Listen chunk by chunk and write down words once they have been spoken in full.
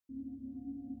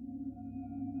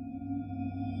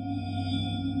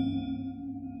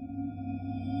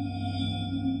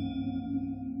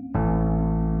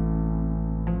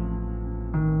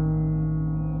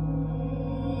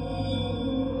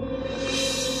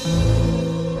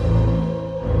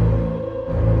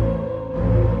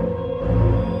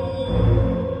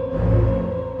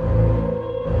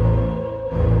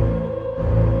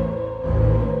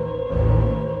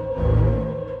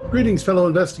Greetings, fellow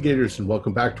investigators, and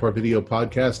welcome back to our video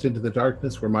podcast, Into the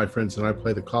Darkness, where my friends and I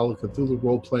play the Call of Cthulhu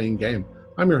role-playing game.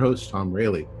 I'm your host, Tom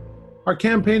Rayleigh. Our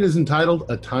campaign is entitled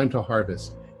A Time to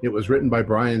Harvest. It was written by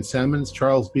Brian Sammons,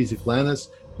 Charles Bezic-Lannis,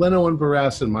 Glenn Owen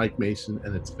Barras, and Mike Mason,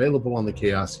 and it's available on the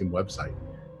Chaosium website.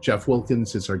 Jeff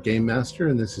Wilkins is our game master,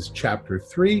 and this is Chapter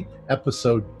 3,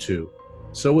 Episode 2.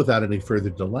 So without any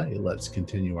further delay, let's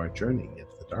continue our journey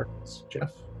into the darkness.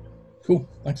 Jeff? Cool.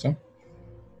 Thanks, Tom.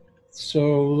 So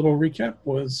a little recap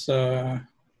was the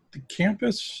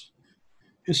campus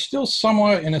is still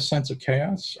somewhat in a sense of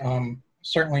chaos.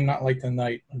 Certainly not like the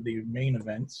night of the main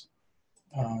events.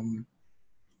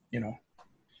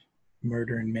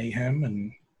 Murder and mayhem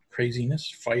and craziness,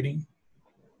 fighting.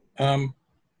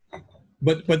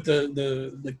 But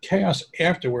the chaos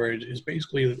afterward is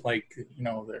basically like,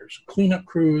 there's cleanup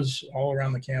crews all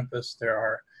around the campus. There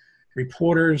are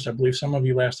reporters. I believe some of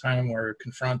you last time were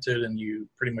confronted and you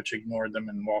pretty much ignored them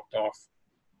and walked off.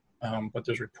 But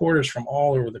there's reporters from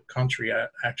all over the country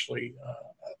actually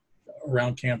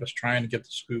around campus trying to get the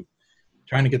scoop,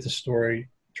 trying to get the story,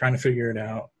 trying to figure it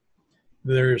out.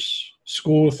 There's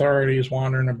school authorities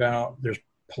wandering about. There's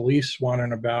police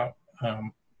wandering about.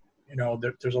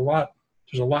 There's a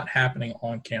lot happening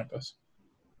on campus.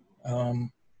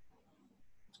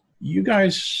 You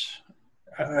guys,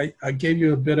 I gave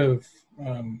you a bit of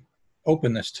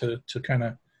openness to kind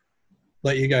of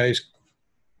let you guys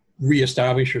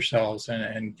reestablish yourselves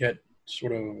and get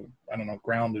sort of,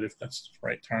 grounded, if that's the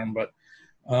right term. But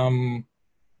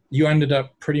you ended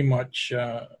up pretty much,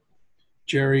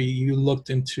 Jerry, you looked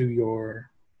into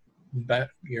your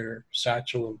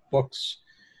satchel of books,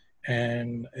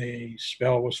 and a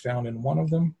spell was found in one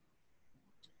of them.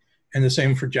 And the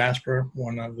same for Jasper.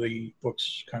 One of the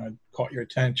books kind of caught your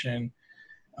attention.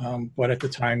 But at the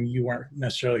time, you weren't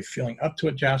necessarily feeling up to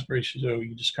it, Jasper, so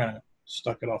you just kind of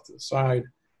stuck it off to the side.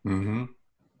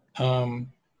 Mm-hmm.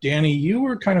 Danny, you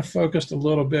were kind of focused a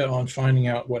little bit on finding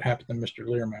out what happened to Mr.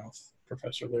 Learmouth,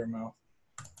 Professor Learmouth.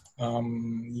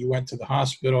 You went to the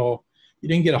hospital. You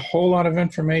didn't get a whole lot of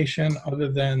information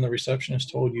other than the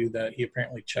receptionist told you that he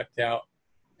apparently checked out,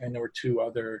 and there were two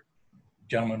other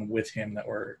gentlemen with him that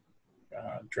were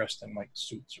dressed in like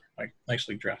suits, or like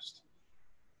nicely dressed.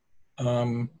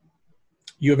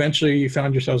 You eventually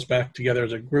found yourselves back together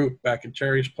as a group back at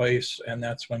Jerry's place, and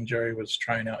that's when Jerry was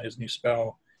trying out his new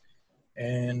spell.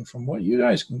 And from what you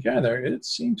guys can gather, it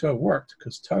seemed to have worked,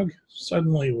 because Tug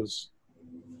suddenly was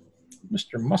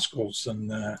Mr. Muscles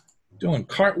and doing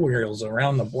cartwheels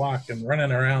around the block and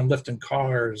running around lifting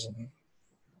cars,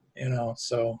 and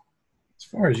so as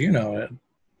far as you know,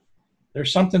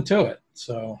 there's something to it.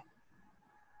 So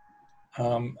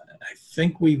I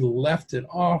think we left it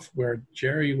off where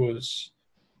Jerry was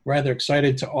rather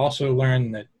excited to also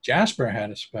learn that Jasper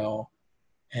had a spell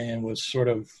and was sort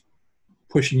of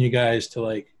pushing you guys to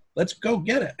like, let's go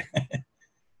get it.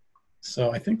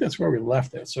 So I think that's where we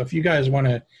left it. So if you guys want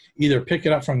to either pick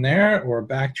it up from there or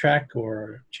backtrack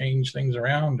or change things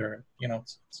around, or,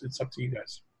 it's up to you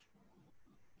guys.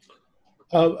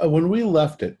 When we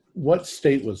left it, what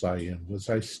state was I in? Was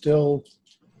I still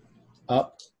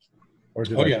up? Or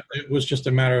yeah, it was just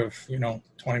a matter of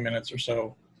 20 minutes or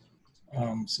so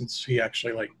since he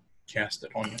actually cast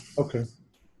it on you. Okay.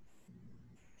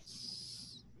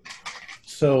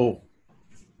 So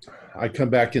I come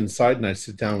back inside and I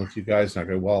sit down with you guys and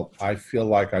I go, well, I feel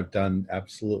like I've done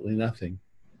absolutely nothing.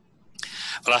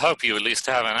 Well, I hope you at least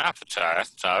have an appetite,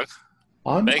 Doug.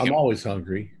 I'm always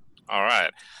hungry. All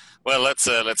right. Well, let's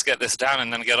get this down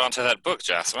and then get on to that book,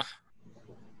 Jasper.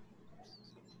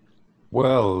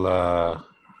 Well,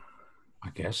 I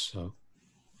guess so.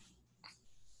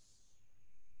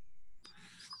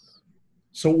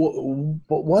 So,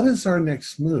 but what is our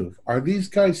next move? Are these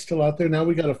guys still out there? Now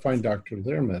we got to find Dr.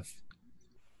 Learmouth.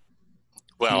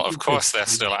 Well, of course they're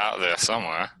still out there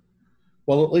somewhere.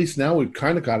 Well, at least now we've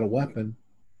kind of got a weapon.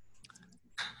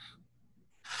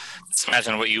 Let's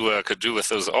imagine what you could do with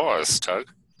those oars, Tug.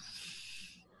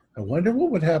 I wonder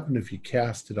what would happen if you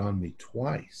cast it on me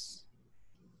twice.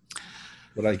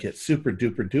 Would I get super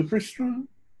duper duper strong?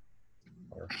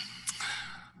 Or...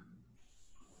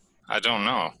 I don't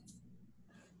know.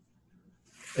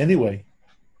 Anyway.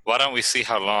 Why don't we see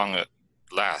how long it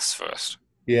lasts first?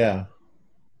 Yeah.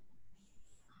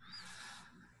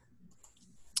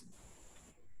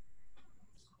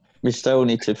 We still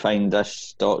need to find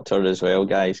this doctor as well,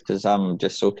 guys, because I'm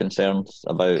just so concerned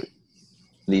about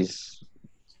these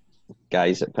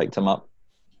guys that picked him up.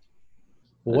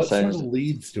 Well, what sort of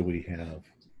leads do we have?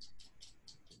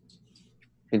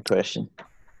 Good question.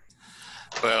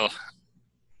 Well,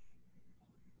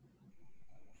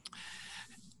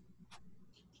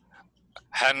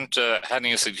 hadn't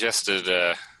you suggested,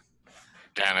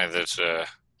 Danny, that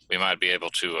we might be able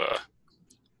to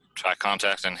try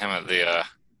contacting him at the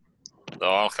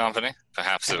oil company?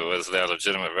 Perhaps it was their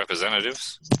legitimate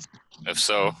representatives. If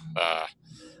so,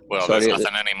 well, Sorry, there's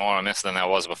nothing any more amiss than there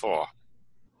was before.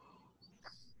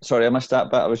 Sorry, I missed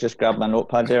that bit. I was just grabbing my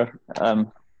notepad there.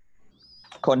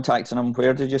 Contacting them,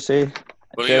 where did you say?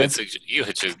 Well, you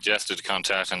had suggested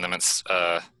contacting them at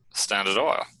Standard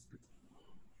Oil.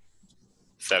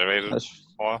 Federated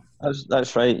Oil?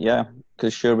 That's right, yeah.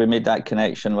 Because sure, we made that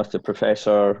connection with the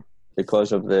professor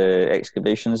because of the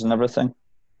excavations and everything.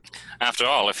 After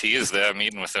all, if he is there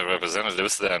meeting with their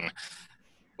representatives, then,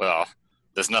 well,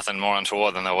 there's nothing more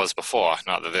untoward than there was before.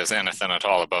 Not that there's anything at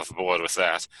all above board with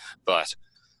that, but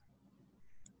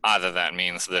either that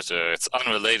means that it's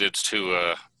unrelated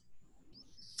to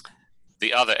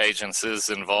the other agencies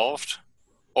involved,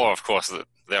 or, of course, that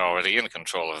they're already in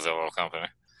control of the oil company.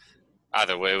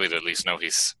 Either way, we'd at least know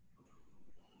he's,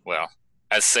 well,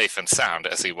 as safe and sound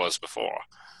as he was before.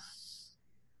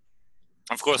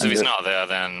 Of course, if he's not there,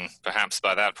 then perhaps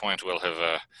by that point we'll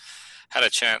have had a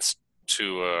chance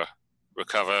to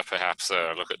recover, perhaps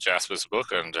look at Jasper's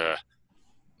book, and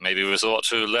maybe resort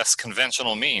to less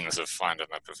conventional means of finding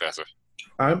the professor.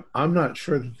 I'm not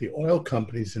sure that the oil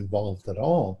company's involved at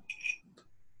all.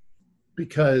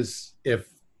 Because if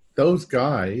those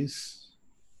guys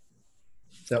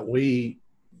that we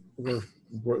were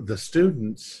the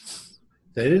students,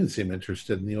 they didn't seem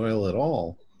interested in the oil at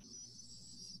all.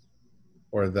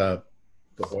 Or the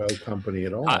oil company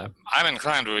at all. I'm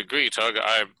inclined to agree, Tug.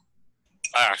 I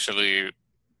actually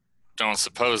don't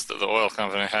suppose that the oil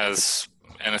company has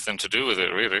anything to do with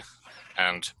it, really.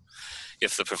 And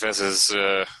if the professor's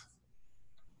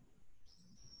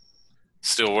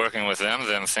still working with them,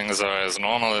 then things are as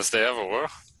normal as they ever were.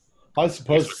 I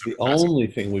suppose it's the only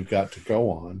thing we've got to go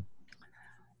on.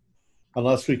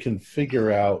 Unless we can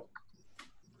figure out...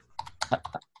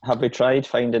 Have we tried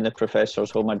finding the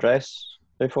professor's home address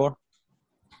before?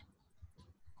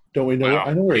 Don't we know?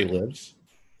 I know where he lives.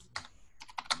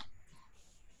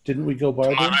 Didn't we go by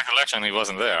there? To my recollection, he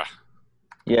wasn't there.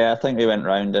 Yeah, I think we went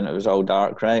round and it was all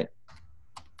dark, right?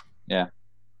 Yeah.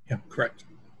 Yeah, correct.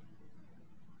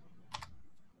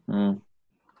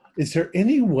 Is there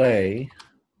any way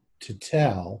to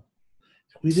tell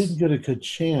if we didn't get a good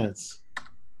chance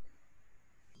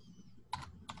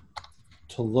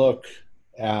to look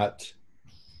at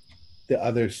the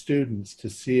other students to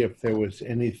see if there was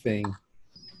anything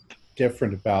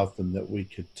different about them that we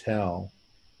could tell?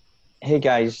 Hey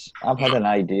guys, I've had an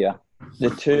idea. The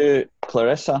two,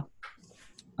 Clarissa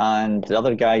and the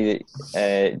other guy,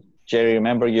 Jerry,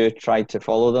 remember you tried to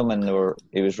follow them and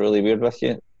he was really weird with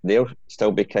you? They'll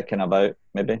still be kicking about,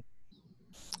 maybe.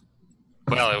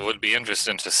 Well, it would be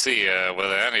interesting to see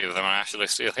whether any of them are actually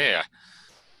still here.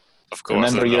 Of course.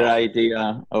 Remember your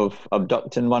idea of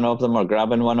abducting one of them or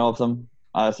grabbing one of them?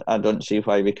 I don't see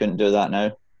why we couldn't do that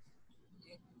now.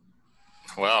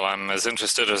 Well, I'm as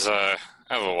interested as I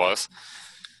ever was.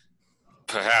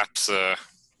 Perhaps,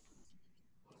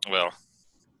 well,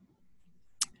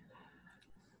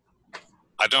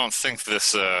 I don't think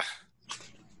this,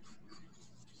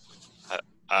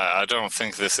 I don't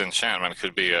think this enchantment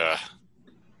could be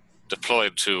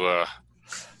deployed to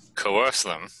coerce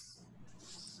them,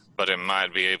 but it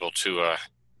might be able to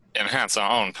enhance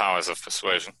our own powers of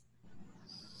persuasion.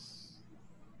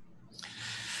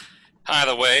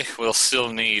 Either way, we'll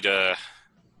still need,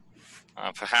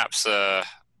 perhaps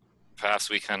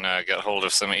we can get hold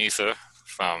of some ether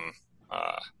from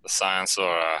the science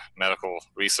or medical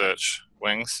research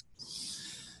wings.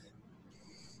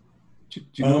 Do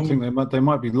you not think they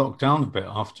might be locked down a bit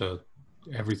after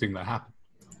everything that happened?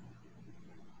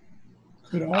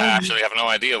 I actually have no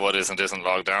idea what is and isn't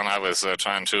locked down. I was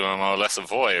trying to more or less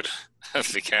avoid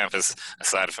the campus,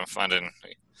 aside from finding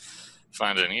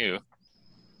you.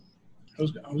 I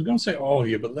was going to say all of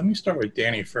you, but let me start with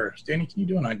Danny first. Danny, can you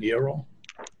do an idea roll?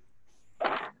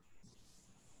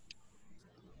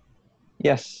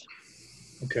 Yes.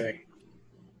 Okay.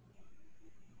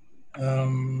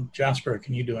 Jasper,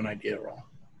 can you do an idea roll?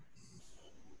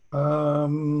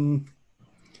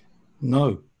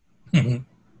 No.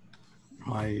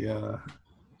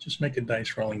 Just make a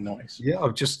dice rolling noise. Yeah,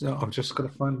 I've just got to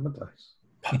find my dice.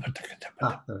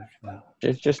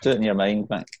 Just do it in your mind,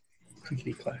 mate.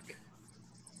 Clickety clack.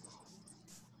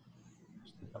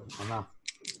 No,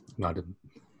 I didn't.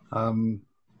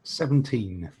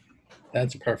 17.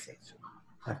 That's perfect.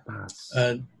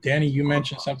 Danny, you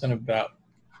mentioned something about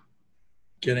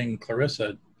getting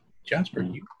Clarissa. Jasper,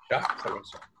 you got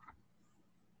Clarissa.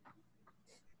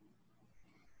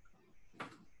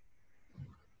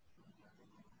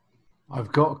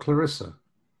 I've got Clarissa.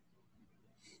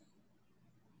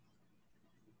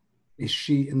 Is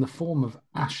she in the form of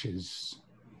ashes?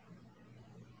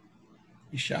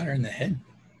 You shot her in the head.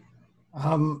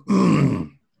 I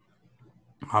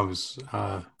was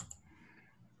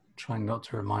trying not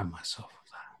to remind myself of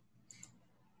that.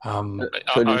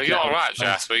 Are you all right,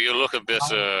 Jasper? You look a bit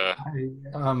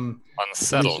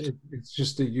unsettled. It's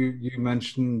just that you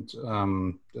mentioned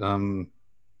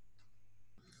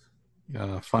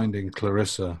finding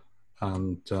Clarissa,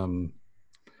 and do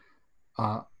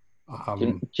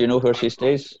you know where she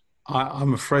stays?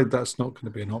 I'm afraid that's not going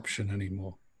to be an option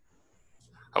anymore.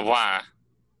 Why?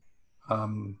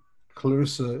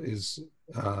 Clarissa is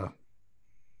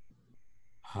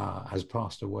has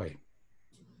passed away.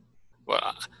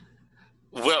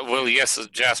 Well, yes,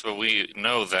 Jasper. We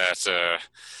know that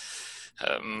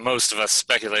most of us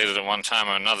speculated at one time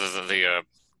or another that the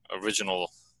original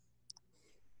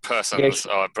person's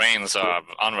brains are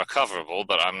unrecoverable,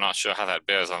 but I'm not sure how that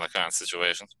bears on the current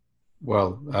situation.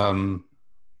 Well,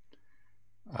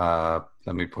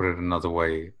 let me put it another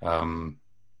way.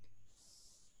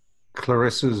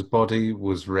 Clarissa's body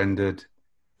was rendered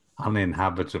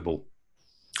uninhabitable.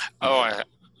 I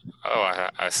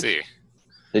see.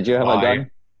 Did you have a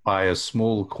gun? By a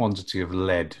small quantity of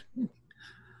lead.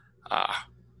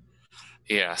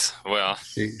 Yes. Well,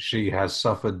 she has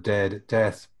suffered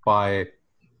death by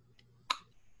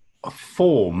a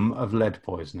form of lead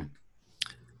poisoning.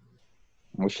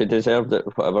 Well, she deserved it,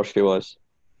 whatever she was,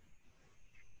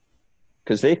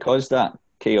 because they caused that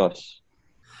chaos.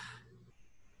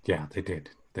 Yeah, they did.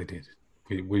 They did.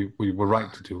 We were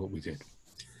right to do what we did.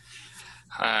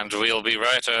 And we'll be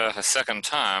right a second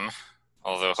time,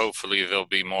 although hopefully they'll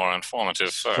be more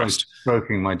informative first.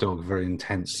 Stroking my dog very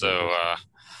intensely. So,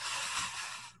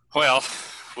 well,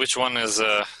 which one is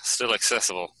still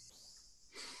accessible?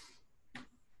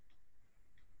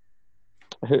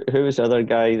 Who was the other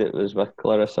guy that was with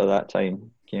Clarissa that time?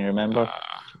 Can you remember?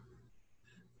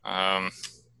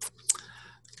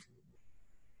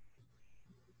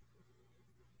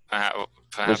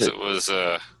 Perhaps it was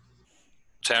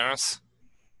Terrence.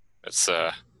 It's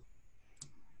all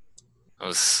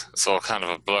kind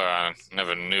of a blur. I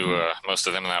never knew most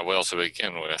of them that well to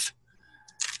begin with.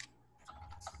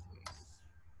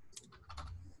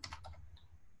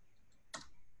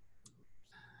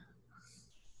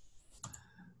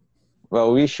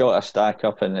 Well, we shot a stack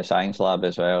up in the science lab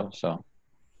as well, so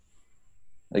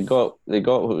they got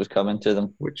what was coming to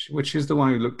them. Which is the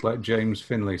one who looked like James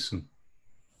Finlayson?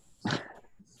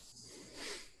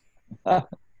 I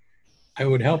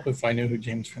would help if I knew who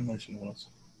James Finlayson was.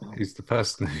 He's the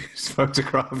person whose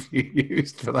photograph you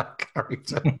used for that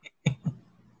character.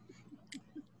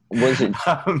 Was it?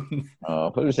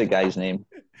 What was the guy's name?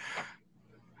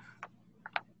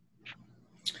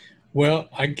 Well,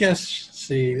 I guess,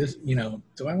 see, this,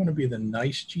 do I want to be the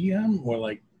nice GM or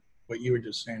like what you were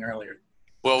just saying earlier?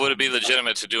 Well, would it be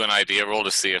legitimate to do an idea roll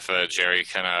to see if Jerry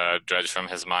can dredge from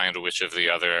his mind which of the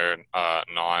other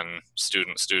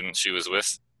non-students she was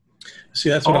with? See,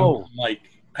 that's what I'm like.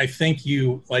 I think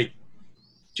you, like,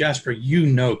 Jasper,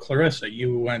 Clarissa.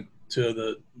 You went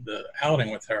to the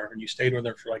outing with her and you stayed with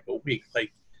her for like a week.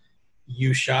 Like,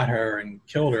 you shot her and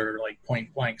killed her like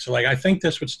point blank. So like I think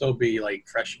this would still be like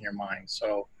fresh in your mind.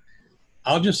 So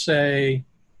I'll just say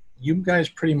you guys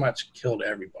pretty much killed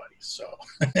everybody. So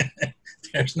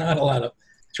there's not a lot of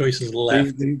choices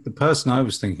left. The person I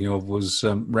was thinking of was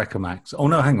Recamax. Oh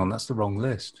no, hang on, that's the wrong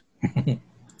list.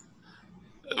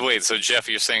 Wait, so Jeff,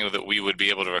 you're saying that we would be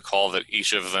able to recall that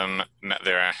each of them met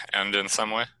their end in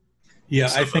some way? Yeah,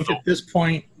 so I think at this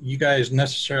point you guys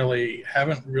necessarily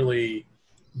haven't really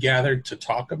gathered to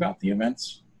talk about the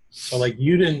events, so like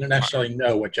you didn't necessarily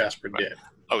know what Jasper did.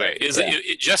 Okay,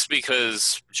 it just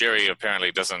because Jerry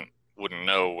apparently wouldn't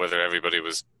know whether everybody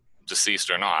was deceased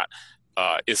or not?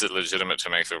 Is it legitimate to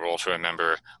make the roll to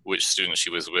remember which student she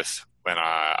was with when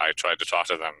I tried to talk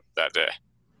to them that day?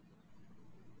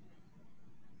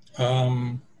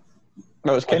 Well,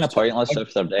 it's kind of pointless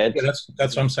if they're dead. Yeah,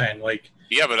 that's what I'm saying. Like,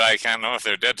 yeah, but I can't know if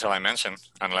they're dead till I mention,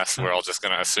 unless we're all just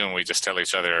going to assume we just tell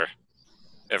each other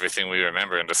everything we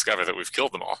remember and discover that we've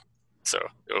killed them all. So,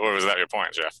 or was that your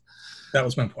point, Jeff? That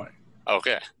was my point.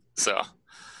 Okay, so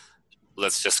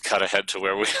let's just cut ahead to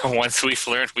where once we've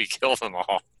learned we killed them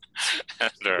all.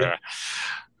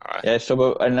 Yeah,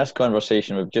 so in this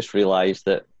conversation, we've just realised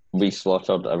that we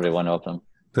slaughtered every one of them.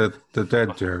 They're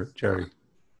dead, Jerry.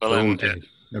 Well, they're all dead.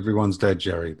 Everyone's dead,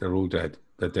 Jerry. They're all dead.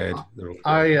 They're dead. They're all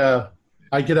dead.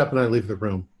 I get up and I leave the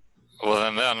room. Well,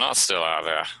 then they're not still out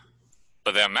there.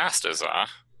 But their masters are.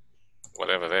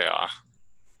 Whatever they are.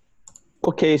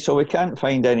 Okay, so we can't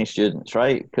find any students,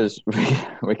 right? Because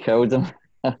we killed them.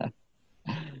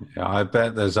 Yeah, I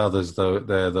bet there's others though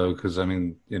because I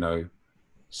mean, you know,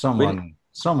 someone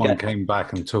Yeah. came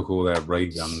back and took all their ray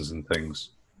guns and things.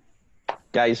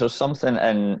 Guys, there's something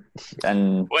in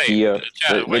Wait, here.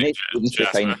 Ja- We wait, need to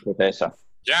find the professor.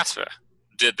 Jasper,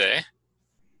 did they?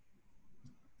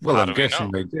 Well, How I'm do we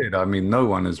guessing know? they did. I mean, no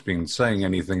one has been saying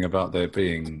anything about there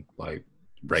being like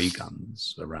ray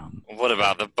guns around. What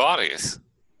about the bodies?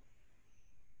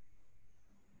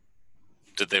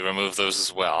 Did they remove those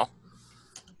as well?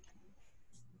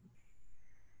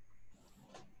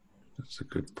 That's a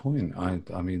good point. I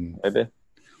mean, Maybe.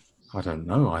 I don't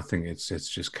know. I think it's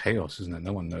just chaos, isn't it?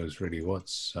 No one knows really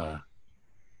what's. Well,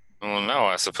 no,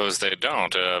 I suppose they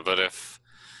don't. But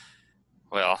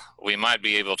we might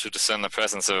be able to discern the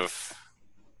presence of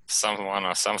someone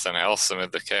or something else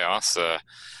amid the chaos,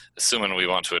 assuming we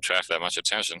want to attract that much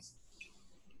attention.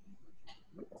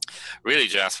 Really,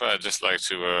 Jasper, I'd just like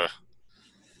to.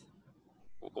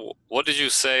 What did you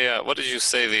say? What did you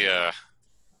say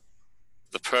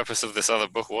the purpose of this other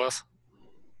book was?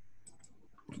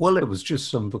 Well, it was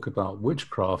just some book about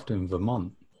witchcraft in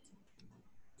Vermont.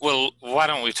 Well, why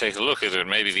don't we take a look at it?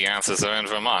 Maybe the answers are in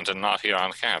Vermont and not here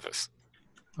on campus.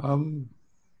 Well,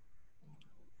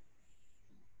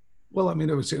 I mean,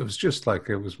 it was just like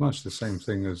it was much the same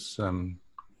thing as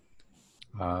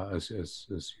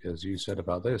you said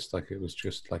about this. Like it was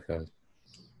just like a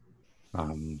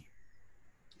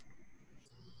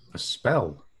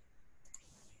spell.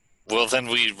 Well, then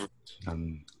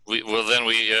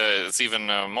it's even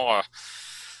more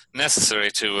necessary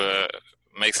to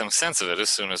make some sense of it as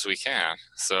soon as we can.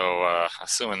 So,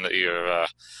 assuming that you're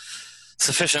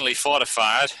sufficiently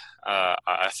fortified,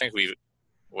 I think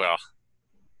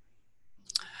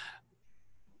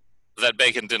that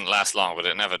bacon didn't last long, but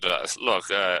it never does. Look,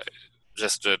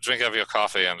 just drink up your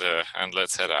coffee and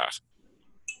let's head out.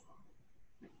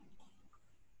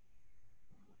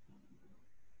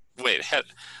 Wait,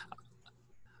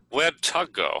 where'd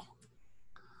Tug go?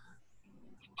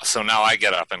 So now I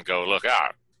get up and go look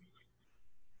out.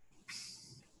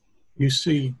 You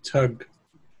see Tug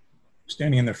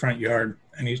standing in the front yard,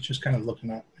 and he's just kind of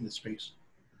looking up into space.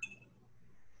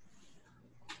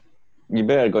 You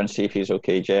better go and see if he's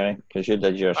okay, Jerry, because you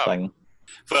did your thing.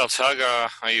 Well, Tug,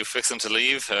 are you fixing to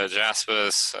leave?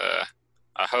 Jasper's,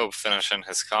 I hope, finishing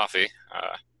his coffee.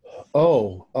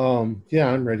 Yeah,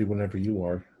 I'm ready whenever you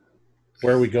are.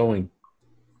 Where are we going?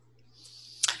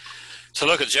 To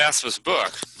look at Jasper's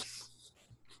book.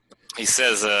 He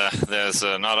says there's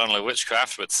not only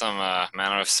witchcraft, but some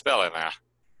manner of spell in there.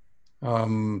 I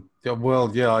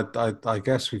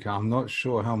guess we can. I'm not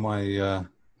sure how my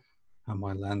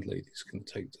landlady's going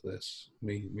to take to this.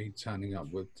 Me turning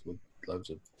up with loads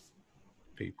of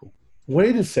people.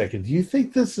 Wait a second. Do you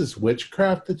think this is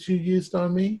witchcraft that you used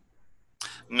on me?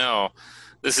 No,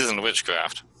 this isn't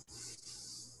witchcraft.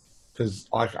 Because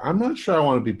I'm not sure I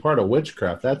want to be part of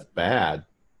witchcraft. That's bad.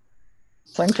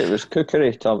 I think it was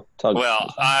cookery, Tug.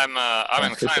 Well, I'm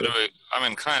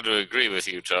inclined to agree with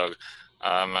you, Tug.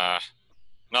 I'm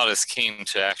not as keen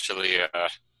to actually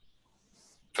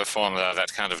perform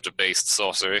that kind of debased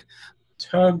sorcery.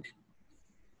 Tug,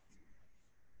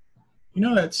 you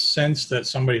know that sense that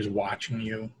somebody's watching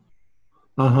you?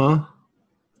 Uh-huh.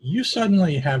 You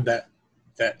suddenly have that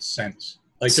sense.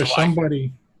 Like there's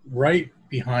somebody right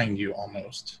behind you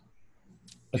almost.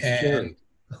 Jerry.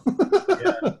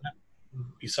 Yeah,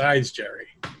 besides Jerry.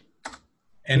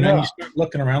 And then you start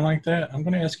looking around like that, I'm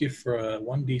going to ask you for a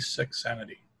 1d6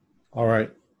 sanity. All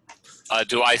right.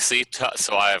 Do I see Tug?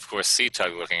 So I, of course, see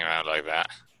Tug looking around like that.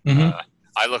 Mm-hmm.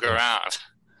 I look around.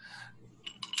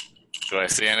 Do I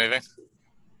see anything?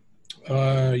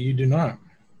 You do not.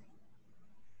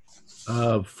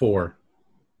 4.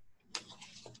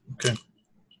 Okay.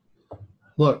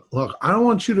 Look, I don't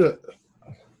want you to...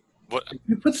 What?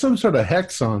 You put some sort of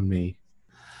hex on me.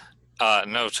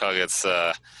 No, Tug, it's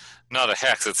not a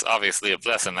hex. It's obviously a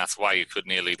blessing. That's why you could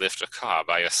nearly lift a car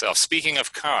by yourself. Speaking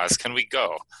of cars, can we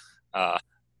go?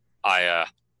 I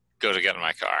go to get in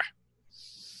my car.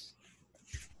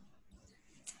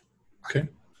 Okay.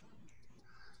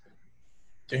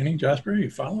 Danny, Jasper, are you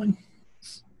following?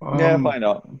 Yeah, why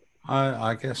not?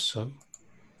 I guess so.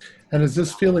 And is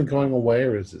this feeling going away,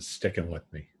 or is it sticking with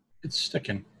me? It's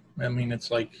sticking. I mean,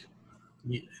 it's like,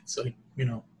 you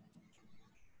know,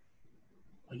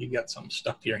 like you got something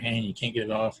stuck to your hand, you can't get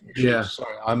it off. Yeah.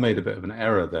 Sorry, I made a bit of an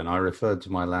error then. I referred to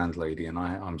my landlady, and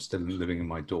I'm still living in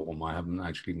my dorm. I haven't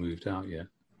actually moved out yet.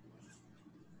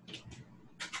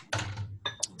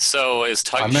 So is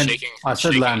Tug shaking? I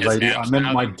said shaking landlady. his hand I meant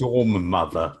now? my dorm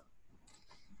mother.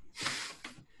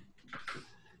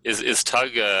 Is Tug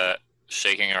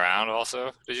shaking around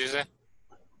also, did you say?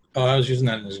 Oh, I was using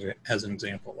that as an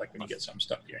example, like when you get something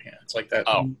stuck in your hand. It's like that.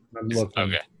 Oh, I'm looking.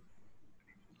 okay.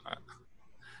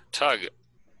 Tug,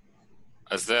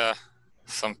 is there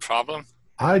some problem?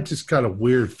 I just got a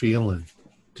weird feeling,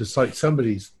 just like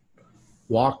somebody's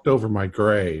walked over my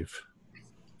grave.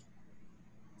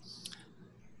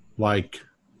 Like,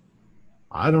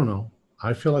 I don't know.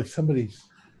 I feel like somebody's...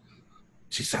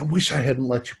 Jeez, I wish I hadn't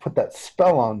let you put that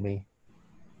spell on me.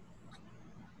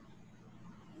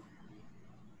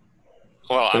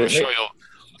 Well, I'm sure you'll...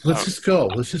 Let's just go.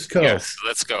 Let's just go. Yes,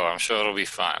 let's go. I'm sure it'll be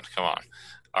fine. Come on.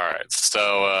 All right.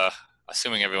 So,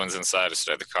 assuming everyone's inside to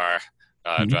start the car,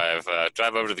 drive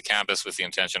over to the campus with the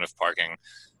intention of parking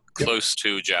close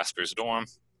to Jasper's dorm.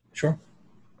 Sure.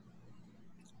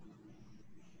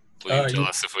 Will you tell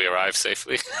us if we arrive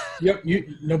safely? Yep,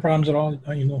 no problems at all.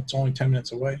 You know, it's only 10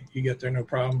 minutes away. You get there, no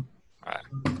problem. All right.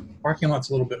 Parking lot's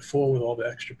a little bit full with all the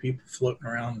extra people floating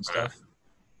around and stuff.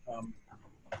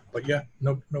 But yeah,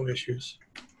 no issues.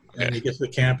 Okay. And you get to the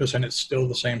campus, and it's still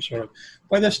the same sort of.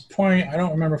 By this point, I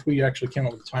don't remember if we actually came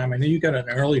up with the time. I know you got an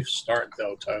early start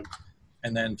though, Tug,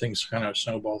 and then things kind of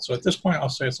snowballed. So at this point, I'll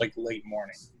say it's like late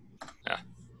morning. Yeah.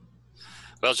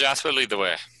 Well, Jasper, lead the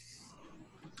way.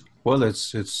 Well,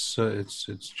 it's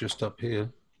just up here.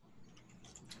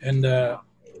 And a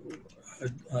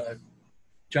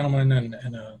gentleman and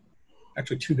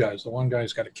actually two guys. The one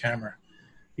guy's got a camera.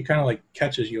 He kind of like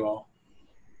catches you all.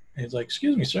 And he's like,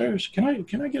 "Excuse me, sir. Can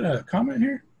I get a comment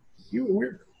here?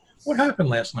 What happened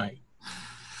last night?"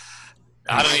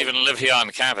 I don't even live here on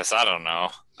campus. I don't know.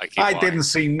 I didn't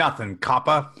see nothing,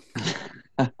 copper.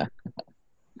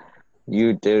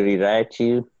 You dirty rat,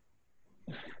 you.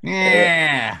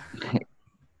 Yeah.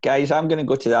 Guys, I'm going to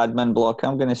go to the admin block.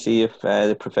 I'm going to see if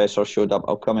the professor showed up.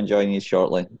 I'll come and join you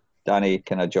shortly. Danny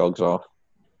kind of jogs off.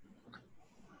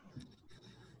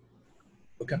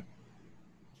 Okay.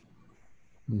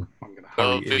 I'm going to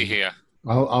We'll hurry be in. here.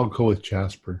 I'll go with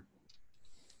Jasper.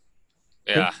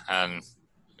 Yeah, and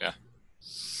yeah.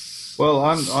 Well,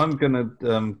 I'm gonna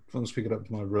once we get up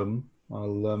to my room,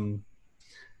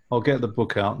 I'll get the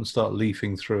book out and start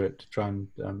leafing through it to try and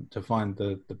to find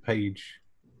the page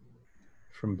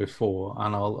from before,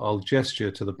 and I'll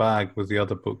gesture to the bag with the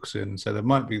other books in. So there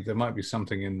might be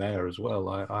something in there as well.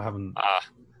 I haven't.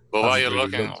 Well, while you're really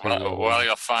looking, looked through while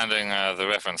you're finding the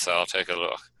reference, I'll take a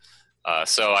look.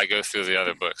 So I go through the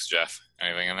other books. Jeff,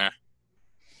 anything in there?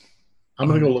 I'm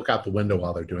going to go look out the window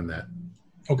while they're doing that.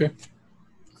 Okay.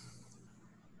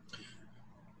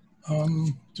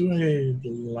 Do a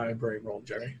library roll,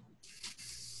 Jerry.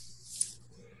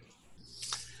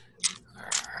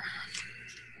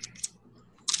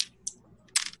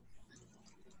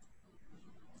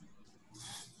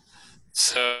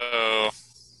 So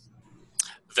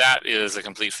that is a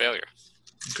complete failure.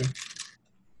 Okay.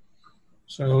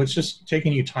 So it's just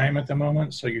taking you time at the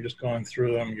moment. So you're just going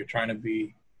through them. You're trying to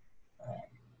be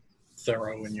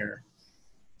thorough in your,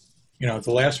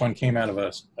 the last one came out of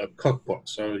a cookbook.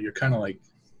 So you're kind of like,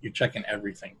 you're checking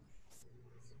everything.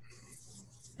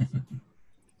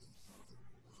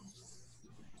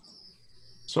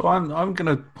 So I'm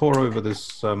going to pour over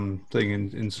this thing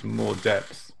in some more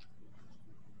depth.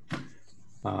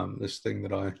 This thing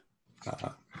that I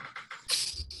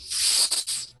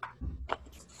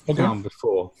found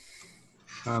before,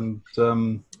 and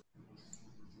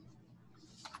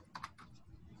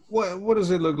what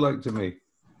does it look like to me?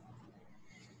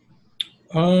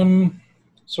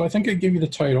 So I think I gave you the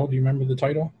title. Do you remember the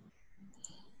title?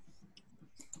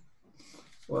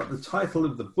 Well, the title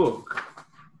of the book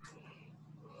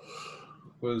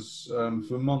was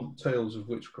Vermont Tales of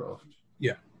Witchcraft.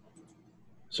 Yeah.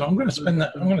 So I'm going to spin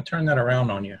that. I'm going to turn that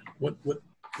around on you. What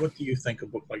do you think a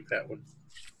book like that would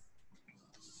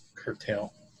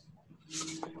curtail?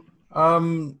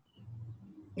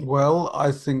 Well,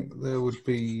 I think there would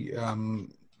be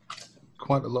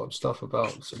quite a lot of stuff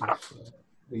about sort of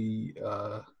the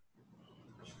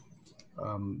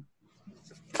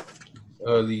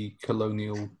early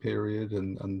colonial period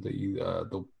and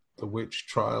the witch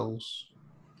trials,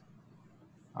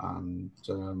 and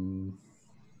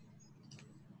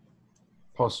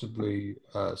possibly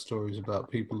stories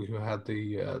about people who had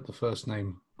the first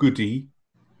name Goody.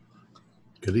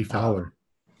 Goody Fowler.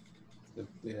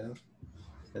 Yeah,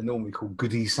 they're normally called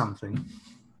Goody something.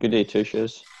 Goody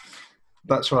Two-Shoes.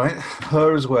 That's right,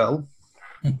 her as well,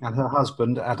 and her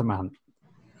husband Adamant,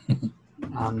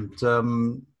 and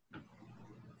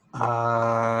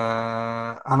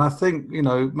I think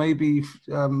maybe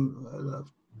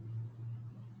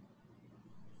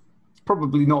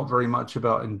probably not very much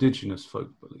about indigenous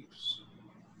folk beliefs.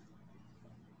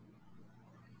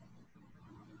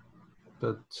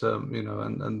 but you know,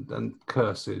 and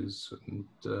curses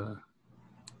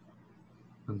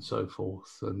and so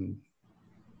forth, and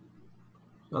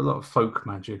a lot of folk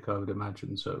magic, I would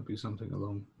imagine. So it would be something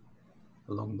along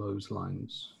those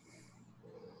lines.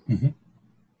 Mm-hmm.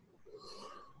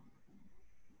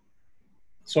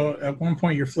 So at one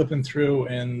point you're flipping through,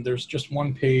 and there's just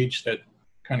one page that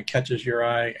kind of catches your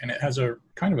eye, and it has a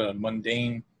kind of a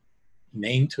mundane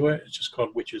name to it. It's just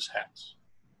called Witch's Hats.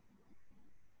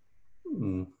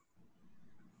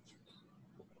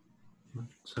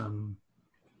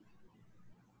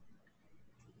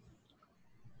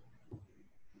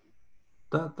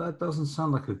 But, that doesn't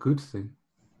sound like a good thing.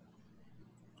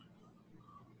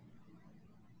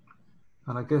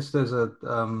 And I guess there's a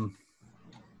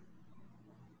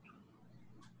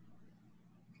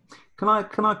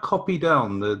can I copy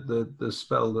down the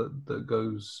spell that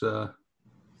goes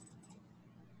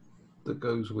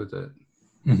with it?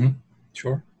 Mm-hmm.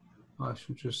 Sure. I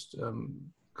should just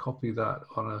copy that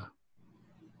on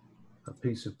a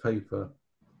piece of paper,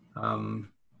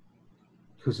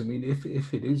 because I mean,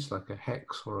 if it is like a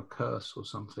hex or a curse or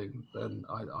something, then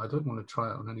I don't want to try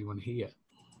it on anyone here,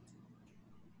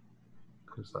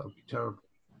 because that would be terrible.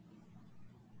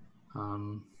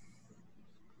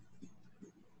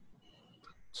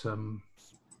 But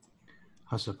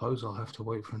I suppose I'll have to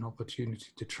wait for an opportunity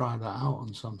to try that out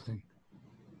on something,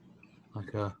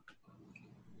 like a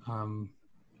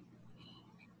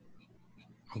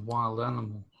wild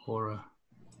animal or a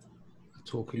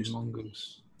talking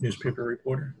mongoose. Newspaper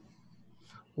reporter.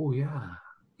 Oh yeah.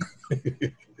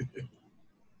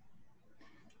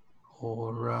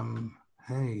 Or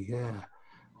hey, yeah.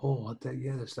 Oh,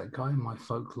 yeah. There's that guy in my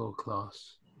folklore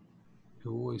class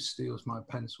who always steals my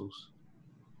pencils.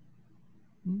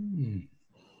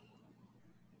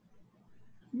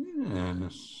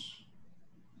 Yes.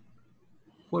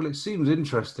 Well, it seems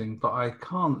interesting, but I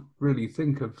can't really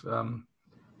think of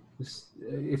this.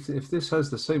 If this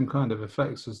has the same kind of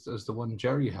effects as the one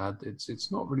Jerry had,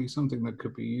 it's not really something that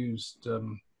could be used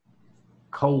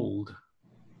cold,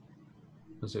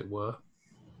 as it were.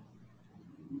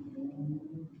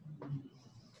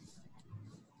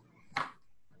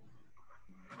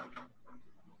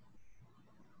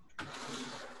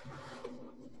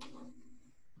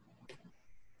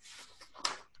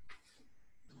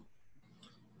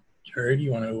 Jerry, do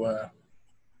you want to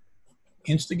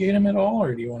instigate him at all,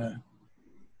 or do you want to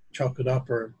chalk it up,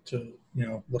 or to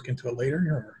look into it later,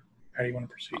 or how do you want to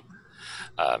proceed?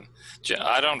 I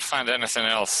don't find anything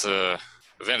else of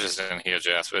interest in here,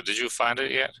 Jasper. Did you find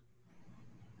it yet?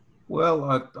 Well,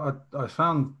 I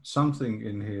found something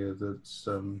in here that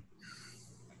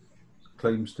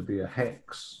claims to be a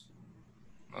hex.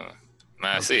 May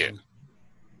I see it?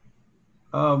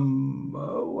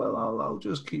 Well, I'll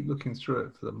just keep looking through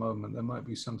it for the moment. There might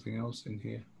be something else in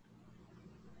here.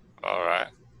 All right.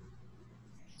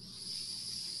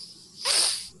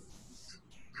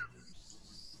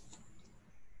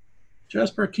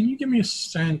 Jasper, can you give me a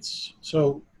sense?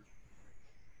 So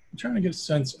I'm trying to get a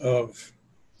sense of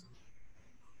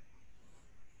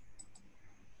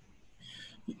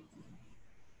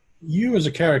you as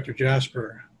a character,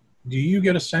 Jasper. Do you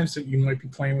get a sense that you might be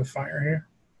playing with fire here?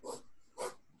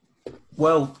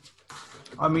 Well,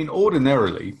 I mean,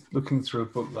 ordinarily, looking through a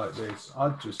book like this,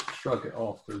 I'd just shrug it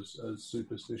off as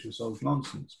superstitious old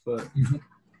nonsense. But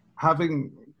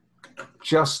having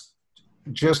just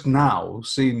now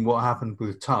seen what happened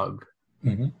with Tug,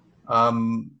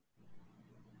 I'm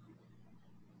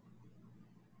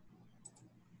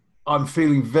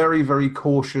feeling very, very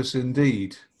cautious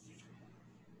indeed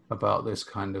about this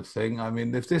kind of thing. I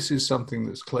mean, if this is something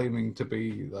that's claiming to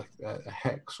be like a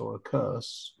hex or a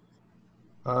curse,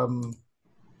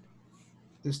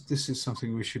 this is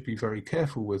something we should be very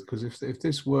careful with, because if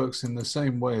this works in the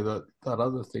same way that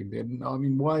other thing did, I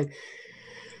mean, why?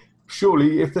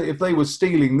 Surely, if they were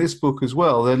stealing this book as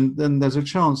well, then there's a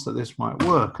chance that this might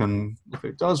work. And if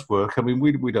it does work, I mean,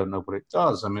 we don't know what it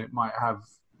does. I mean, it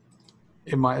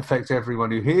might affect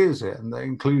everyone who hears it, and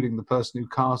including the person who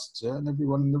casts it and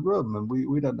everyone in the room. And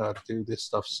we don't know how to do this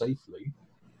stuff safely.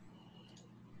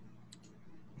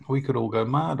 We could all go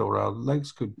mad, or our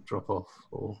legs could drop off,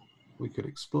 or we could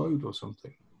explode or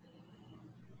something.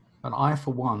 And I,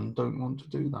 for one, don't want to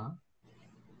do that.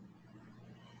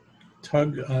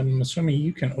 Tug, I'm assuming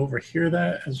you can overhear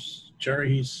that, as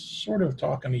Jerry, he's sort of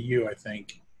talking to you, I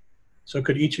think. So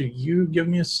could each of you give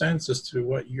me a sense as to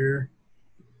what you're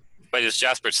Wait, is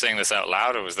Jasper saying this out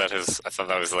loud, or was that his? I thought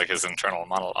that was like his internal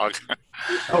monologue.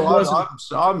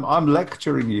 I'm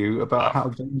lecturing you about how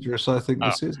dangerous I think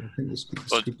this is. I think this could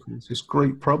cause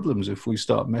great problems if we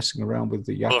start messing around with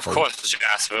the Well, of Yakov. course,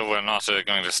 Jasper, we're not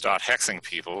going to start hexing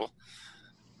people.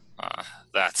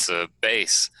 That's a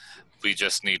base. We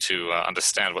just need to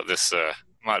understand what this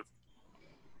might.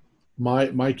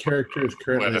 My character is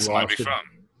Where currently this might be from.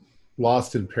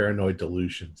 lost in paranoid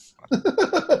delusions.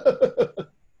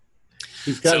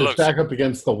 He's got his back up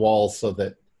against the wall so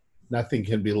that nothing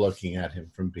can be looking at him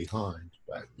from behind.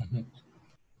 But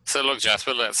So look,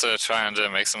 Jasper, let's try and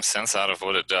make some sense out of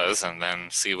what it does, and then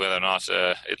see whether or not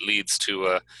it leads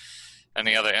to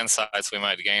any other insights we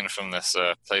might gain from this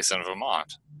place in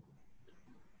Vermont.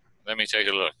 Let me take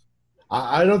a look.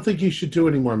 I don't think you should do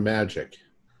any more magic.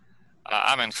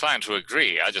 I'm inclined to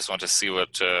agree. I just want to see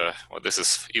what this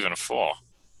is even for.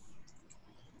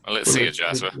 Well, let's see it,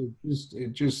 Jasper.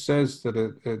 It just says that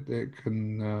it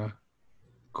can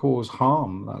cause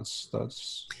harm. That's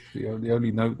the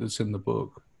only note that's in the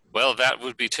book. Well, that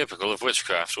would be typical of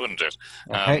witchcraft, wouldn't it?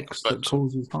 A hex that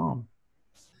causes harm.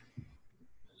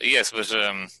 Yes, but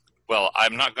well,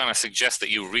 I'm not going to suggest that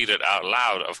you read it out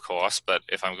loud, of course. But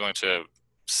if I'm going to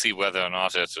see whether or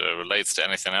not it relates to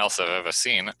anything else I've ever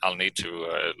seen, I'll need to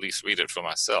at least read it for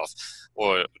myself.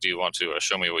 Or do you want to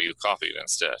show me what you copied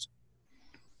instead?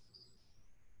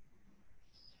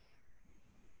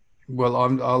 Well,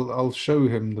 I'll show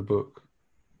him the book.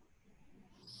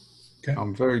 Okay.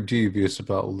 I'm very dubious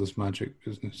about all this magic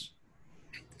business.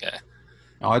 Okay.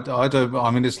 I don't. I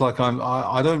mean, it's like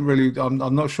I don't really.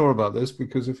 I'm not sure about this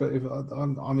because if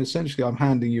I'm essentially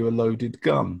handing you a loaded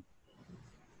gun.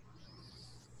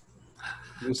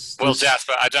 Well,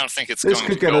 Jasper, I don't think it's this going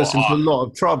could to get go us into a lot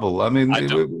of trouble. I mean,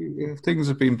 things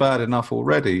have been bad enough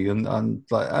already, and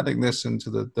like adding this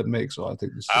into the mix, I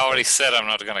think this. I already said I'm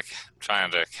not going to try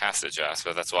and cast it,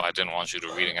 Jasper. That's why I didn't want you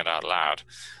to reading it out loud.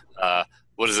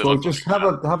 What does it look just like?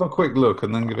 have a quick look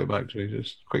and then give it back to me,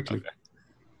 just quickly. Okay.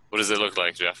 What does it look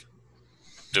like, Jeff?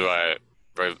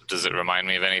 Does it remind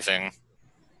me of anything?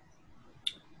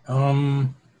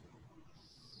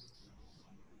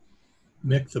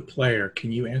 Mick the player,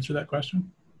 can you answer that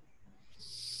question?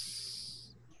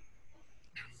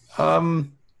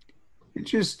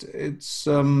 It's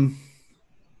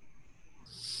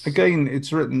again,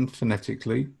 it's written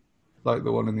phonetically, like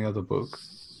the one in the other book.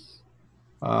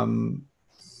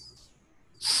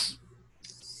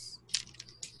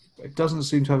 It doesn't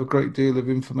seem to have a great deal of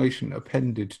information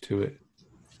appended to it,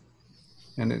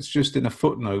 and it's just in a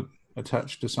footnote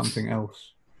attached to something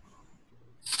else.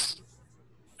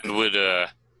 And would the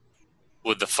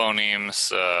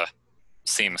phonemes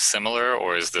seem similar,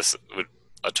 or is this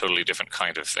a totally different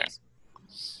kind of thing?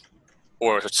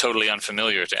 Or totally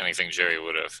unfamiliar to anything Jerry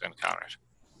would have encountered?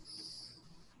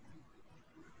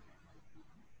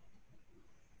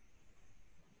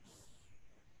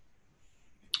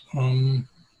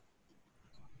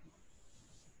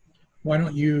 Why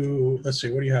don't you, let's see,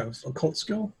 what do you have? Occult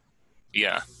skill?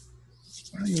 Yeah.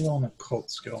 Why don't you roll an occult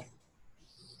skill?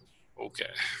 Okay.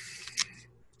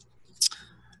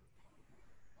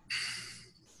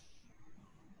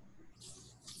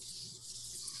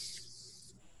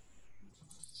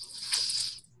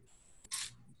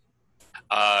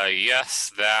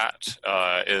 Yes, that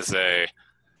is a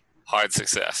hard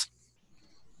success.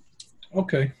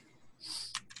 Okay.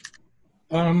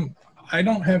 I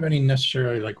don't have any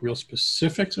necessarily like real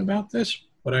specifics about this,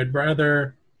 but I'd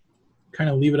rather kind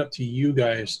of leave it up to you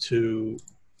guys to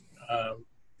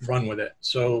run with it.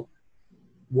 So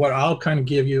what I'll kind of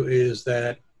give you is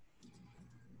that,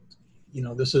 you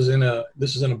know, this is in a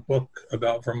book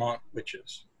about Vermont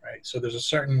witches, right? So there's a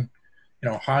certain, you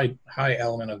know, high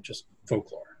element of just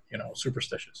folklore, you know,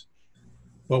 superstitious.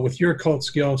 But with your occult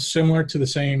skill, similar to the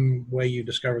same way you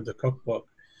discovered the cookbook,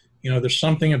 you know, there's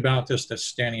something about this that's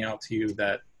standing out to you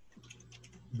that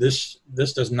this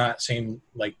does not seem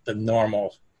like the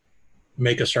normal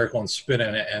make a circle and spit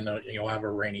in it and you'll have a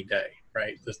rainy day,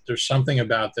 right? There's something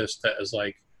about this that is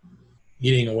like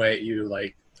eating away at you,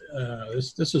 like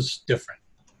this is different.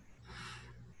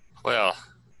 Well,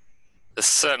 this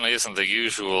certainly isn't the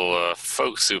usual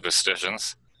folk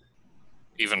superstitions.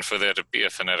 Even for there to be a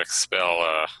phonetic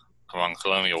spell among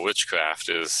colonial witchcraft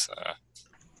is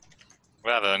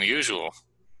rather unusual.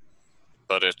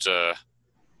 But it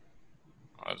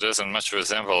doesn't much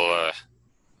resemble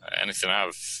anything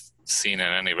I've seen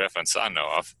in any reference I know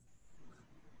of.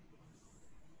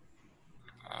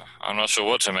 I'm not sure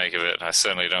what to make of it. I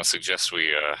certainly don't suggest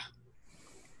we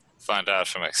find out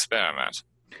from experiment.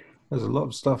 There's a lot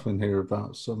of stuff in here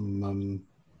about some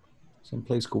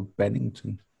place called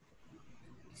Bennington.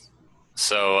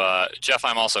 So, Jeff,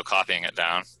 I'm also copying it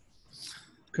down.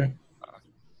 Okay.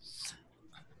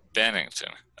 Bennington.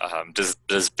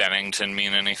 Does Bennington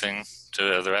mean anything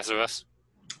to the rest of us?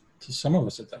 To some of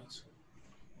us, it does.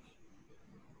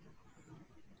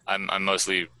 I'm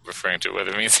mostly referring to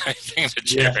whether it means anything to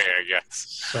Jerry, I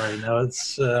guess. Sorry, no,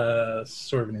 it's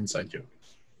sort of an inside joke.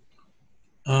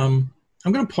 I'm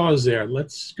going to pause there.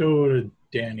 Let's go to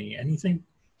Danny. Anything?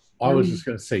 I was just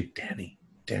going to say, Danny.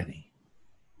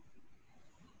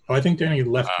 Oh, I think Danny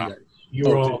left you guys. You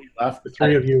were all left? the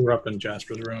three of you were up in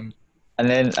Jasper's room. And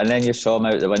then you saw him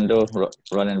out the window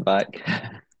running back.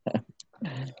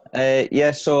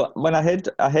 Yeah, so when I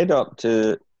head up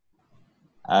to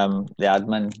the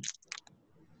admin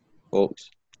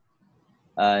folks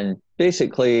and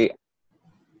basically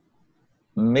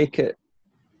make it,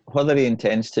 whether he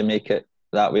intends to make it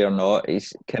that way or not,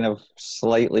 he's kind of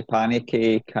slightly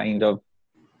panicky, kind of.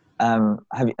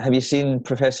 Have you seen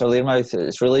Professor Learmouth?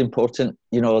 It's really important,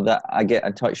 that I get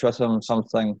in touch with him.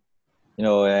 Something,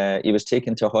 he was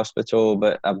taken to a hospital,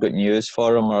 but I've got news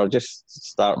for him. Or just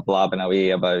start blabbing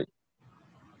away about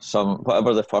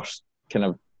whatever the first kind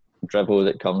of dribble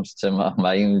that comes to my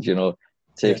mind, to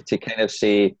kind of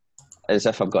say as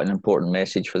if I've got an important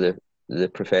message for the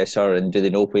professor, and do they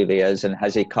know where he is, and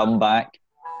has he come back?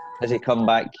 Has he come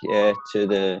back to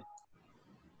the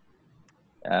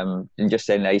and just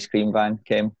then the ice cream van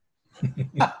came.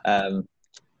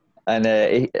 And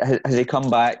has he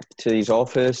come back to his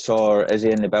office, or is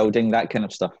he in the building? That kind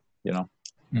of stuff,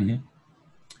 Mm-hmm.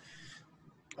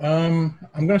 I'm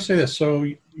going to say this. So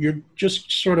you're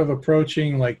just sort of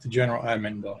approaching like the general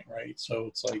admin building, right? So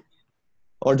it's like,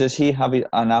 or does he have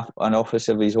an office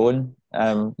of his own,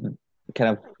 kind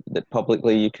of that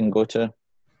publicly you can go to?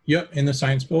 Yep, in the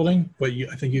science building. But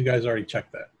I think you guys already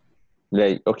checked that.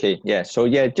 Right. Okay. Yeah. So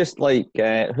yeah, just like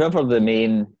whoever the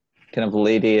main kind of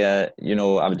lady, I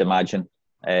would imagine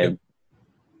at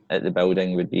the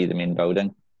building would be the main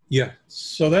building. Yeah.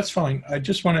 So that's fine. I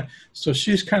just want to. So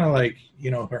she's kind of like,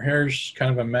 her hair's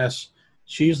kind of a mess.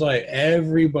 She's like,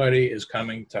 everybody is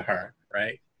coming to her,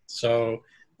 right? So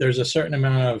there's a certain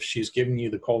amount of, she's giving you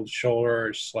the cold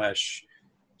shoulder /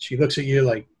 she looks at you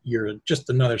like you're just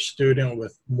another student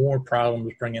with more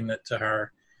problems, bringing it to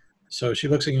her. So she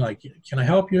looks at you like, can I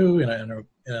help you? In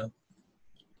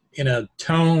a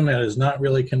tone that is not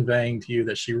really conveying to you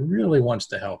that she really wants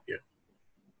to help you.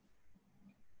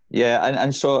 Yeah,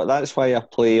 and so that's why I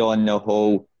play on the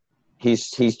whole,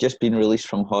 he's just been released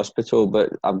from hospital,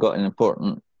 but I've got an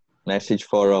important message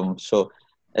for him. So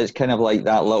it's kind of like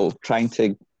that little, trying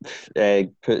to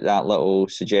put that little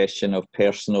suggestion of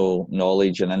personal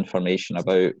knowledge and information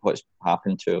about what's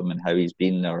happened to him and how he's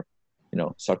been, or,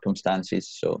 circumstances.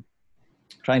 So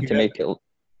trying to make it,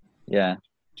 yeah.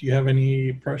 Do you have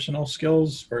any personal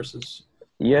skills versus?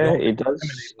 Yeah, it does.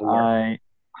 I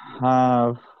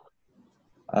have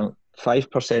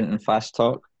 5% in fast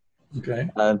talk. Okay.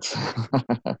 And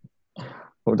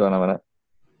hold on a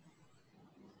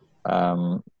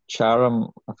minute.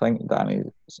 Charm, I think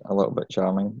Danny's a little bit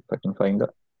charming, if I can find it.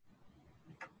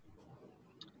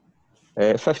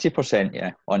 50%,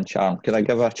 yeah, on charm. Can I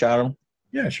give her a charm?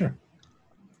 Yeah, sure.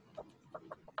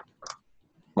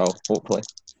 Well, hopefully.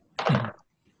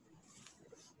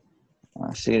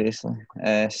 Seriously.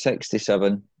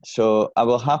 67. So I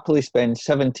will happily spend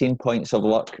 17 points of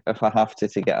luck if I have to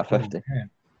get a 50. Oh,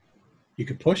 you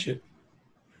could push it.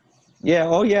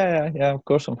 Yeah, yeah, of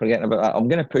course I'm forgetting about that. I'm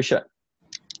going to push it.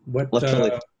 What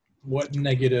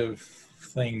negative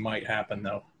thing might happen,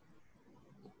 though?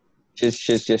 She's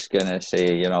just going to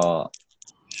say,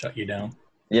 shut you down.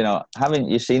 Haven't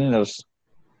you seen it's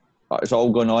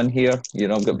all going on here?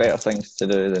 I've got better things to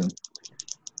do than...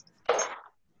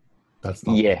 That's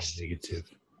not negative.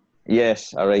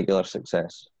 Yes, a regular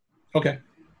success. Okay.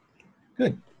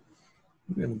 Good.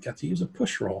 We got to use a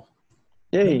push roll.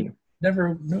 Yay.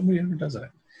 Nobody ever does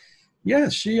that. Yeah,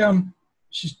 she's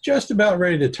just about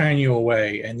ready to turn you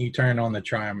away, and you turn on the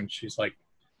charm, and she's like,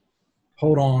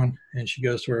 hold on. And she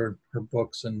goes to her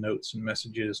books and notes and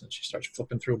messages, and she starts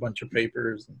flipping through a bunch of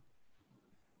papers.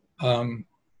 And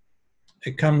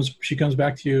she comes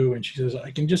back to you, and she says, I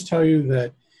can just tell you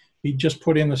that he just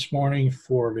put in this morning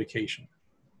for vacation.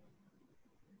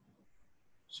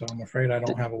 So I'm afraid I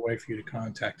don't have a way for you to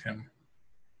contact him.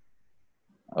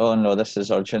 Oh no, this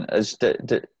is urgent. Has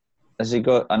he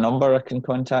got a number I can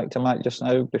contact him at just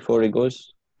now before he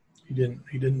goes? He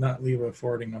did not leave a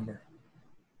forwarding number.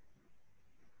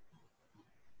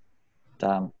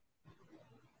 Damn.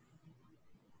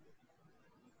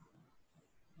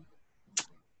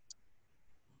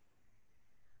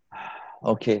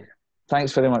 Okay.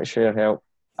 Thanks very much for your help.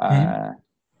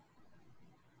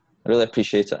 I really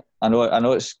appreciate it. I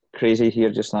know it's crazy here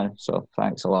just now, so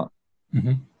thanks a lot.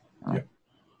 Mm-hmm. Yep.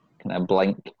 Can I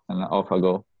blink and off I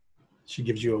go? She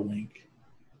gives you a wink.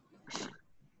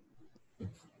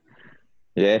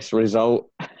 Yes,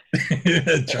 result.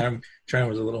 Trying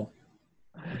was a little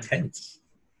intense.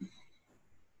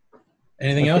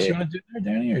 Anything else you want to do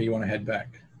there, Danny, or you want to head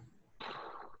back?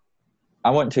 I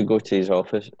want to go to his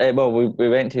office. Well, we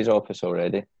went to his office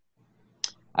already.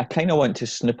 I kind of want to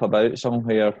snoop about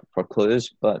somewhere for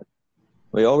clues, but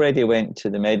we already went to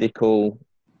the medical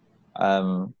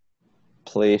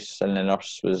place, and the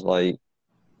nurse was like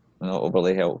not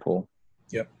overly helpful.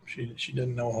 Yep, she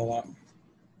didn't know a whole lot.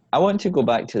 I want to go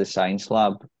back to the science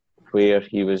lab where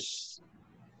he was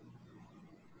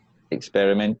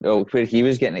where he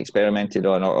was getting experimented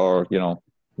on, or you know,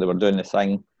 they were doing the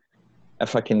thing.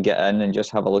 If I can get in and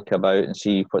just have a look about and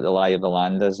see what the lie of the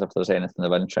land is, if there's anything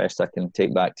of interest, I can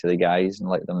take back to the guys and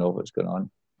let them know what's going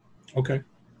on. Okay.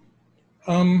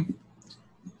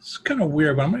 It's kind of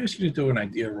weird, but I'm going to ask you to do an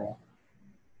idea roll.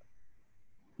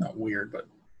 Not weird, but...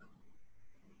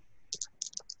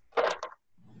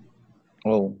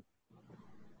 Oh.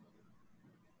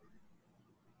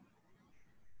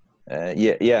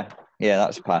 Yeah,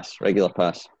 that's a pass. Regular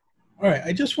pass. All right,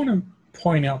 I just want to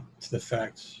point out to the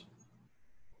facts.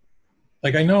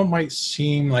 Like, I know it might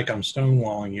seem like I'm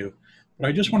stonewalling you, but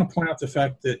I just want to point out the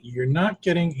fact that you're not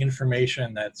getting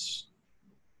information that's...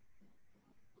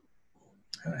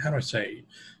 How do I say?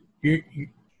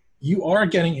 You are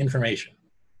getting information,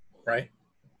 right?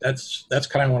 That's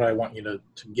kind of what I want you to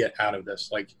get out of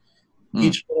this. Like,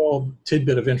 each little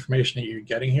tidbit of information that you're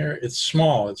getting here, it's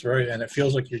small, it's very, and it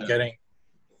feels like you're getting,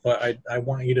 but I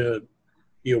want you to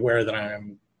be aware that I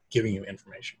am giving you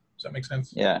information. Does that make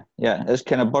sense? Yeah. It's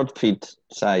kind of bird feed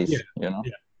size, you know?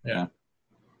 Yeah.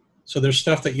 So there's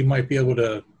stuff that you might be able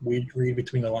to read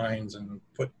between the lines and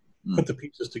put the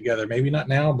pieces together. Maybe not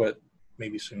now, but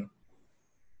maybe soon.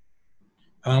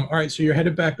 All right, so you're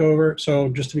headed back over. So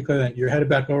just to be clear, then you're headed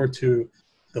back over to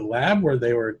the lab where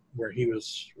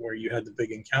you had the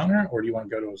big encounter, or do you want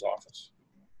to go to his office?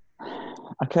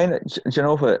 I kind of, do you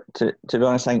know what? To be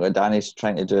honest, I think what Danny's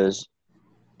trying to do is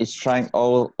he's trying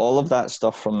all of that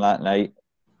stuff from that night,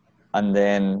 and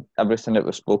then everything that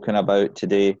was spoken about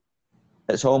today.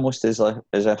 It's almost as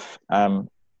if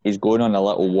he's going on a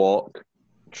little walk,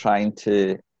 trying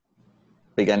to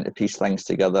begin to piece things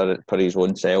together for his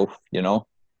own self, you know.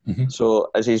 Mm-hmm.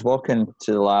 So as he's walking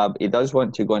to the lab, he does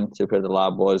want to go into where the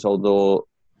lab was, although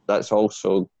that's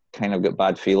also kind of got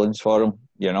bad feelings for him,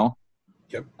 you know.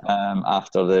 Yep.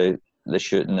 After the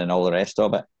shooting and all the rest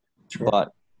of it. Sure.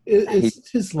 But is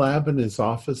his lab and his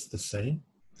office the same?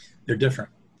 They're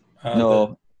different.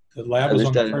 No. The lab was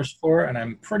on the first floor, and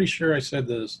I'm pretty sure I said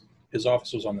his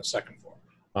office was on the second floor.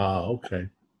 Okay.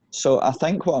 So I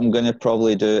think what I'm going to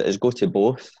probably do is go to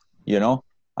both, you know.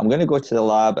 I'm going to go to the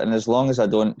lab, and as long as I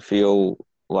don't feel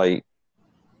like,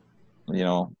 you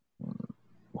know,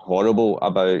 horrible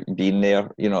about being there,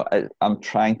 you know, I'm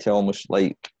trying to almost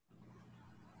like,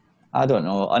 I don't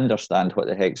know, understand what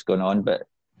the heck's going on, but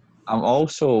I'm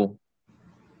also,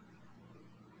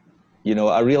 you know,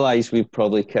 I realise we've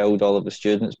probably killed all of the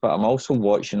students, but I'm also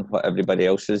watching what everybody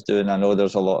else is doing. I know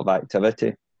there's a lot of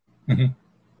activity,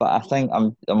 but I think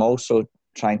I'm also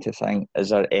trying to think, is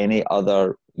there any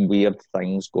other weird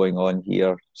things going on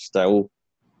here still,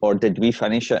 or did we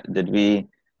finish it? Did we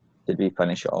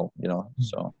finish it all? You know,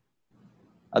 so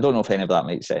I don't know if any of that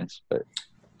makes sense, but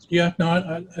yeah,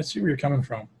 no, I see where you're coming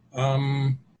from.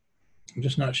 I'm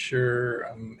just not sure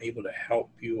I'm able to help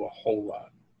you a whole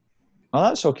lot. Well,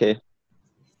 that's okay.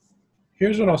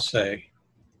 Here's what I'll say.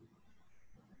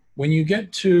 When you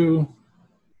get to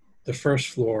the first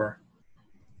floor,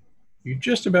 you're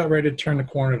just about ready to turn the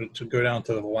corner to go down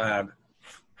to the lab.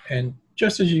 And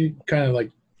just as you kind of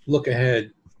like look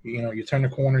ahead, you know, you turn the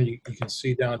corner, you can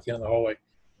see down at the end of the hallway,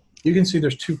 you can see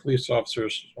there's 2 police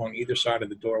officers on either side of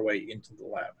the doorway into the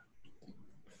lab.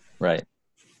 Right.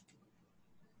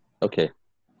 Okay.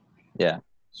 Yeah.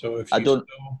 So if I don't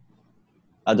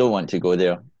want to go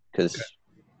there because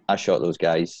I shot those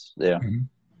guys there. Mm-hmm.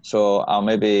 So I'll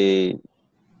maybe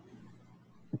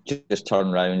just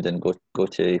turn around and go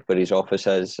to where his office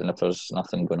is, and if there's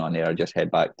nothing going on there, I'll just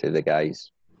head back to the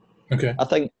guys. Okay. I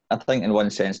think in one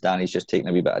sense, Danny's just taking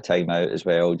a wee bit of time out as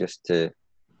well, just to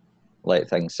let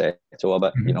things settle a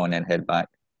bit, you know, and then head back.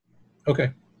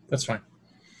 Okay, that's fine.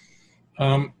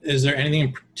 Is there anything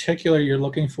in particular you're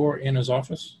looking for in his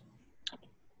office?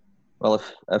 Well,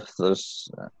 if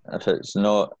it's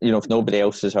not, you know, if nobody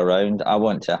else is around, I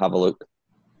want to have a look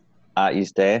at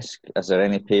his desk. Is there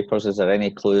any papers? Is there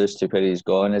any clues to where he's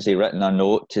gone? Has he written a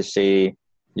note to say,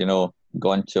 you know,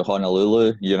 gone to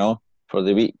Honolulu, for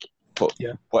the week. But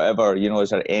Yeah. whatever, is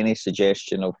there any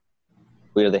suggestion of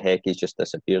where the heck he's just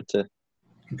disappeared to?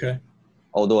 Okay.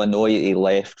 Although I know he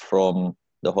left from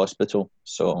the hospital,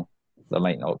 so there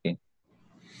might not be.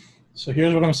 So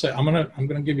here's what I'm saying. I'm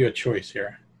gonna give you a choice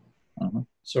here. Mhm.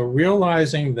 So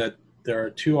realizing that there are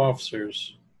 2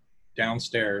 officers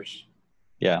downstairs,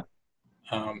 Yeah.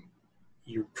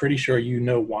 you're pretty sure you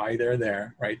know why they're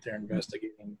there, right? They're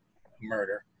investigating a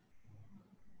murder.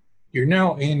 You're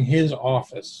now in his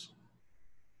office.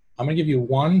 I'm gonna give you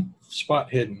 1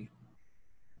 spot hidden.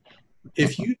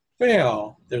 If you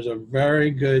fail, there's a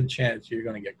very good chance you're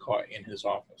gonna get caught in his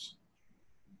office.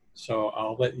 So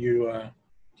I'll let you.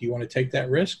 Do you want to take that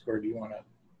risk, or do you want to?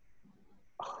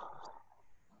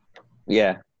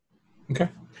 Yeah. Okay.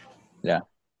 Yeah.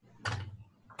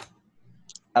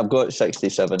 I've got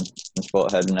 67 in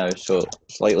spot hidden now, so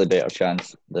slightly better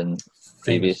chance than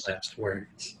previous. Famous last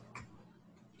words.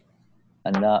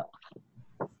 And that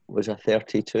was a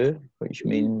 32, which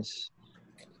means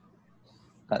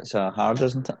that's a hard,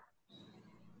 isn't it?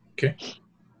 Okay.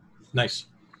 Nice.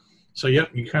 So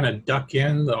yep, you kind of duck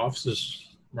in. The office is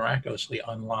miraculously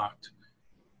unlocked.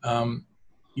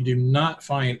 You do not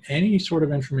find any sort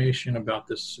of information about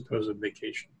this supposed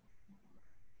vacation.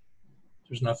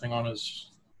 There's nothing on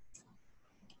his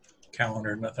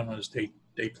calendar, nothing on his day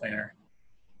planner.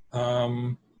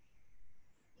 But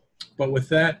with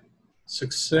that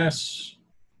success,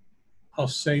 I'll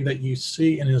say that you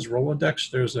see in his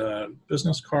Rolodex, there's a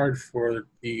business card for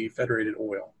the Federated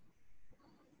Oil.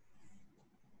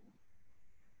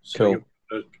 So Cool. you'll be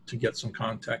able to get some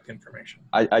contact information.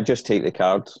 I just take the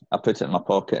card, I put it in my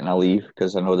pocket, and I leave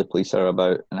because I know the police are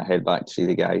about, and I head back to see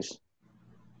the guys.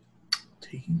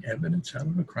 Taking evidence out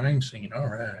of a crime scene. All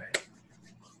right.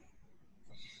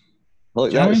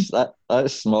 Look, Gentlemen?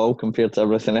 that's small compared to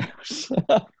everything else.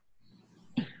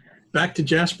 Back to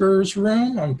Jasper's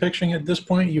room. I'm picturing at this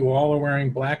point you all are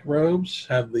wearing black robes,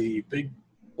 have the big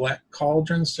black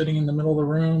cauldron sitting in the middle of the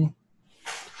room.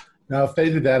 Now, if they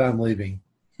did that, I'm leaving.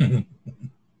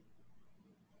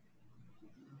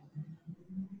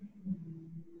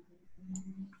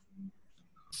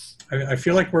 I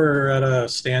feel like we're at a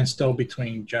standstill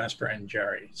between Jasper and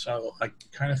Jerry, so I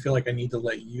kind of feel like I need to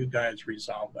let you guys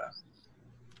resolve that.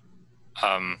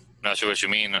 Not sure what you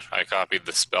mean. I copied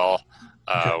the spell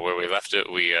Okay. where we left it.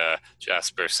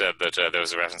 Jasper said that there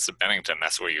was a reference to Bennington.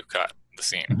 That's where you cut the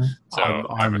scene. Mhm. So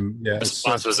my yeah,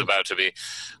 response was about to be,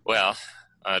 well,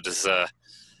 does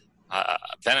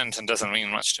Bennington doesn't mean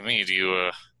much to me. Do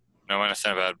you know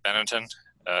anything about Bennington?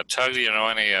 Tug, do you know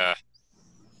any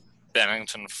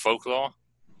Bennington folklore?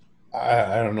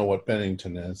 I don't know what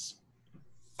Bennington is.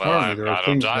 Well, apparently there I are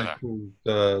don't things either.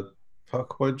 called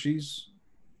puckwudgies.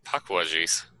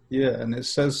 Puckwudgies. Yeah, and it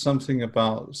says something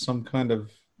about some kind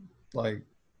of like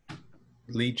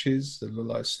leeches that look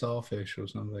like starfish or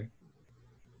something.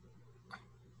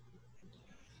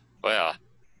 Well,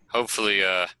 hopefully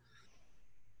they're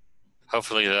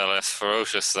less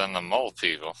ferocious than the mole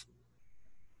people.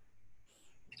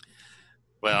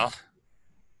 Well,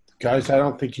 Guys, I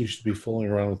don't think you should be fooling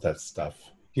around with that stuff.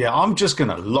 Yeah, I'm just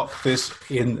going to lock this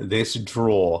in this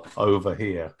drawer over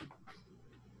here.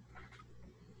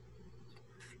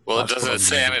 well, That's what I'm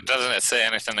doesn't it say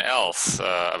anything else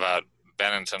about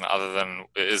Bennington other than,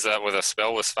 is that where the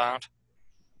spell was found?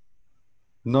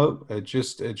 No, it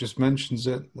just mentions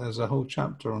it. There's a whole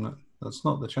chapter on it. That's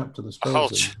not the chapter the A spell's whole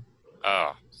in.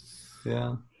 Oh,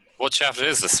 Yeah. what chapter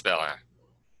is the spell in?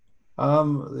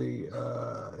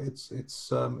 It's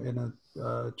in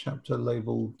a chapter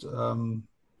labeled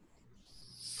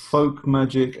Folk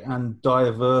Magic and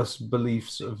Diverse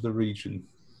Beliefs of the Region.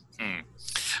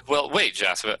 Well, wait,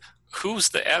 Jasper, who's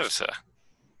the editor?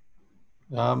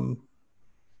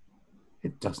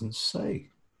 It doesn't say.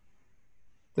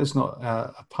 There's not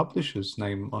a publisher's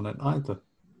name on it either.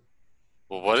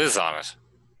 Well, what is on it?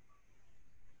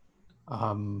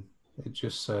 It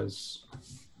just says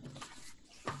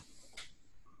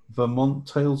Vermont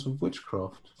Tales of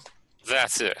Witchcraft.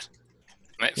 That's it.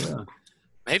 Yeah.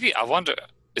 Maybe, I wonder,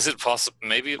 is it possible,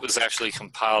 maybe it was actually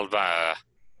compiled by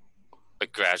a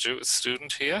graduate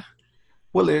student here?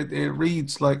 Well, it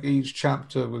reads like each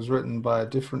chapter was written by a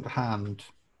different hand.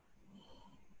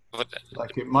 But,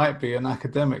 Like it might be an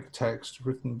academic text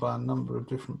written by a number of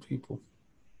different people.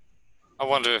 I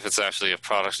wonder if it's actually a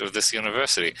product of this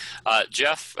university.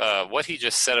 Jeff, what he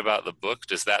just said about the book,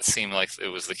 does that seem like it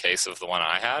was the case of the one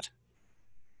I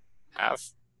have?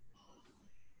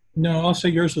 No, I'll say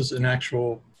yours was an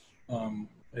actual,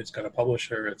 it's got a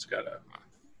publisher, it's got a,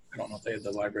 I don't know if they had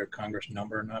the Library of Congress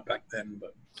number or not back then,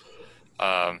 but.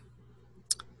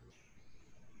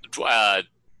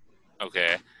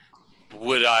 Okay.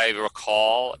 Would I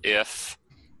recall if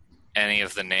any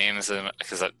of the names,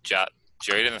 because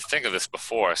Jerry didn't think of this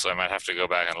before, so I might have to go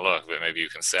back and look, but maybe you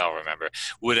can say I'll remember.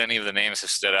 Would any of the names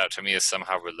have stood out to me as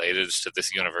somehow related to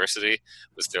this university?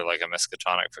 Was there like a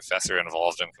Miskatonic professor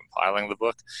involved in compiling the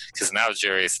book? Because now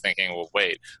Jerry is thinking, well,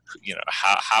 wait,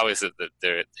 how is it that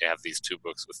they have these two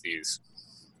books with these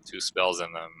two spells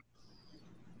in them,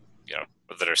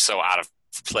 that are so out of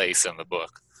place in the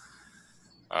book?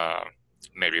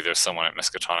 Maybe there's someone at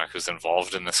Miskatonic who's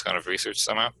involved in this kind of research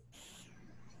somehow.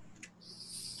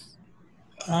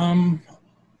 I'm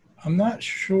not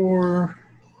sure.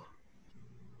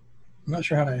 I'm not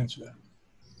sure how to answer that.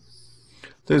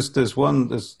 There's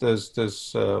one of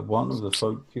the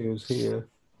folk cures here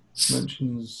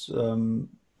mentions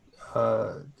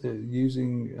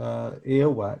using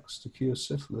earwax to cure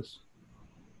syphilis.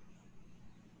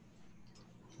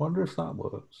 Wonder if that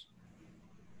works.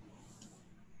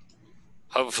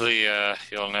 Hopefully,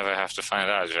 you'll never have to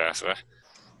find out, Jasper.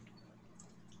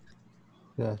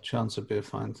 Yeah, chance would be a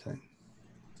fine thing.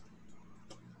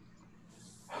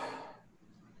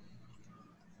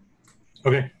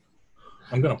 Okay,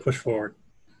 I'm going to push forward.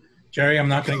 Jerry, I'm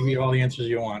not going to give you all the answers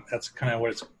you want. That's kind of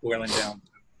what it's boiling down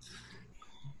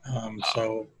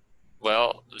to.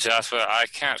 Well, Jasper, I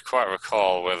can't quite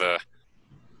recall whether...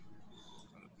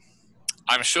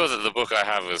 I'm sure that the book I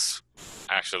have is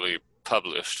actually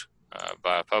published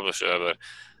by a publisher, but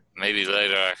maybe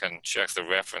later I can check the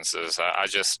references. I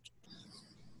just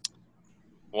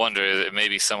wonder if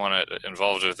maybe someone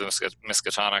involved with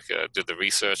Miskatonic did the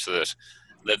research that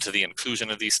led to the inclusion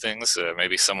of these things.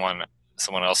 Maybe someone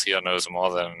else here knows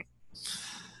more than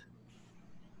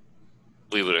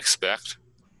we would expect.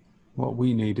 What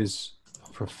we need is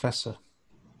a professor.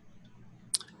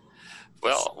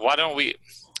 Well, why don't we...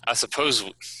 I suppose...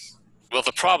 Well,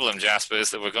 the problem, Jasper,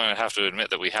 is that we're going to have to admit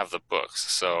that we have the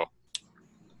books, so...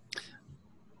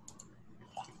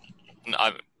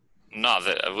 Not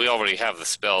that we already have the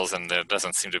spells, and there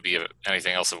doesn't seem to be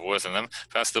anything else of worth in them.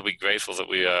 Perhaps they'll be grateful that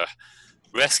we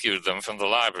rescued them from the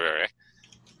library.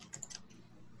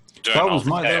 That was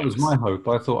my hope.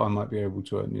 I thought I might be able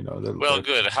to, Well,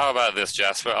 good. How about this,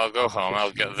 Jasper? I'll go home.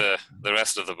 I'll get the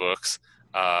rest of the books.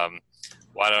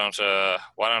 Why don't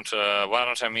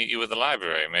I meet you at the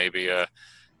library? Maybe the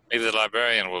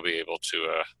librarian will be able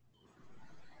to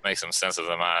make some sense of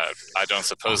them. I don't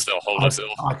suppose they'll hold us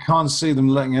ill. I can't see them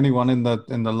letting anyone in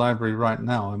the library right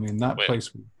now. I mean, that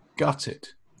place would gut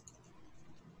it.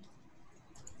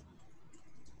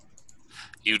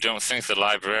 You don't think the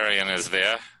librarian is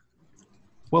there?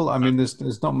 Well, I mean,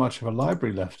 there's not much of a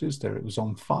library left, is there? It was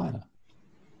on fire.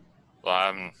 Well,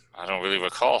 I don't really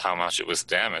recall how much it was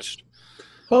damaged.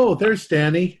 Oh, there's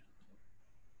Danny.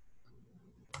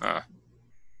 Huh.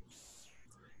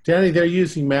 Danny, they're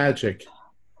using magic.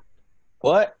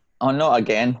 What? Oh, not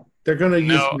again. They're going to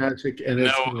use magic,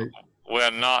 and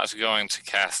we're not going to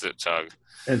cast it, Tug.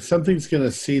 And something's going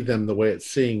to see them the way it's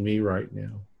seeing me right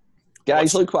now.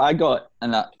 Guys, look what I got.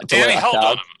 Danny,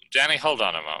 hold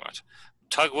on a moment.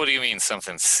 Tug, what do you mean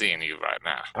something's seeing you right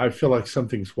now? I feel like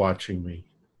something's watching me.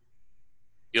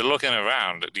 You're looking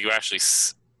around. Do you actually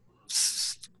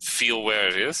feel where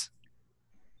it is?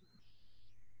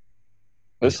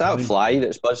 What's that fly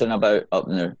that's buzzing about up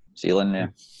in the ceiling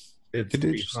there? It's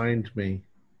behind me.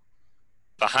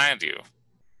 Behind you?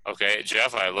 Okay,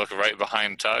 Jeff, I look right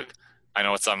behind Tug. I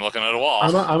know I'm looking at a wall.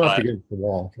 I'm up against the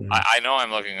wall. I know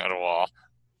I'm looking at a wall,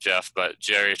 Jeff, but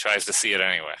Jerry tries to see it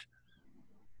anyway.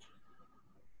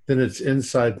 Then it's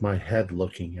inside my head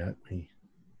looking at me.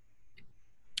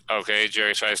 Okay,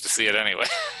 Jerry tries to see it anyway.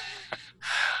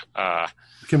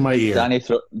 Look in my ear.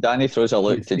 Danny throws a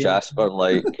look to Jasper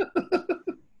like,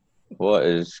 what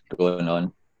is going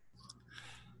on?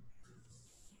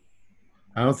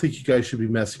 I don't think you guys should be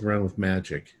messing around with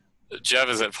magic. Jeff,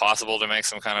 is it possible to make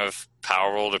some kind of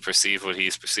power roll to perceive what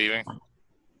he's perceiving?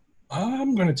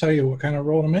 I'm going to tell you what kind of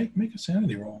roll to make. Make a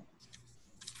sanity roll.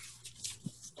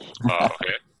 Oh,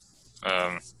 okay.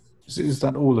 Is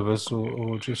that all of us,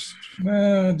 or just...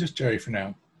 Just Jerry for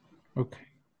now. Okay.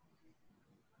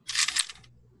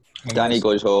 Danny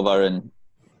goes over and,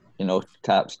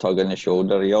 taps Tug on the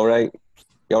shoulder. You all right?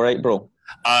 You all right, bro?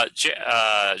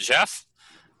 Jeff,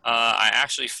 I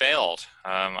actually failed.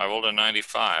 I rolled a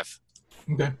 95.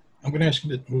 Okay. I'm going to ask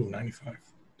you to move 95.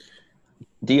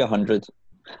 D100.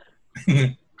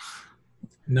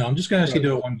 No, I'm just going to ask you to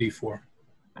do a 1d4.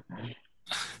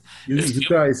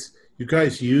 You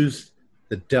guys used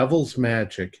the devil's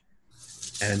magic,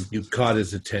 and you caught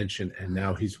his attention, and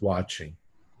now he's watching.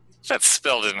 That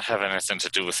spell didn't have anything to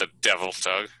do with the devil,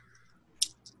 Tug.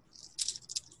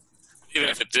 Even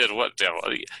if it did, what devil?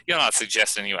 You're not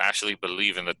suggesting you actually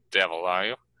believe in the devil, are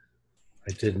you?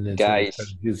 I didn't until Guys. they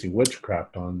started using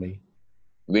witchcraft on me.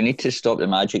 We need to stop the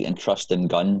magic and trust in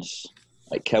guns.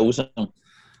 It kills them.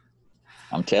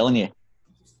 I'm telling you.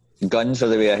 Guns are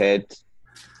the way ahead.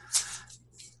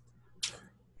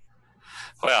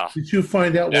 Well, Did you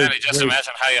find out Danny, just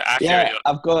imagine how accurate Yeah,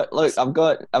 I've got this. I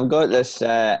got this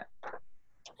out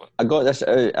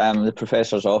the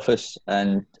professor's office,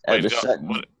 and it was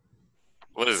sitting.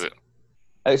 What is it?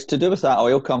 It's to do with that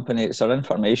oil company. It's our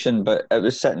information, but it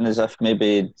was sitting as if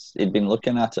maybe he'd been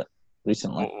looking at it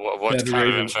recently. What kind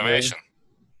of information?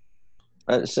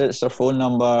 It's their phone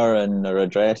number and their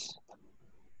address,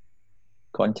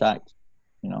 contact.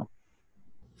 You know.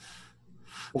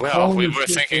 Well, we were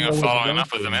thinking of following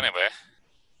up with them anyway.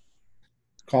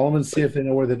 Call them and see if they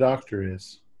know where the doctor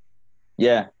is.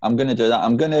 Yeah, I'm going to do that.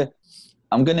 I'm going to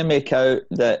make out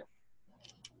that.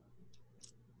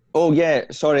 Oh yeah,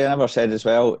 sorry, I never said as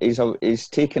well. He's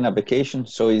taking a vacation,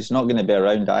 so he's not going to be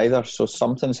around either. So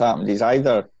something's happened.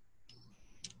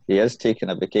 He is taking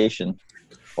a vacation,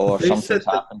 or something's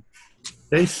happened.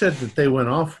 They said that they went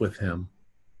off with him.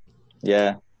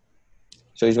 Yeah.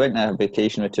 So he's went on a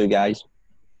vacation with two guys.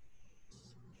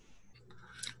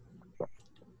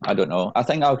 I don't know. I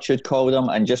think I should call them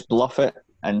and just bluff it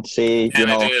and say, did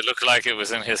it look like it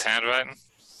was in his handwriting?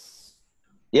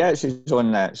 Yeah, it's his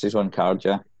own card,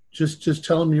 yeah. Just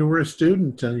tell him you were a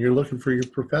student and you're looking for your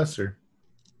professor.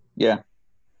 Yeah.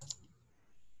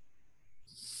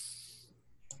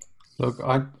 Look,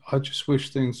 I just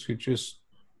wish things could just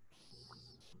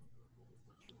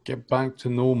get back to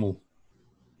normal.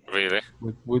 Really?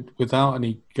 Without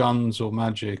any guns or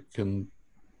magic and...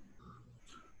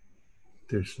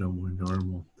 There's no more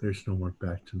normal. There's no more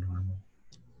back to normal.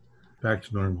 Back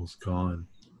to normal's gone.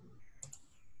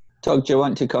 Tug, do you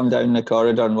want to come down the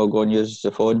corridor and we'll go and use the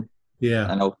phone?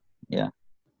 Yeah. Yeah.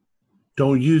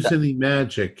 Don't use any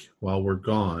magic while we're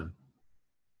gone.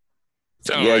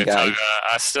 Don't worry, Tug.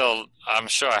 I'm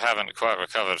sure I haven't quite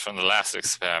recovered from the last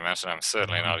experiment, and I'm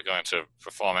certainly not going to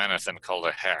perform anything called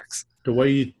a hex. The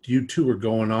way you two are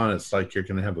going on, it's like you're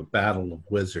going to have a battle of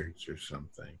wizards or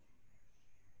something.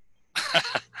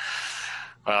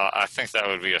 Well, I think that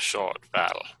would be a short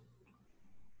battle.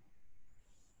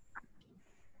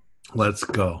 Let's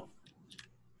go.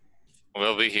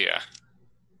 We'll be here.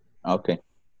 Okay.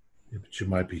 Yeah, but you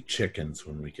might be chickens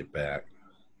when we get back.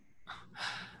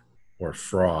 Or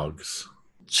frogs.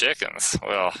 Chickens?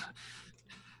 Well,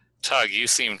 Tug, you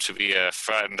seem to be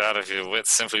frightened out of your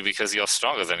wits simply because you're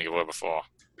stronger than you were before.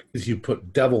 Because you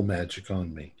put devil magic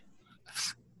on me.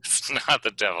 It's not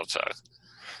the devil, Tug.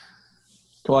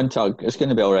 Come on, Tug. It's going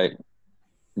to be all right.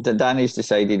 Danny's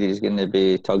decided he's going to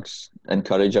be Tug's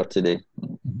encourager today.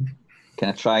 Mm-hmm. Can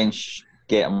I try and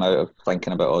get him out of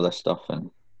thinking about all this stuff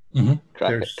and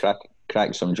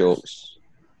crack some jokes?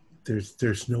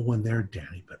 There's no one there,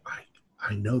 Danny, but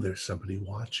I know there's somebody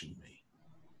watching me.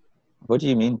 What do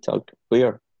you mean, Tug?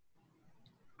 Where?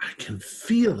 I can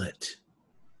feel it.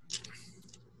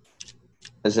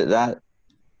 Is it that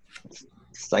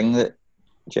thing that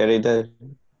Jerry did?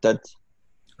 That's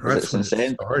when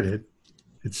it started.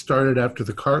 It started after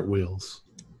the cartwheels.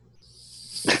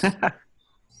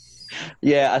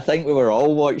 Yeah, I think we were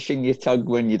all watching you, Tug,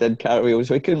 when you did cartwheels.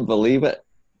 We couldn't believe it.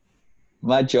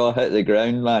 My jaw hit the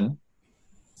ground, man.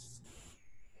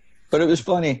 But it was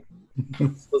funny.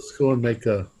 Let's go and make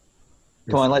a...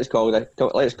 Come on, let's call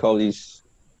this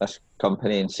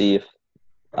company and see if...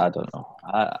 I don't know.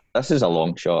 This is a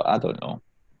long shot. I don't know.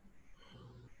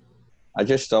 I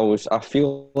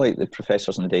feel like the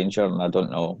professor's in danger and I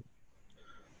don't know.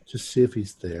 Just see if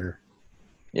he's there.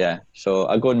 Yeah, so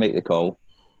I'll go and make the call.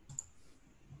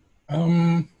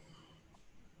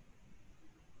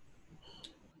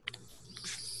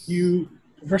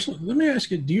 First, let me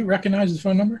ask you, do you recognize the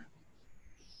phone number?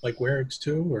 Like where it's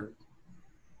to, or?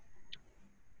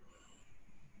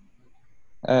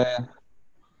 I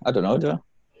don't know, do I?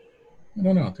 I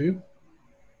don't know, do you?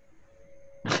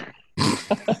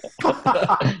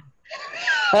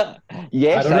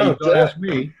 Yes, I don't know. Don't ask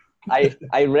me.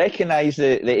 I recognize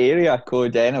the area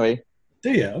code anyway.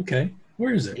 Do you? Okay.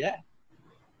 Where is it? Yeah.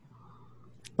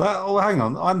 Oh, hang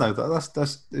on. I know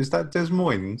that. Is that Des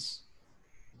Moines?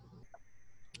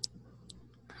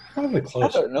 Probably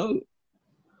close. I don't know.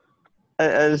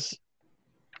 It is.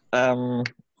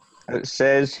 It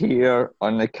says here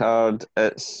on the card,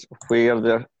 it's where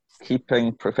they're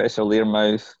keeping Professor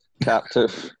Learmouth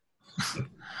captive.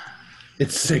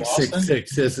 It's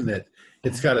 666, isn't it?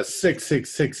 It's got a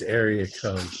 666 area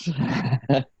code.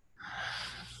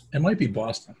 It might be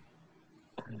Boston.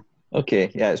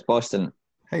 Okay, yeah, it's Boston.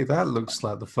 Hey, that looks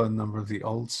like the phone number of the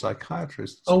old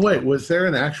psychiatrist. Oh, wait, was there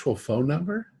an actual phone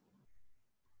number?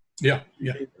 Yeah.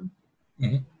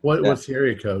 Mm-hmm. What's the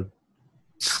area code?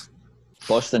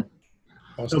 Boston.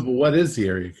 No, but what is the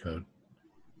area code?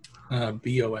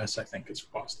 BOS, I think it's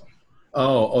Boston.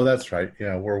 Oh, that's right.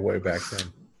 Yeah, we're way back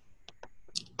then.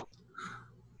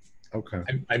 Okay.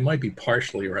 I might be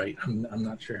partially right. I'm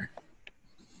not sure.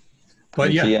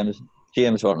 But yeah.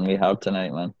 GM's working me hard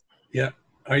tonight, man. Yeah.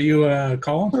 Are you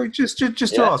Colin? Sorry, just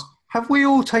to ask, have we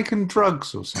all taken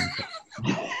drugs or something?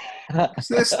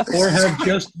 Or have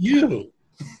just you?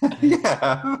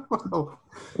 Yeah. Well,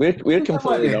 We're there might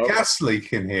completely be a normal. gas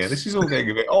leak in here. This is all getting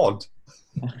a bit odd.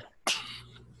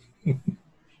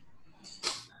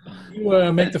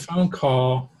 You make the phone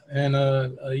call, and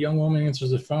a young woman answers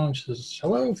the phone. She says,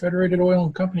 "Hello, Federated Oil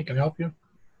and Company. Can I help you?"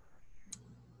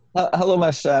 Hello,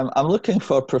 miss. I'm looking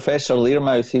for Professor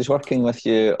Learmouth. He's working with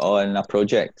you on a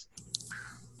project.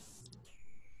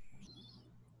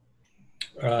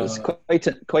 It's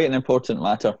quite an important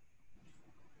matter.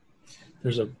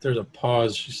 There's a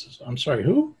pause. She says, "I'm sorry,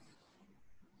 who?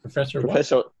 Professor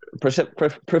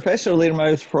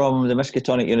Learmouth from the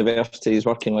Miskatonic University is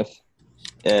working with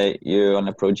you on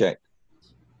a project.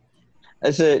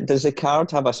 Does the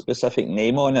card have a specific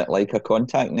name on it, like a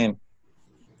contact name?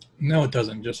 No, it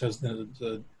doesn't. It just has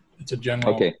it's a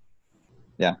general. Okay.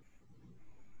 Yeah.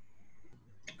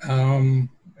 And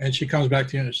she comes back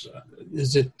to you. And says,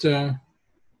 is it? I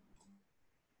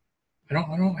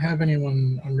don't have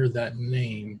anyone under that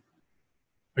name.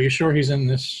 Are you sure he's in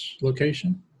this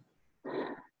location?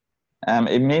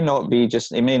 It may not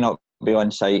be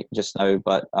on site just now,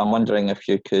 but I'm wondering if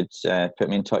you could put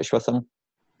me in touch with him.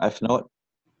 If not,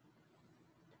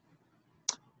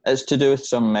 it's to do with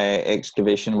some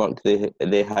excavation work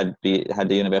they had the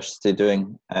university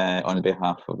doing on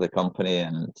behalf of the company,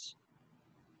 and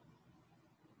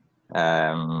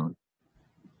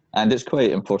it's quite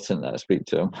important that I speak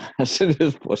to him as soon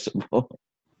as possible.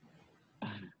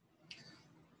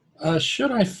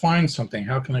 Should I find something,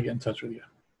 how can I get in touch with you?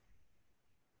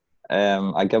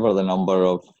 I give her the number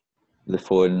of the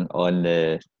phone in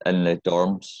the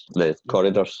dorms, the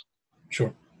corridors.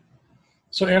 Sure.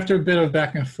 So after a bit of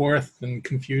back and forth and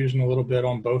confusion a little bit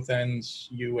on both ends,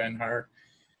 you and her,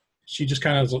 she just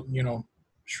kind of,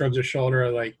 shrugs her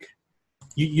shoulder like,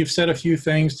 you've said a few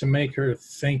things to make her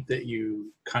think that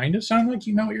you kind of sound like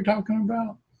you know what you're talking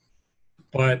about.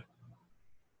 But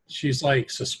she's like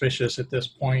suspicious at this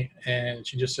point, and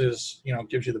she just says,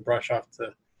 gives you the brush off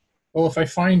to, well, if I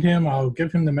find him, I'll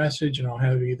give him the message and I'll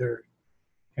have either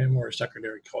him or a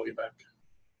secretary call you back.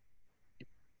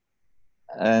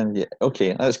 And yeah,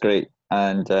 okay, that's great.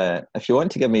 And if you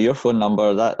want to give me your phone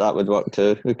number, that would work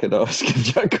too. We could always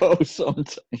give you a call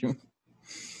sometime.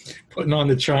 Putting on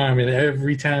the charm in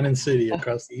every town and city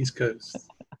across the East Coast.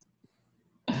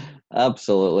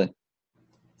 Absolutely.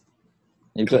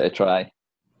 You've got to try.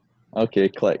 Okay,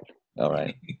 click. All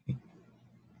right.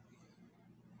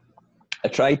 I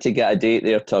tried to get a date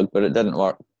there, Tug, but it didn't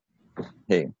work.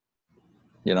 Hey,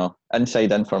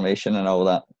 inside information and all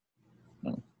that.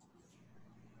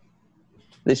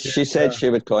 She said she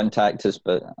would contact us,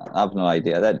 but I have no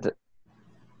idea.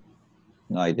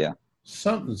 No idea.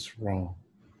 Something's wrong.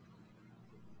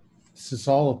 This is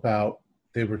all about,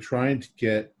 they were trying to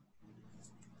get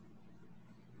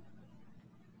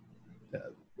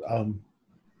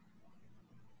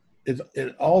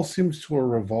it all seems to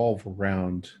revolve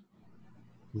around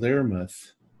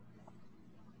Learmouth.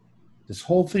 This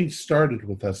whole thing started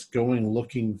with us going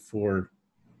looking for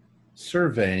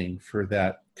surveying for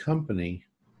that company.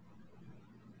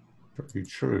 Pretty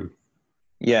true.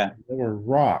 Yeah. There were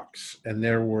rocks, and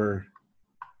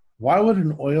why would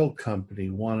an oil company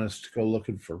want us to go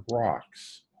looking for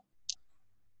rocks?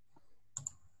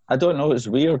 I don't know, it's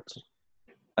weird.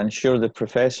 I'm sure the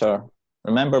professor,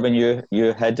 remember when you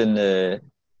hid in the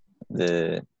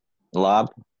lab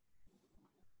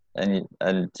and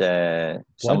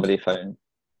somebody found,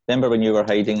 remember when you were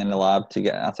hiding in the lab to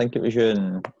get, I think it was you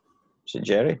and, was it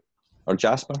Jerry or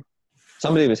Jasper?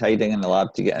 Somebody was hiding in the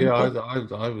lab to get in. Yeah,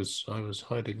 I was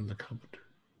hiding in the cupboard.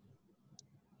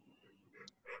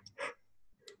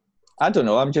 I don't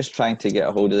know. I'm just trying to get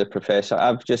a hold of the professor.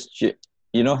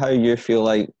 You know how you feel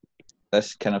like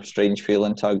this kind of strange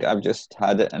feeling, Tug? I've just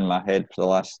had it in my head for the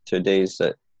last 2 days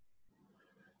that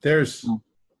there's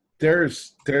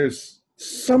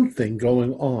something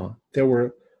going on. There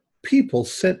were people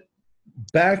sent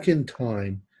back in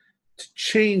time to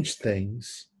change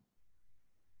things,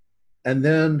 and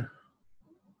then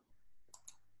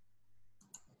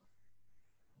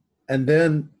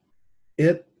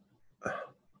it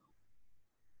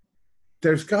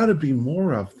there's got to be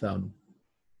more of them.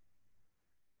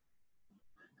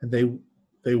 And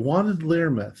they wanted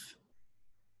Learmouth.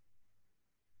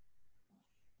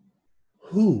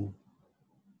 Who?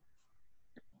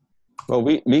 Well,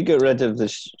 we got rid of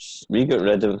this. We got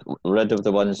rid of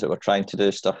the ones that were trying to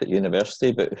do stuff at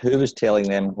university. But who was telling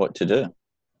them what to do?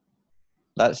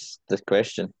 That's the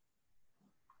question.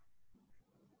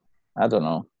 I don't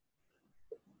know.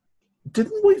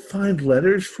 Didn't we find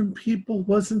letters from people?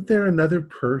 Wasn't there another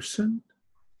person?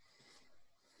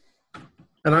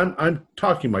 And I'm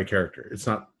talking my character. It's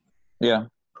not. Yeah.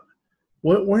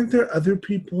 What, weren't there other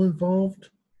people involved?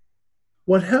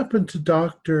 What happened to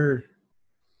Dr.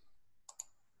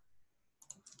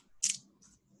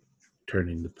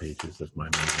 Turning the pages of my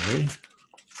memory.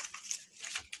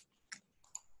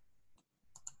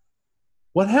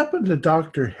 What happened to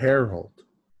Dr. Harold?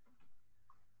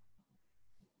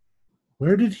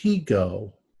 Where did he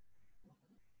go?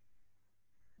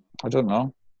 I don't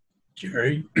know.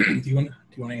 Jerry, do you want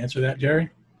to answer that, Jerry?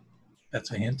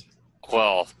 That's a hint.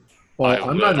 Well,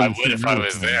 Well, I would if I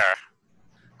was there.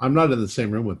 I'm not in the same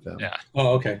room with them. Yeah. Oh,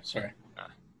 okay. Sorry.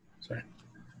 Sorry.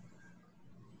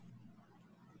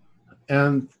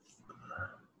 And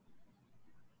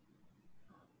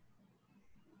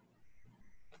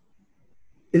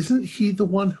isn't he the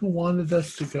one who wanted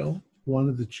us to go? One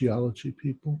of the geology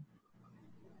people?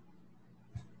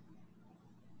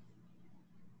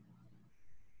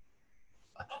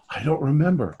 I don't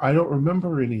remember. I don't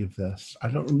remember any of this. I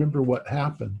don't remember what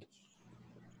happened.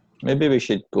 Maybe we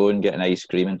should go and get an ice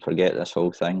cream and forget this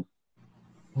whole thing.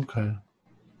 Okay.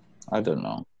 I don't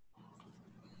know.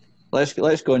 Let's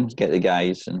go and get the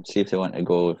guys and see if they want to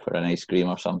go for an ice cream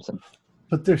or something.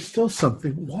 But there's still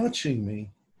something watching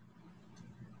me.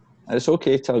 It's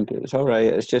okay, Tug. It's all right.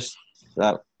 It's just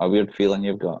that a weird feeling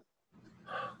you've got.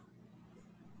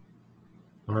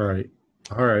 All right.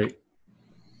 All right.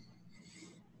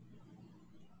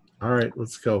 All right,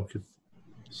 let's go.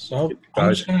 So I'm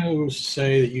just going to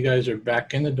say that you guys are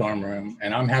back in the dorm room,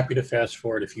 and I'm happy to fast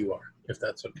forward if you are, if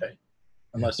that's okay.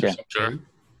 Unless there's some Sure. food.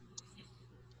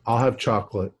 I'll have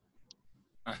chocolate.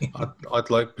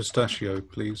 I'd like pistachio,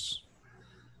 please.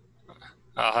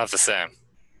 I'll have the same.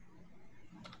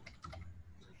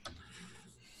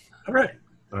 All right.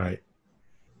 All right.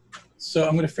 So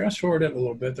I'm going to fast forward it a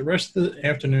little bit. The rest of the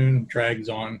afternoon drags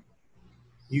on.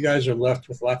 You guys are left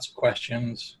with lots of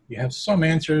questions. You have some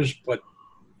answers, but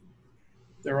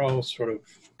they're all sort of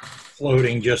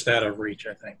floating just out of reach,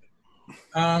 I think.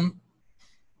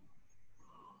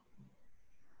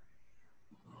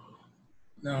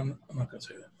 No, I'm not going to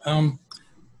say that.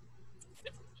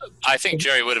 I think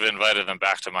Jerry would have invited them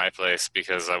back to my place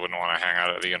because I wouldn't want to hang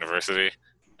out at the university,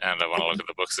 and I want to look at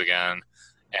the books again,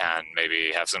 and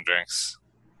maybe have some drinks,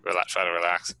 try to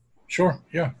relax. Sure,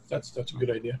 yeah, that's a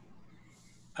good idea.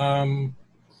 I'm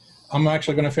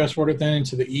actually going to fast forward it then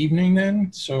into the evening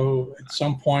then. So at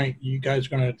some point, you guys are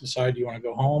going to decide you want to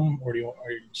go home, or are you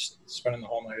just spending the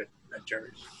whole night at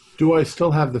Jerry's? Do I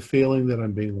still have the feeling that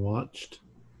I'm being watched?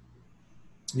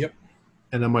 Yep.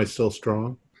 And am I still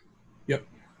strong? Yep.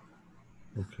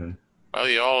 Okay. Well,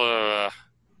 you all are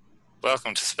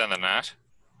welcome to spend the night,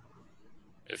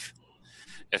 if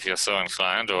you're so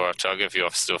inclined, or Tug, if you're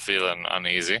still feeling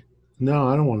uneasy. No,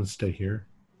 I don't want to stay here.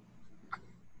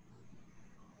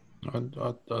 I'm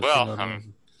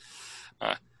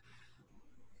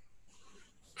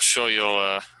sure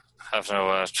you'll have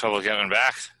no trouble getting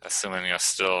back, assuming you're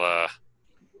still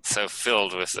so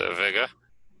filled with vigor.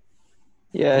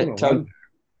 Yeah, Tug.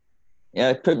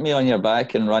 Yeah, put me on your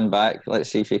back and run back. Let's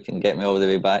see if you can get me all the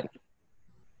way back.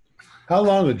 How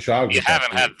long a jog? You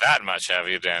haven't had that much, have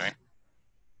you, Danny?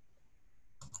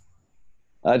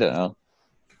 I don't know.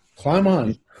 Climb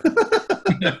on.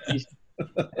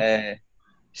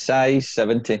 Size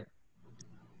 70.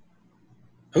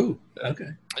 Oh, okay.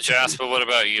 Jasper, what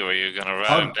about you? Are you going to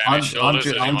ride on Danny's shoulders,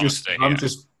 or do you want to stay here?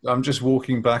 I'm just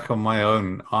walking back on my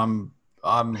own. I'm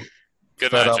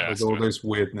Good fed night, up Jasper. with all this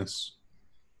weirdness.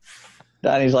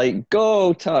 Danny's like,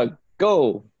 go, Tug,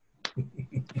 go.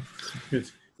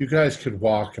 You guys could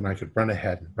walk, and I could run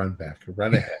ahead and run back, or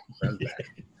run ahead and run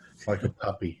back, like a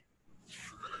puppy.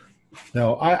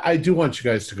 No, I do want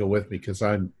you guys to go with me because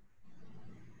I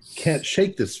can't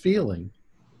shake this feeling.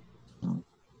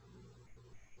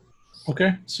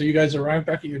 Okay, so you guys arrive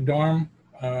back at your dorm,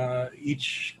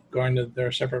 each going to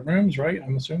their separate rooms, right?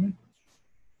 I'm assuming?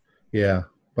 Yeah,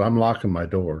 but I'm locking my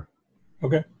door.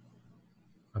 Okay.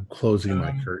 I'm closing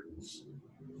my curtains.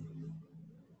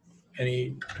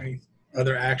 Any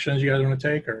other actions you guys want to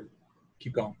take, or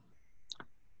keep going?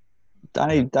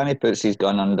 Danny puts his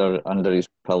gun under his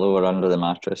pillow or under the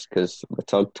mattress because with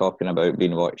Tug talking about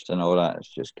being watched and all that, it's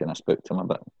just kind of spooked him a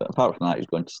bit. But apart from that, he's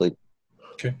going to sleep.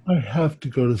 Okay. I have to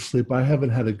go to sleep. I haven't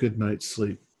had a good night's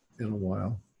sleep in a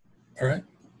while. All right.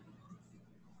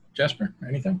 Jasper,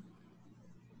 anything?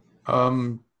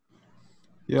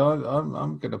 Yeah,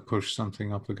 I'm going to push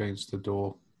something up against the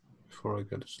door before I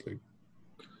go to sleep.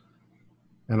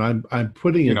 And I'm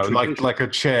putting it, like a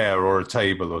chair or a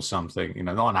table or something.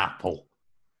 Not an apple.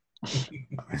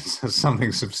 It's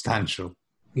something substantial.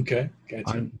 Okay,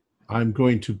 gotcha. I'm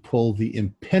going to pull the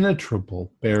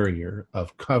impenetrable barrier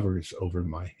of covers over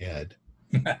my head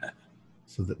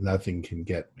so that nothing can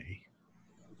get me.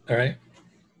 All right.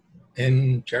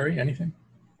 And Jerry, anything?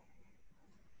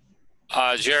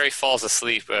 Jerry falls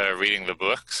asleep reading the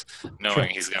books, knowing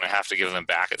he's going to have to give them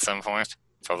back at some point,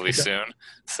 probably soon.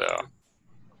 So,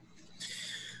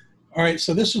 all right.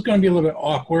 So this is going to be a little bit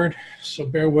awkward. So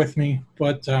bear with me.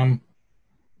 But I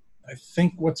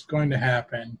think what's going to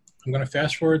happen. I'm going to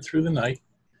fast forward through the night.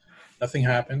 Nothing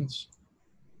happens.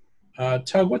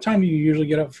 Tug, what time do you usually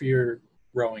get up for your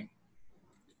rowing?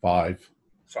 5.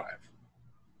 5.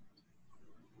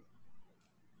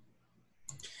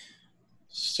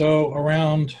 So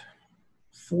around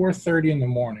 4:30 in the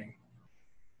morning,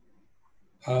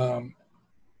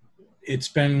 it's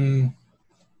been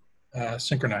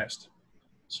synchronized.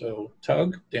 So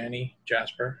Tug, Danny,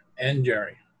 Jasper, and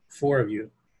Jerry, 4 of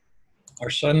you, are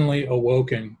suddenly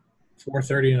awoken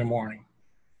 4:30 in the morning.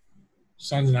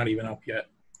 Sun's not even up yet.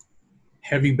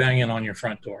 Heavy banging on your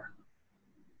front door.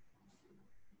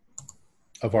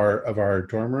 Of our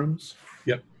dorm rooms?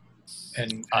 Yep.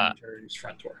 And Jerry's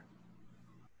front door.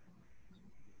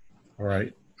 All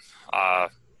right. uh,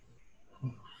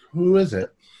 Who is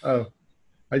it? Oh,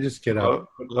 I just get up,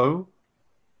 Hello?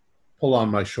 pull on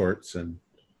my shorts, and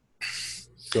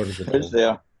go to the Who's door.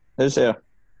 there? Who's there?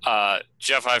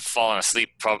 Jeff, I've fallen asleep,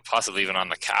 possibly even on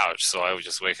the couch, so I would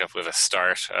just wake up with a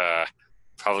start,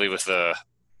 probably with the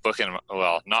book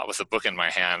not with the book in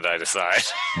my hand, I decide.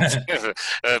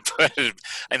 But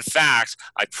in fact,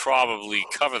 I probably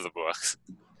cover the books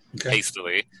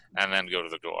hastily and then go to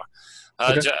the door.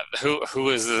 Okay.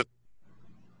 Who's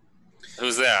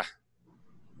there?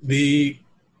 The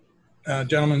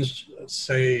gentlemen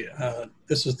say,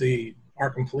 this is the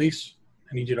Arkham Police.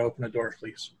 I need you to open the door,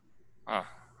 please. Oh,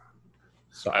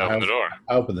 So I open the door.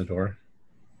 I open the door.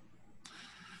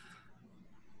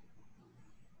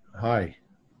 Hi.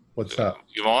 What's up?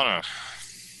 You want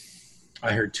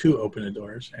I heard 2 open the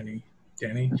doors.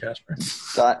 Danny, Jasper?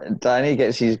 Danny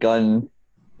gets his gun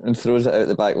and throws it out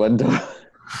the back window.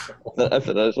 If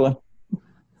there is one.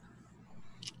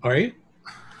 All right.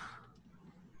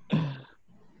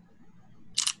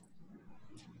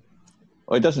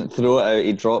 Or he doesn't throw it out,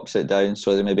 he drops it down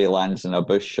so that maybe it lands in a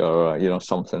bush or,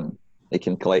 something. They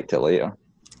can collect it later.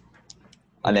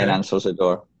 And then answers the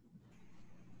door.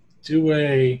 Do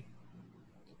a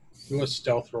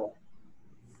stealth roll.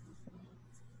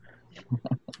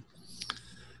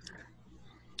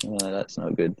 No, that's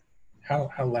not good. How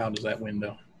loud is that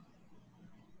window?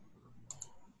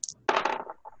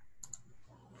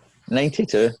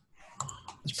 92.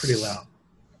 It's pretty loud.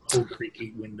 Old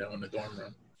creaky window in the dorm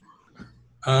room.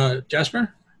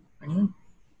 Jasper? Anything?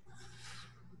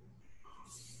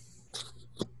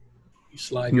 You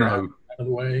slide your arm out of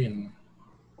the way and...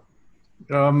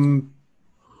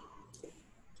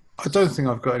 I don't think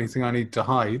I've got anything I need to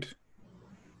hide.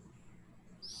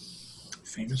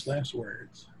 Famous last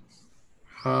words.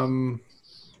 But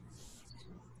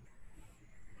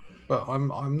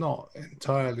I'm not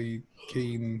entirely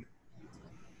keen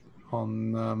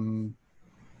on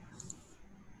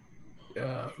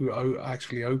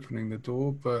actually opening the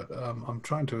door, but I'm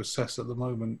trying to assess at the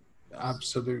moment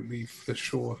absolutely for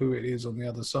sure who it is on the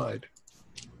other side.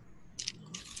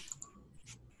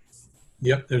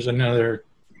 Yep, there's another,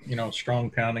 strong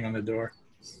pounding on the door.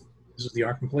 This is the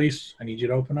Arkham Police. I need you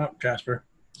to open up, Jasper.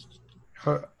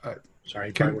 Sorry,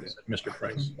 you probably would have said Mr.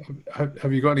 Price.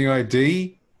 Have you got any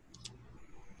ID?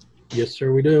 Yes,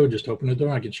 sir, we do. Just open the door.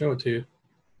 I can show it to you.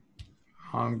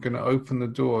 I'm going to open the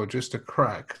door just a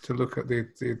crack to look at the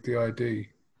ID.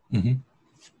 Mm-hmm.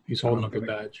 He's holding up a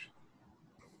badge.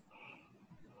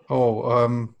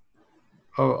 Oh,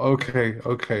 okay.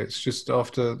 It's just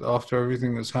after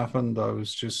everything that's happened, I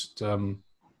was just kind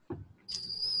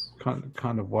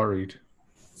of worried.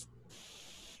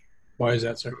 Why is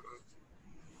that, sir?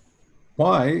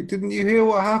 Why? Didn't you hear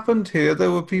what happened here?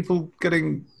 There were people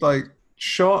getting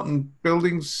shot and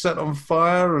buildings set on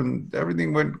fire and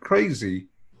everything went crazy.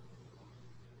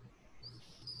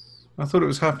 I thought it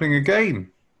was happening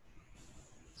again.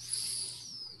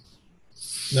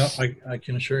 No, I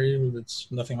can assure you it's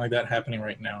nothing like that happening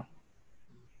right now.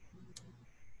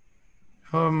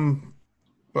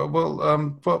 But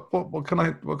what can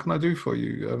I do for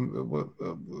you?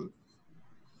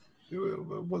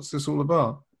 What's this all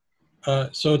about?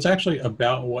 So it's actually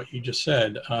about what you just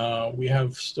said.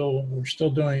 We're still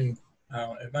doing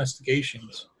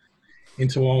investigations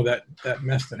into all that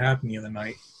mess that happened the other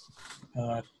night,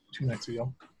 2 nights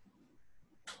ago.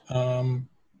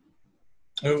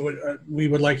 We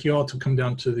would like you all to come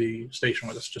down to the station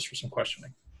with us just for some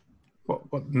questioning.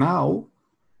 What now?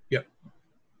 Yep.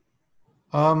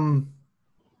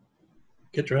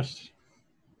 Get dressed.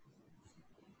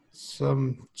 It's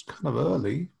kind of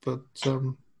early, but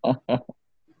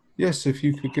yes, if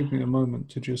you could give me a moment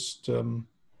to just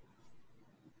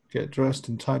get dressed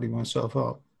and tidy myself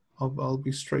up, I'll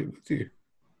be straight with you.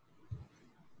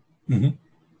 Mm-hmm.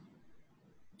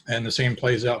 And the same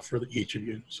plays out for each of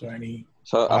you. So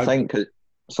I think.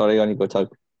 Sorry, on you go, Tug.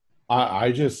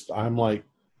 I'm like,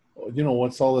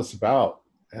 what's all this about?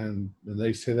 And when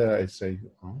they say that, I say,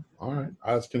 oh, all right.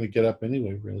 I was going to get up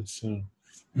anyway really soon.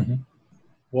 Mm-hmm.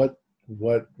 What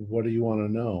do you want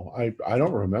to know? I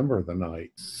don't remember the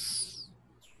night.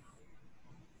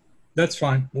 That's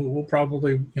fine. We'll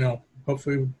probably,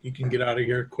 hopefully you can get out of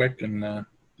here quick. And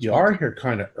you are here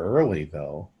kind of early,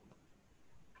 though.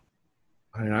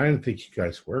 I mean, I didn't think you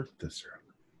guys worked this early.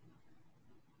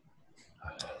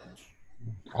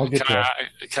 I'll get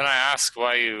Can I ask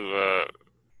why you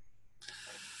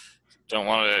don't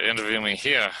want to interview me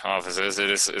here, officers?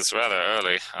 It's rather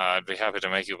early. I'd be happy to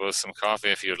make you both some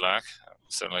coffee if you'd like. I'm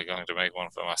certainly going to make one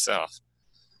for myself.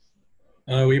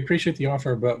 We appreciate the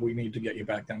offer, but we need to get you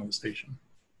back down to the station.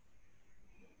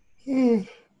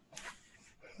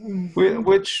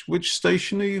 Which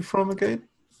station are you from again?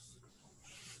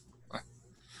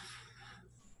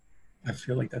 I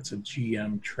feel like that's a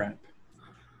GM trap.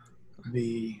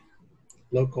 The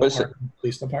local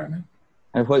police department.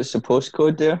 And what's the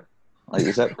postcode there? Like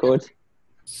the zip code?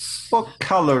 What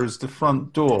colour is the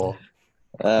front door?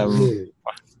 I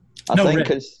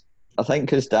think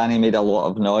because Danny made a lot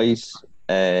of noise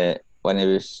when he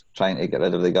was trying to get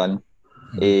rid of the gun.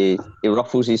 He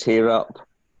ruffles his hair up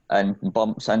and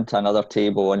bumps into another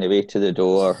table on the way to the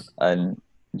door and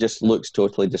just looks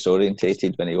totally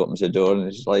disorientated when he opens the door and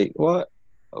is like,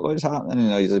 what's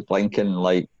happening? He's like blinking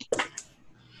like...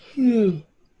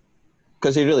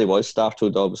 Because he really was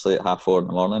startled, obviously, at 4:30 in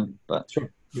the morning. But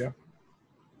sure, yeah.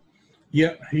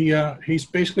 He's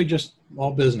basically just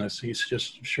all business. He's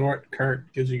just short, curt,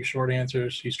 gives you short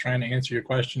answers. He's trying to answer your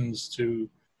questions to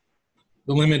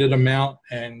the limited amount,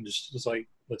 and just like,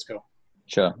 let's go.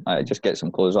 Sure, I just get some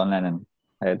clothes on then and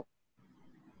head.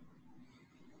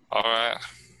 All right.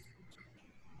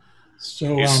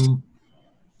 So,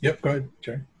 yep, go ahead,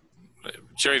 Jerry.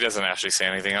 Jerry doesn't actually say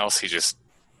anything else. He just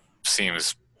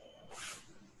seems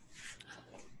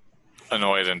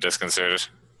annoyed and disconcerted.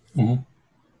 Mm-hmm.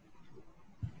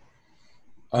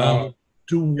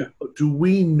 Do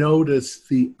we notice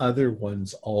the other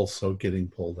ones also getting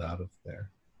pulled out of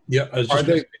there? Yeah,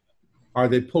 are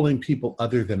they pulling people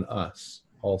other than us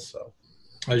also?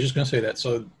 I was just going to say that.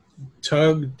 So,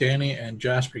 Tug, Danny, and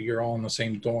Jasper, you're all in the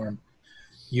same dorm.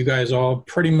 You guys all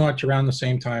pretty much around the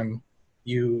same time.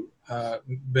 You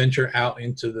venture out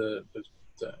into the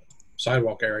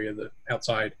sidewalk area, the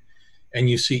outside, and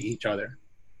you see each other.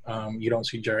 You don't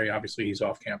see Jerry. Obviously, he's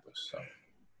off campus.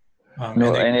 So,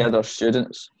 no, any other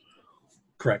students?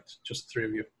 Correct. Just the three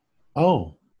of you.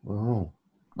 Oh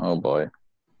boy.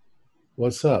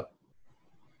 What's up?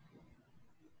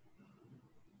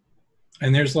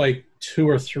 And there's like 2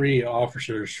 or 3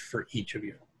 officers for each of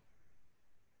you.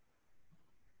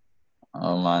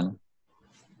 Oh man.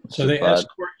 So they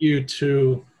escort you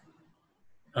to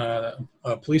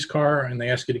a police car, and they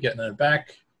ask you to get in the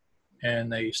back,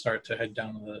 and they start to head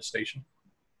down to the station.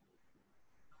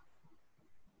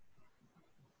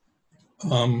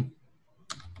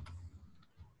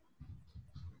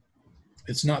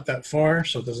 It's not that far,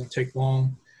 so it doesn't take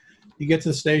long. You get to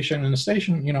the station, and the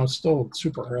station, it's still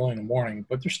super early in the morning,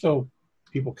 but there's still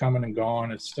people coming and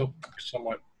going. It's still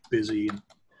somewhat busy. And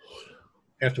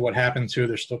after what happened too,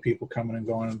 there's still people coming and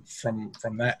going from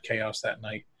that chaos that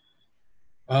night.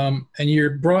 And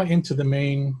you're brought into the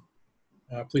main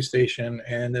police station,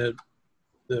 and the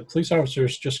police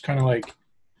officers just kind of like,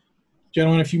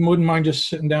 gentlemen, if you wouldn't mind just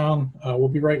sitting down, we'll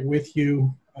be right with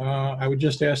you. I would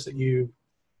just ask that you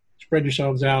spread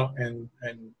yourselves out and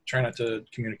try not to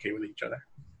communicate with each other.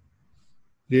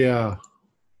 Yeah.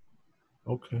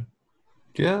 Okay.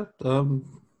 Yeah. Do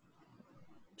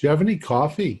you have any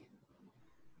coffee?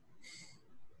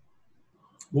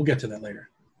 We'll get to that later.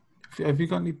 Have you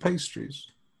got any pastries?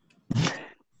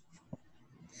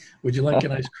 Would you like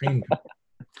an ice cream?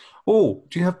 Oh,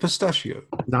 do you have pistachio?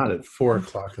 Not at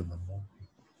 4:00 in the morning.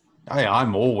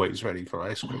 I'm always ready for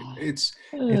ice cream. It's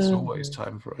always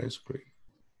time for ice cream.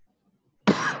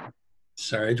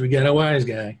 Sarge, we got a wise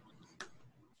guy.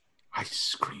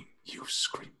 Ice cream. You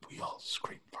scream. We all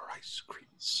scream for ice cream.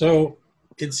 So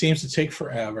it seems to take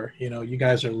forever. You know, you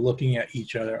guys are looking at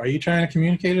each other. Are you trying to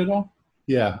communicate at all?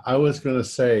 Yeah, I was going to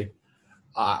say,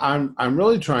 I'm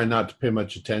really trying not to pay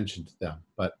much attention to them.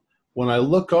 But when I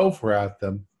look over at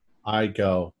them, I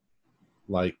go,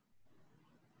 like,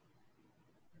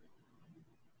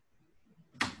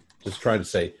 just try to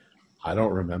say, I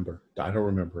don't remember. I don't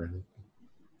remember anything.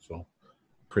 So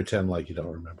pretend like you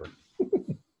don't remember.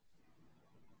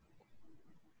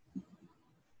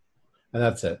 And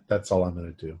that's it. That's all I'm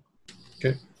going to do.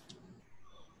 Okay.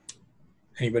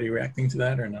 Anybody reacting to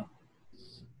that or no?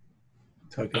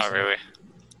 Not really.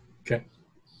 Okay.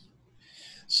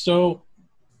 So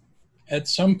at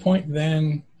some point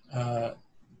then,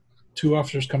 two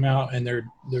officers come out and they're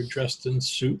dressed in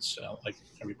suits like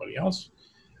everybody else.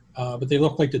 But they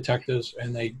look like detectives,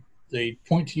 and they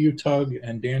point to you, Tug,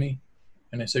 and Danny,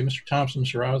 and they say, Mr. Thompson,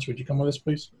 Mr. Roberts, would you come with us,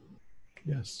 please?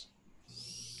 Yes.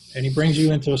 And he brings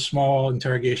you into a small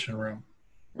interrogation room.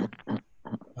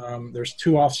 There's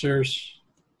two officers.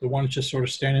 The one's just sort of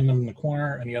standing in the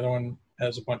corner, and the other one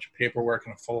has a bunch of paperwork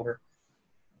in a folder.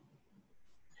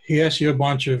 He asks you a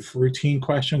bunch of routine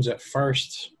questions at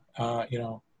first.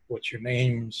 What's your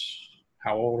names?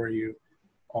 How old are you?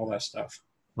 All that stuff.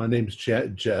 My name's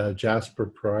Jasper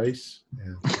Price.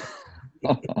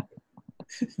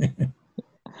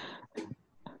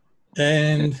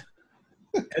 And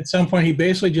at some point, he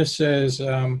basically just says,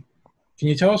 can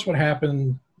you tell us what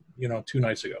happened, 2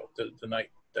 nights ago, the night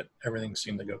that everything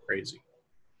seemed to go crazy?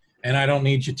 And I don't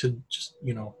need you to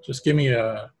just give me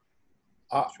a...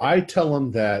 I tell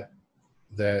him that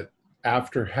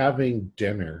after having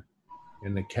dinner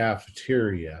in the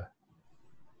cafeteria,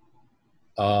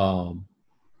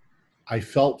 I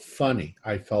felt funny.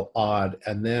 I felt odd.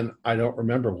 And then I don't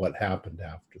remember what happened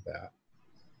after that.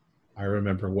 I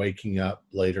remember waking up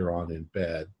later on in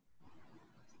bed.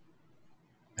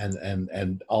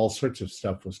 And all sorts of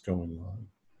stuff was going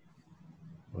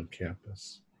on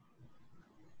campus.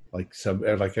 Like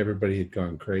everybody had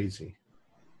gone crazy.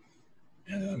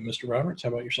 Mr. Roberts, how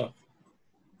about yourself?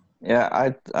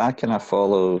 Yeah, I kind of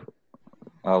follow.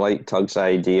 I like Tug's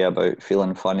idea about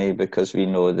feeling funny because we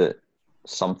know that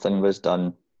something was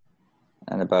done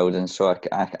in the building. So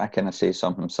I kind of say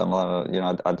something similar.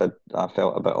 I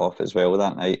felt a bit off as well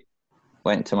that night.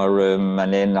 Went to my room,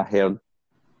 and then I heard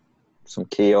some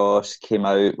chaos, came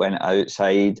out, went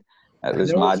outside. It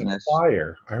was madness. Was a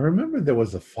fire. I remember there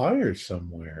was a fire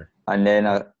somewhere. And then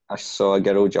I saw a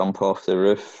girl jump off the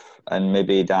roof, and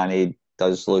maybe Danny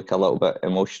does look a little bit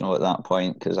emotional at that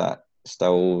point because that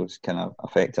still was kind of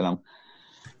affecting him.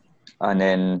 And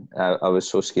then I was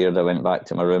so scared I went back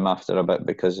to my room after a bit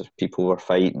because people were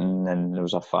fighting and there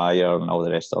was a fire and all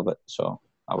the rest of it. So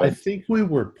I think we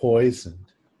were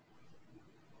poisoned.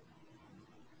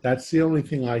 That's the only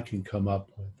thing I can come up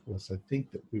with was I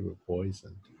think that we were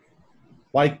poisoned.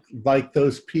 Like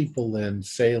those people in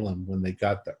Salem when they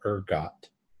got the ergot.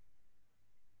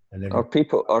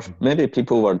 Or maybe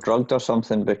people were drugged or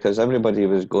something because everybody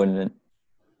was going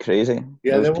crazy.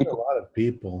 Yeah, there were a lot of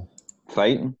people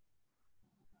fighting.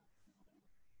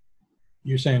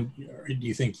 You're saying, do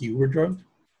you think you were drugged?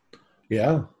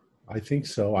 Yeah, I think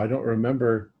so. I don't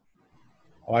remember.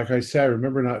 Like I said, I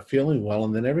remember not feeling well,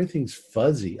 and then everything's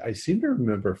fuzzy. I seem to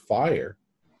remember fire,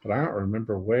 but I don't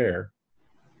remember where.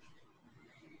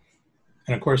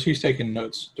 And of course, he's taken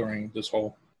notes during this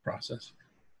whole process.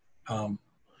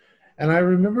 And I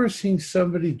remember seeing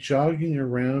somebody jogging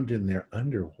around in their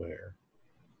underwear.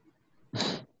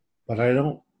 But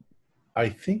I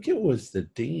think it was the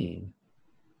dean.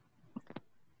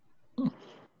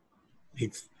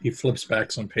 He flips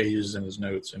back some pages in his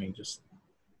notes and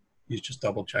he's just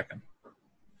double checking.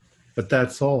 But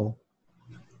that's all.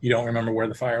 You don't remember where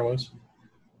the fire was?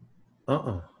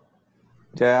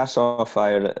 Yeah, I saw a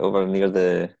fire over near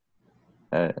the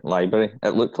library.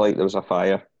 It looked like there was a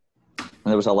fire. And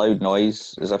there was a loud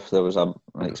noise as if there was an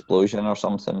explosion or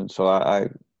something. So I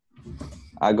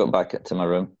got back to my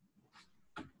room.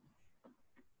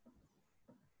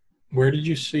 Where did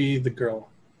you see the girl?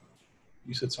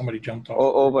 You said somebody jumped off.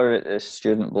 Over at the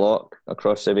student block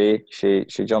across the way. She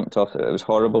jumped off. It was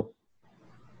horrible.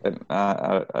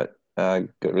 I got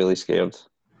really scared.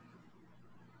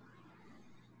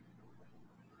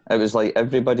 It was like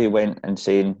everybody went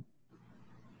insane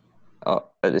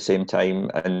at the same time,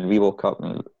 and we woke up.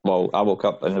 I woke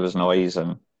up and there was noise,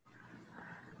 and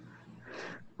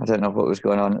I didn't know what was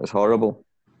going on. It was horrible.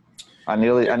 I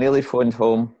nearly phoned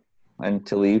home and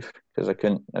to leave because I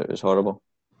couldn't. It was horrible.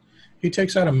 He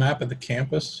takes out a map of the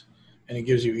campus, and he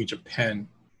gives you each a pen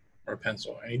or a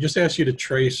pencil, and he just asks you to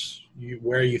trace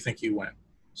where you think you went.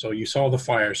 So you saw the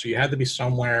fire, so you had to be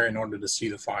somewhere in order to see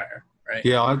the fire, right?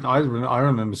 Yeah, I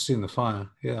remember seeing the fire.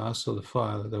 Yeah, I saw the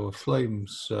fire. There were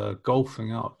flames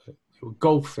golfing out. They were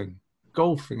golfing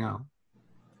out.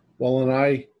 Well, and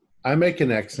I make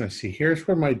an X and I see here's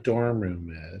where my dorm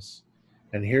room is,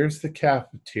 and here's the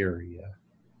cafeteria.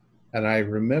 And I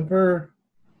remember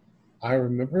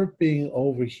being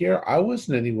over here. I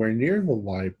wasn't anywhere near the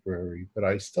library, but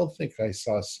I still think I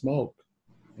saw smoke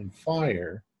and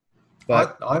fire.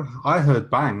 But I heard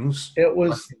bangs. It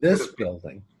was this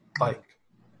building. Like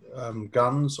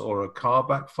guns or a car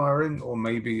backfiring, or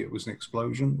maybe it was an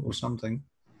explosion or something.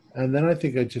 And then I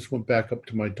think I just went back up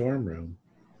to my dorm room.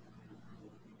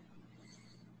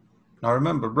 I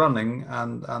remember running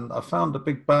and I found a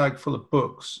big bag full of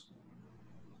books,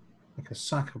 like a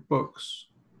sack of books.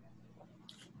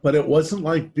 But it wasn't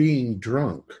like being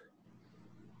drunk,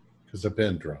 because I've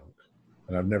been drunk,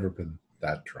 and I've never been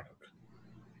that drunk.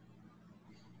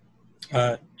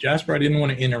 Jasper, I didn't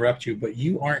want to interrupt you, but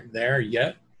you aren't there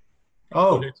yet.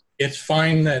 Oh. It's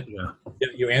fine that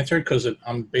you answered, because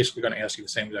I'm basically going to ask you the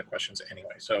same exact questions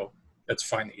anyway. So that's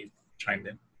fine that you chimed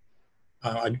in.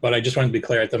 But I just wanted to be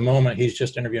clear. At the moment, he's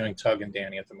just interviewing Tug and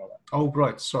Danny at the moment. Oh,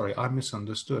 right. Sorry, I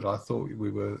misunderstood. I thought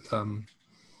we were kind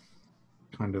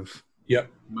of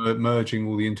merging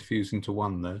all the interviews into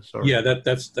one there. Sorry. Yeah,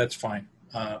 that's fine,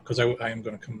 because I am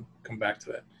going to come back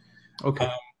to that. Okay.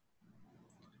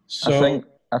 So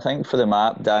I think for the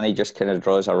map, Danny just kind of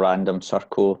draws a random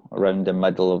circle around the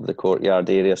middle of the courtyard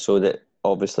area, so that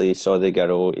obviously he saw the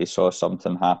girl, he saw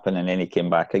something happen, and then he came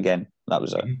back again. That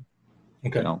was it.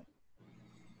 Okay. You know?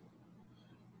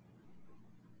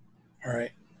 All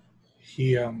right.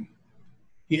 He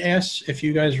asks if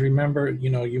you guys remember.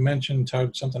 You mentioned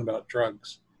Tug something about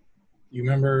drugs. You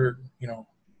remember?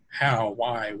 How,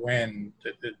 why, when?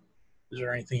 Is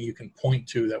there anything you can point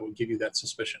to that would give you that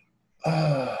suspicion?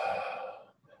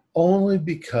 Only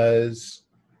because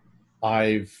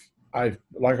I've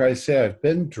like I say, I've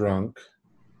been drunk,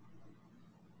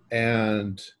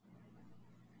 and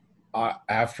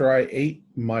after I ate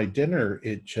my dinner,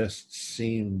 it just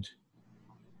seemed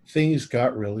things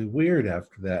got really weird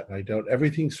after that. And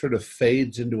everything sort of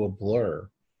fades into a blur.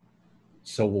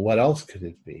 So what else could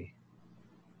it be?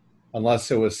 Unless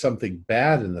there was something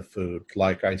bad in the food,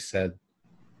 like I said.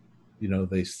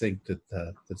 They think that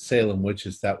the Salem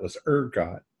witches, that was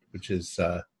ergot, which is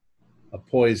a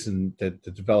poison that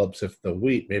develops if the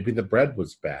wheat, maybe the bread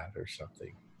was bad or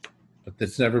something, but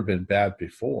that's never been bad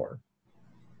before.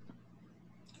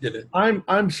 Did it?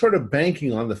 I'm sort of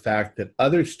banking on the fact that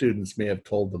other students may have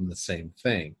told them the same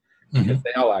thing, because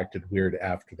they all acted weird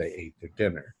after they ate their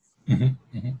dinner. Mm-hmm.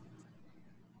 Mm-hmm.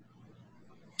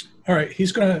 All right,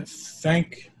 he's going to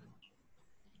thank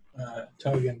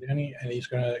Tug and Danny, and he's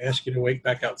going to ask you to wait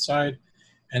back outside,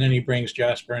 and then he brings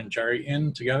Jasper and Jerry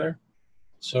in together.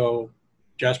 So,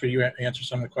 Jasper, you answer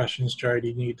some of the questions. Jerry, do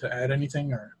you need to add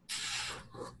anything? Or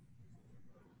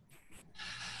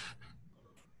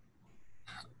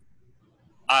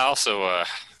I also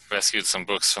rescued some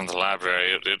books from the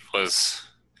library. It was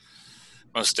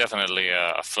most definitely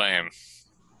a flame.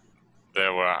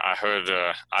 There were, I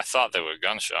thought there were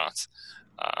gunshots.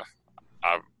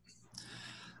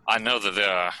 I know that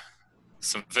there are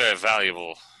some very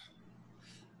valuable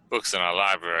books in our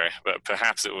library, but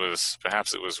perhaps it was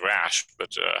rash.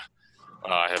 But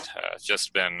I had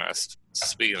just been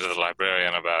speaking to the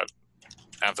librarian about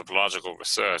anthropological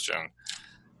research, and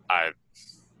I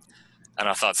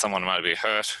thought someone might be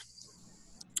hurt.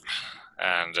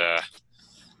 And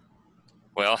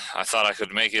I thought I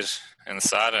could make it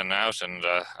inside and out, and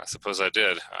I suppose I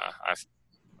did.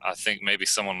 I think maybe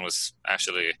someone was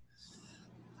actually.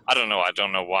 I don't know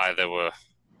why there were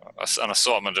an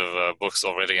assortment of books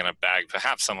already in a bag.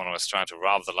 Perhaps someone was trying to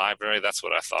rob the library. That's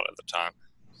what I thought at the time.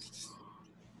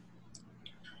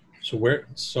 So where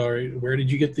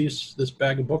did you get this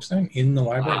bag of books then? In the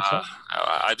library itself?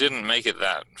 I didn't make it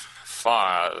that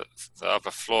far. The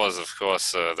upper floors, of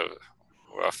course,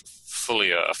 were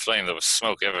fully aflame. There was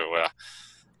smoke everywhere.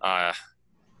 I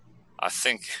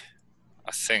think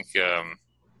I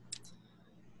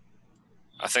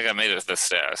made it to the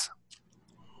stairs.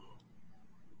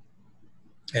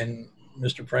 And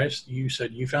Mr. Price, you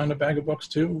said you found a bag of books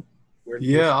too? I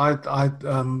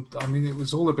mean, it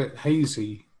was all a bit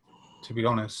hazy, to be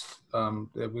honest.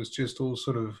 It was just all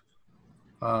sort of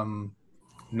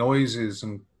noises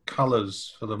and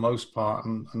colors for the most part,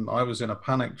 and I was in a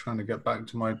panic trying to get back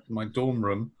to my dorm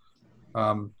room,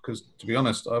 because to be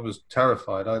honest, I was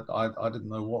terrified. I didn't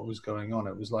know what was going on.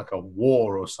 It was like a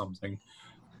war or something.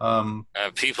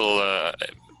 People,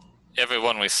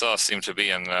 everyone we saw seemed to be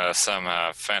in some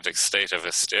frantic state of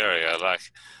hysteria, like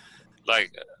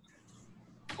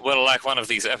one of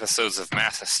these episodes of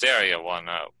mass hysteria.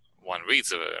 One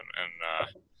reads of it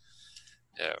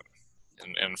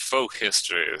in folk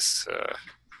histories,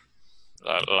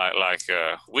 like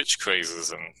witch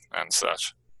crazes and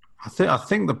such. I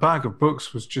think the bag of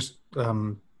books was just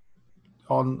on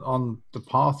the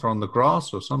path or on the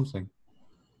grass or something.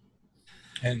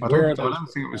 And I where don't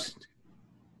think it was.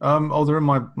 They're in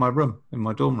my room, in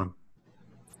my dorm room,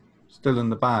 still in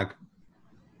the bag.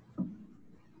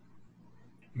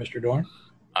 Mr. Dorn?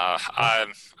 I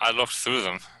looked through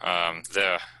them.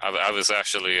 There, I was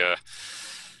actually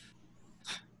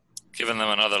giving them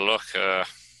another look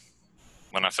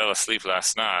when I fell asleep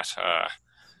last night.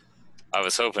 I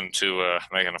was hoping to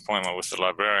make an appointment with the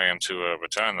librarian to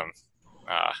return them.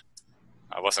 I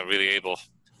wasn't really able.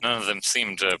 None of them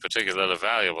seemed particularly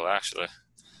valuable, actually.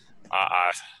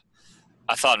 I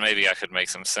thought maybe I could make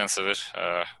some sense of it.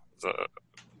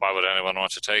 Why would anyone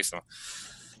want to take them?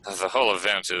 The whole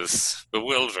event is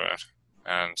bewildering,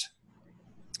 and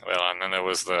then there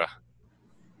was the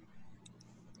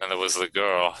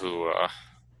girl who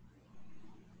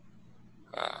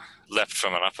leapt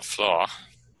from an upper floor.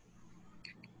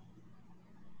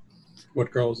 What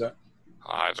girl was that?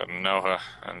 I didn't know her,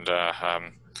 and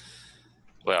I'm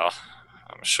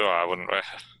sure I wouldn't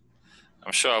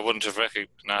have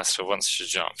recognized her once she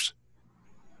jumped.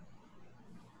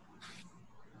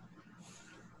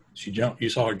 She jumped. You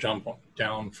saw her jump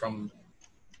down from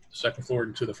the second floor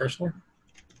to the first floor?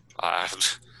 I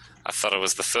thought it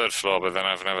was the third floor, but then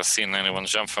I've never seen anyone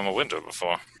jump from a window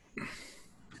before,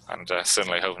 and I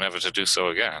certainly hope never to do so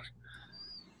again.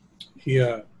 He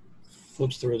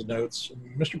flips through his notes.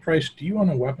 Mr. Price, do you own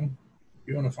a weapon?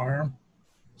 Do you own a firearm?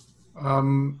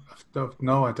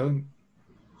 No, I don't.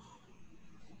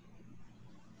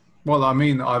 Well, I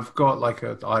mean, I've got like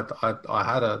I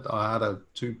had a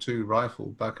 2.2 rifle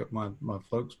back at my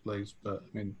folks' place, but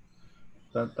I mean,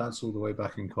 that's all the way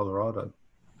back in Colorado.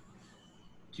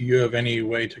 Do you have any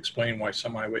way to explain why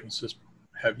some eyewitnesses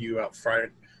have you out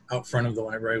front of the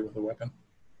library with a weapon?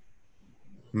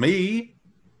 Me?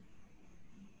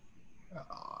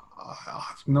 I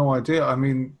have no idea. I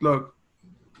mean, look,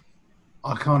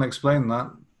 I can't explain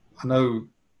that. I know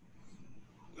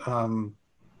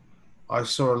I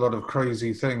saw a lot of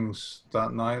crazy things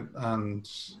that night, and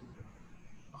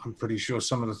I'm pretty sure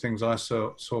some of the things I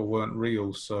saw weren't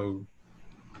real, so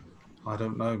I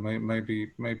don't know.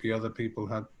 Maybe other people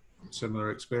had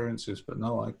similar experiences, but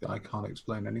no, I can't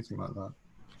explain anything like that.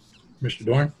 Mr.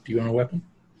 Dorn, do you own a weapon?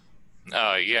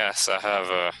 Yes, I have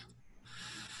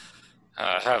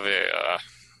a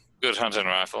good hunting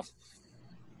rifle.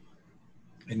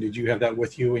 And did you have that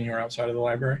with you when you were outside of the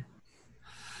library?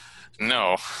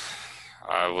 No,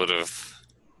 I would have.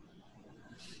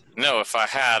 No, if I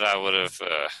had, I would have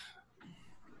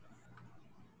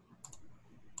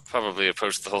probably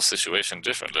approached the whole situation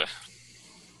differently.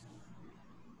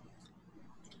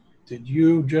 Did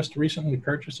you just recently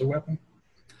purchase a weapon?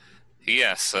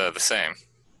 Yes, the same.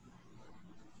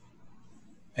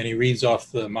 And he reads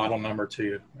off the model number to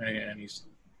you, and he's.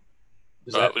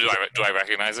 Do I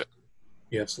recognize it?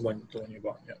 Yeah, it's the one you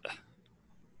bought. Yeah.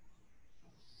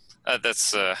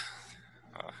 That's the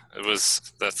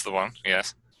one.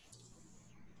 Yes.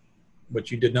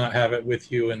 But you did not have it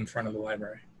with you in front of the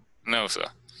library. No, sir.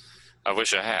 I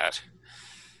wish I had.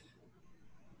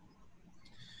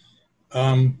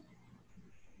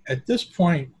 At this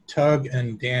point, Tug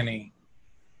and Danny,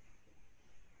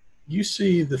 you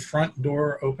see the front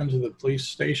door open to the police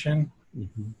station,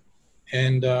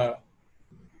 and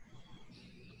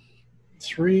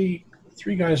three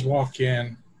guys walk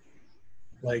in,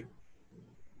 like,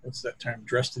 what's that term?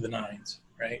 Dressed to the nines,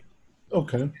 right?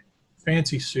 Okay.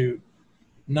 Fancy suit,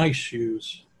 nice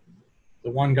shoes.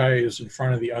 The one guy is in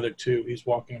front of the other two. He's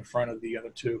walking in front of the other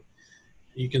two.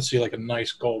 You can see like a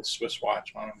nice gold Swiss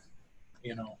watch on him,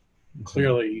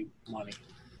 clearly money.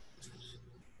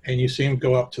 And you see him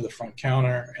go up to the front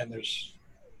counter, and there's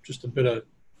just a bit of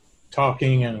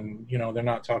talking, and, they're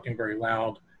not talking very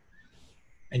loud.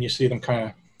 And you see them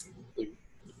the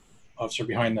officer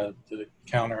behind the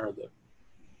counter,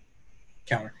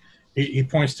 he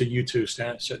points to you two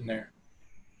sitting there.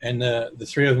 And the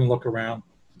three of them look around.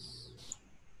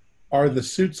 Are the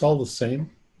suits all the same?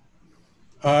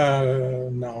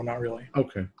 No, not really.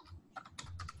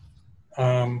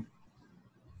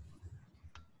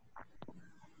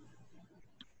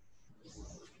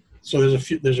 So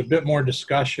there's a bit more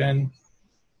discussion,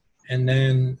 and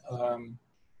then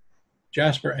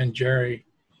Jasper and Jerry,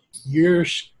 you're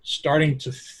starting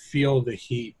to feel the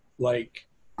heat. Like,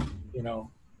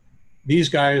 these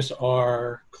guys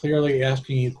are clearly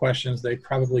asking you questions they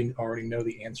probably already know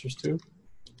the answers to,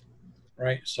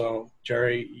 right? So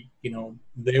Jerry,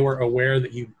 they were aware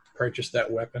that you purchased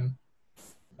that weapon.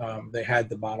 They had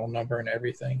the model number and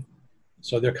everything.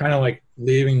 So they're kind of like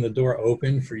leaving the door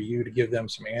open for you to give them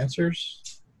some answers.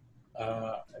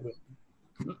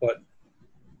 But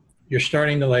you're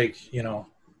starting to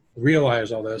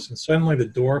realize all this, and suddenly the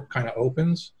door kind of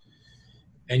opens,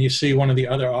 and you see one of the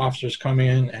other officers come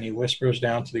in, and he whispers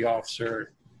down to the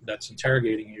officer that's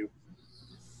interrogating you,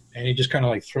 and he just kind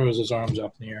of throws his arms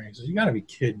up in the air, and he says, "You got to be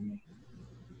kidding me."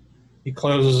 He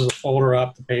closes the folder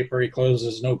up, the paper, he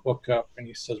closes his notebook up, and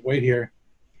he says, "Wait here,"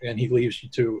 and he leaves you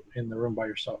two in the room by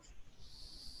yourself.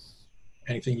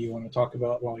 Anything you want to talk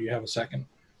about while you have a second?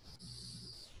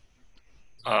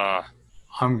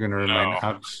 I'm going to remain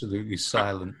absolutely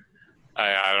silent.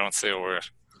 I don't say a word.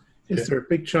 Is there a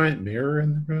big giant mirror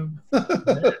in the room?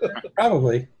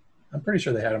 Probably. I'm pretty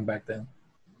sure they had them back then.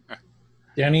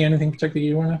 Danny, anything particular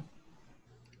you want to?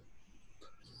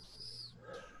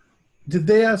 Did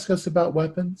they ask us about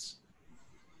weapons?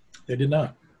 They did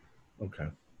not. Okay.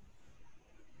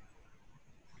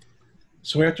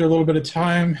 So after a little bit of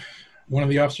time, one of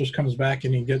the officers comes back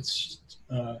and he gets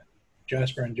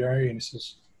Jasper and Jerry, and he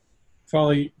says,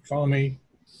 follow me.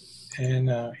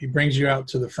 And he brings you out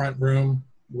to the front room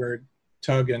where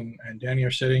Tug and Danny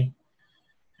are sitting.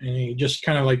 And he just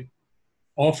kind of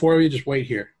all four of you just wait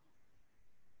here.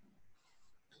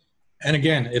 And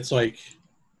again, it's it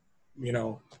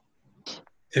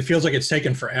feels like it's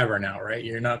taken forever now, right?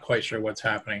 You're not quite sure what's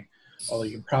happening, although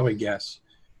you can probably guess.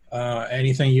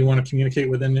 Anything you want to communicate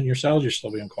within yourselves, you're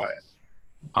still being quiet.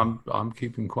 I'm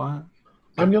keeping quiet.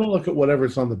 I'm going to look at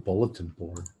whatever's on the bulletin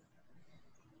board.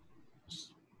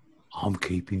 I'm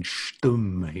keeping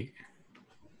stum, mate.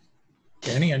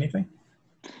 Danny, anything?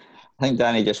 I think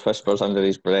Danny just whispers under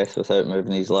his breath without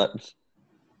moving his lips.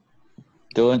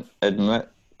 Don't admit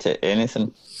to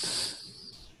anything.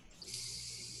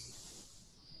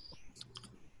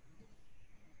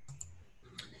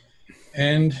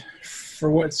 And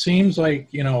for what seems like,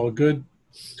 a good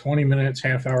 20 minutes,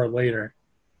 half hour later,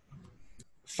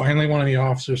 finally one of the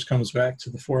officers comes back to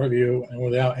the four of you, and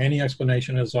without any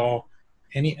explanation at all,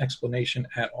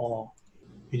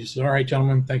 he just says, "All right,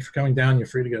 gentlemen, thanks for coming down. You're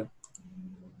free to go."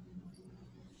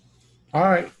 All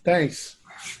right, thanks.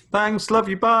 Thanks, love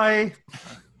you, bye.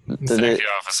 Thank you,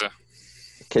 officer.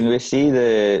 Can we see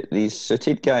these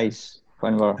suited guys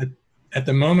when we're... At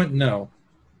the moment, no.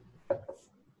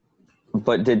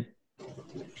 But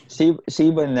see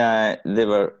when they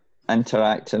were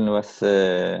interacting with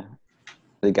the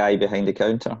guy behind the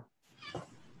counter?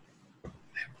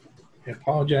 I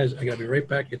apologize. I got to be right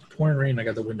back. It's pouring rain. I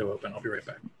got the window open. I'll be right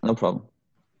back. No problem.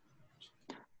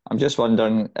 I'm just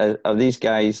wondering, are these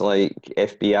guys like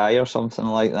FBI or something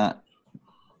like that?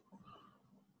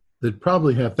 They'd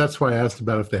probably have. That's why I asked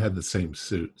about if they had the same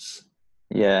suits.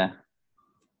 Yeah.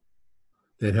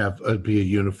 They'd have be a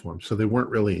uniform. So they weren't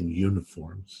really in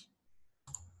uniforms.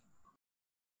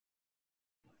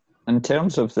 In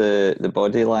terms of the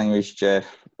body language, Jeff,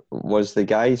 was the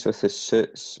guys with the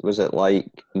suits, was it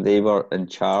like they were in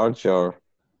charge, or?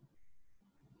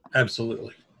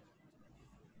 Absolutely.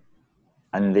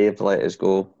 And they've let us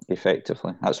go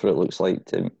effectively. That's what it looks like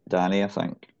to Danny, I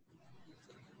think.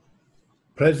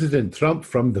 President Trump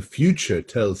from the future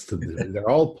tells them they're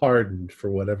all pardoned for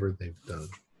whatever they've done.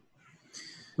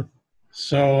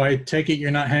 So I take it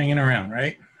you're not hanging around,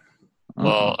 right?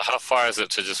 Well, how far is it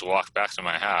to just walk back to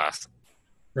my house?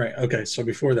 Right. Okay. So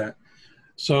before that,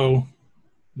 so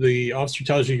the officer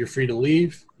tells you you're free to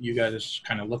leave. You guys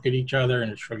kind of look at each other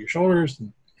and shrug your shoulders,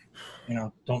 and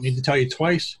don't need to tell you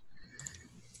twice.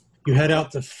 You head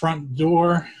out the front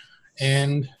door,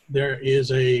 and there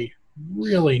is a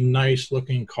really nice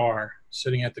looking car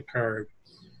sitting at the curb.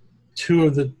 Two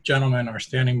of the gentlemen are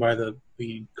standing by the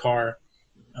car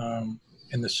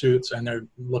in the suits, and they're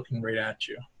looking right at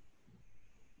you.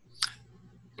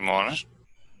 Good morning.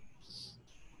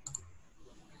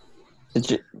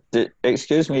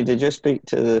 Excuse me, did you speak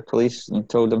to the police and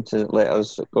told them to let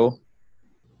us go?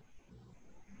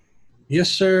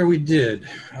 Yes, sir, we did.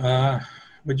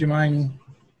 Would you mind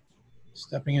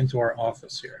stepping into our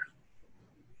office here?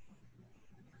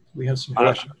 We have some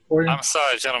questions for you. I'm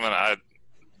sorry, gentlemen.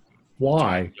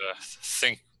 Why?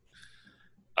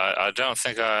 I don't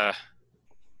think I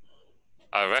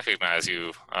recognize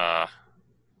you.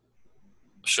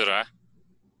 Should I?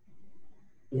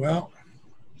 Well,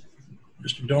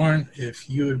 Mr. Dorn, if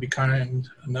you would be kind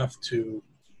enough to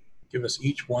give us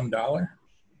each $1.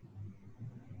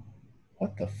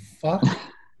 What the fuck?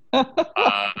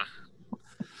 I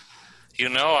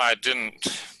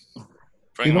didn't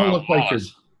bring You don't my look like wallet.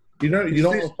 you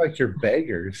don't look like you're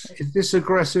beggars. Is this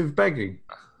aggressive begging?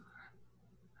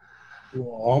 It will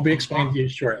all be explained to you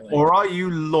shortly. Or are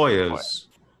you lawyers?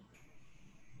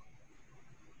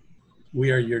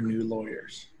 We are your new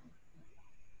lawyers.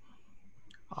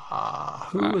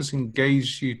 Who has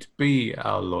engaged you to be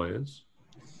our lawyers?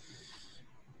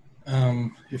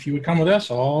 If you would come with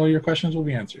us, all your questions will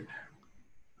be answered.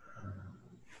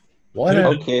 What?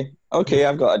 Okay,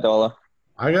 I've got $1.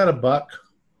 I got $1.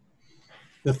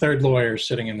 The third lawyer is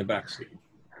sitting in the back seat.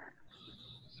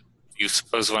 You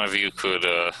suppose one of you could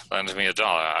lend me $1?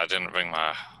 I didn't bring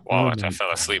my wallet. Oh my I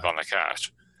fell asleep on the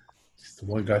couch. It's the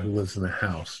one guy who lives in the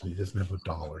house and he doesn't have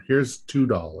 $1. Here's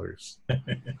 $2.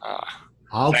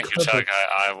 I'll Thank you, cover- Chuck.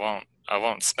 I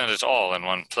won't spend it all in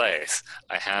one place.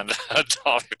 I hand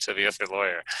 $1 to the other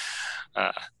lawyer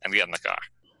and get in the car.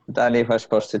 Danny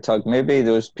whispers to Tug, maybe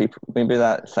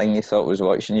that thing you thought was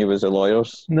watching you was the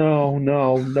lawyers.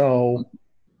 No.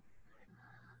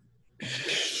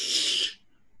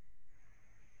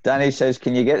 Danny says,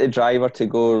 can you get the driver to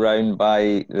go around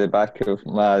by the back of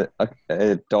my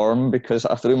dorm because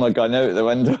I threw my gun out the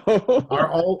window?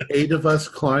 Are all 8 of us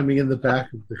climbing in the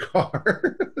back of the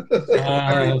car?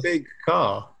 Very big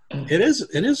car. It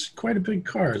is quite a big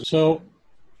car. So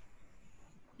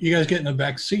you guys get in the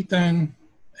back seat then,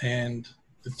 and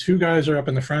the 2 guys are up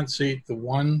in the front seat. The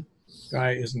one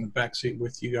guy is in the back seat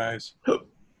with you guys.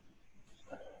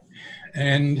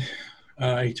 And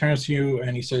he turns to you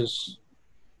and he says,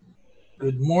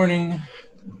 good morning.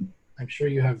 I'm sure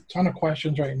you have a ton of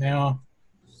questions right now.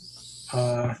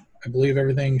 I believe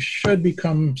everything should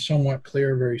become somewhat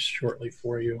clear very shortly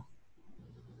for you.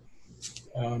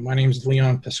 My name is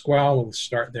Leon Pasquale. We'll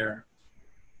start there.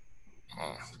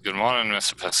 Good morning,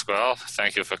 Mr. Pasquale.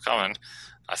 Thank you for coming.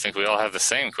 I think we all have the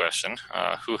same question.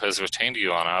 Who has retained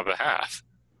you on our behalf?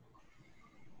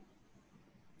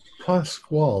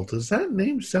 Pasquale, does that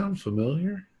name sound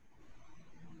familiar?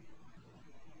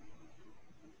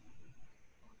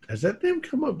 Has that name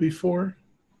come up before?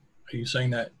 Are you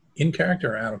saying that in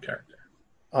character or out of character?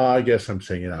 I guess I'm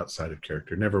saying it outside of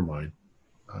character. Never mind.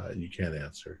 You can't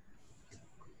answer.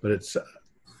 But it's...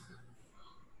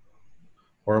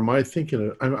 or am I thinking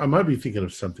of... I might be thinking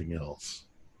of something else.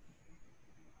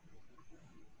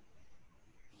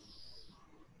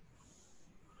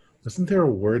 Wasn't there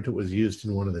a word that was used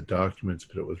in one of the documents,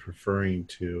 but it was referring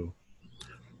to...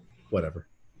 whatever.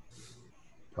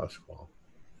 Pasquale.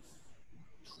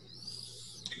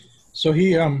 So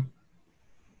he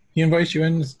invites you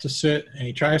in to sit, and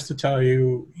he tries to tell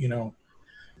you,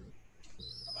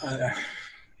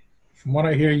 from what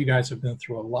I hear, you guys have been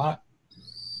through a lot.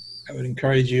 I would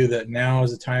encourage you that now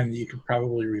is the time that you could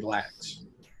probably relax.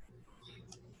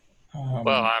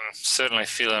 Well, I'm certainly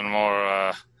feeling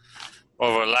more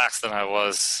relaxed than I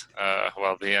was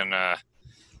while being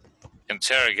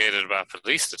interrogated by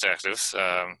police detectives,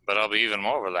 but I'll be even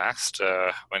more relaxed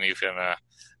when you can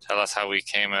tell us how we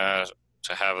came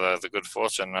to have the good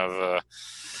fortune of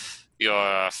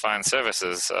your fine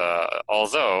services.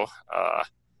 Although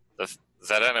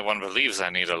that anyone believes I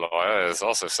need a lawyer is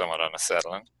also somewhat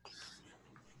unsettling.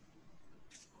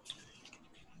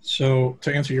 So,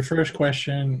 to answer your first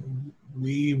question,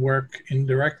 we work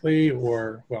indirectly,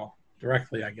 or, well,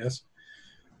 directly, I guess,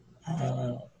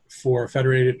 for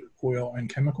Federated Oil and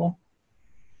Chemical.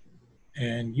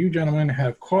 And you gentlemen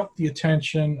have caught the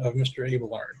attention of Mr.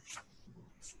 Abelard.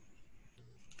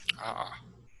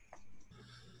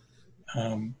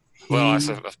 Well, I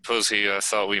suppose he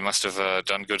thought we must have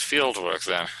done good field work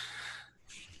then.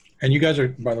 And you guys are,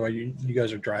 by the way, you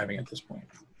guys are driving at this point.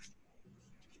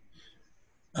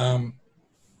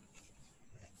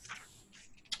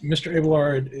 Mr.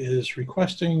 Abelard is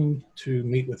requesting to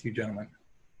meet with you gentlemen.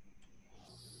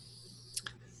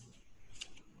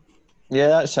 Yeah,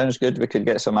 that sounds good. We could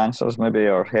get some answers, maybe,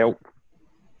 or help.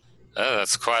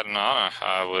 That's quite an honor.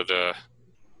 I would, well,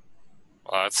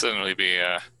 I'd certainly be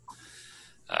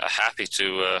happy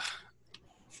to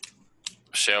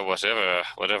share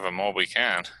whatever more we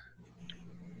can.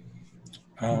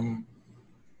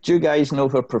 Do you guys know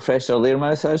where Professor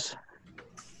Learmouth is?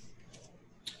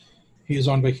 He is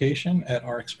on vacation at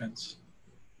our expense.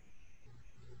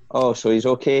 Oh, so he's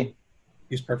okay?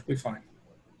 He's perfectly fine.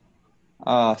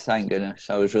 Oh, thank goodness.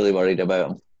 I was really worried about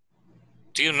him.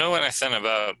 Do you know anything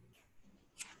about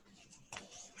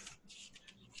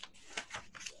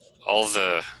all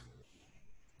the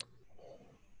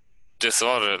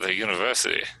disorder at the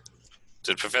university?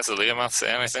 Did Professor Learmouth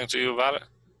say anything to you about it?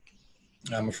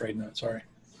 I'm afraid not. Sorry.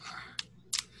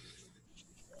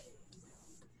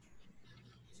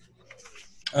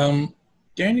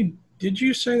 Danny, did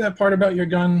you say that part about your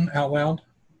gun out loud?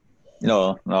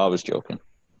 No, I was joking.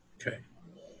 Okay.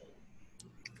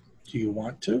 Do you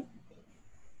want to?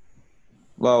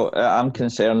 Well, I'm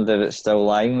concerned that it's still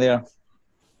lying there.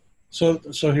 So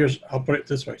I'll put it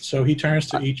this way. So he turns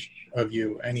to each of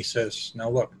you and he says, now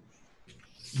look,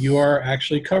 you are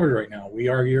actually covered right now. We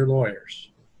are your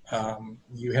lawyers.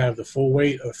 You have the full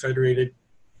weight of Federated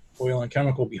Oil and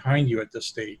Chemical behind you at this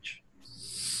stage.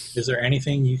 Is there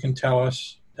anything you can tell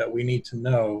us that we need to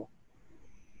know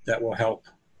that will help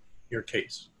your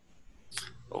case?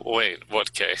 Wait,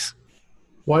 what case?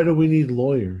 Why do we need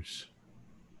lawyers?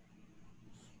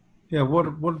 Yeah, what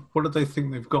do they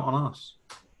think they've got on us?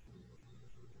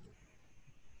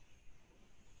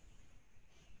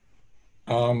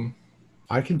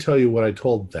 I can tell you what I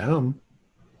told them.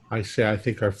 I say I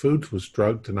think our food was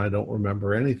drugged, and I don't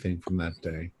remember anything from that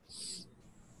day.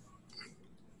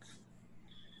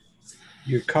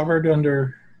 You're covered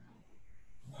under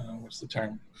what's the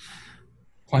term?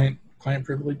 Client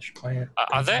privilege.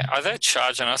 Are they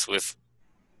charging us with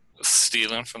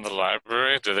stealing from the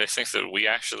library? Do they think that we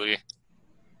actually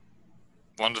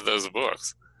wanted those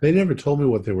books? They never told me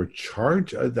what they were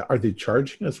charged. Are they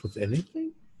charging us with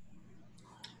anything?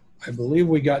 I believe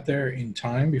we got there in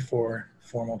time before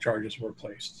formal charges were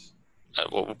placed.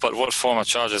 But what form of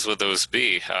charges would those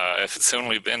be? If it's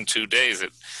only been 2 days, it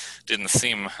didn't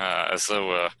seem as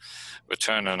though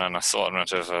returning an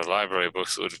assortment of library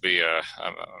books would be a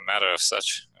matter of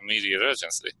such immediate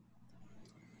urgency.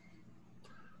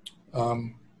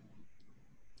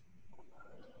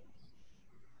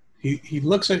 He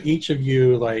looks at each of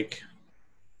you like,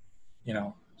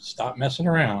 stop messing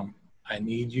around. I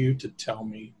need you to tell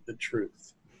me the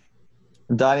truth.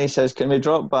 Danny says, can we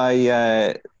drop by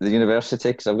the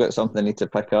university? Because I've got something I need to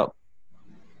pick up.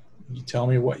 You tell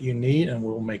me what you need and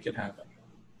we'll make it happen.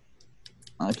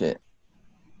 Okay.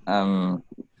 Can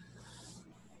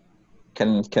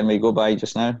we go by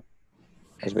just now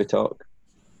as we talk?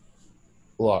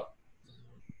 Look,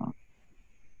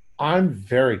 I'm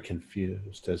very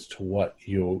confused as to what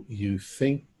you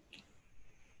think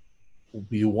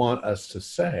you want us to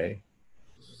say.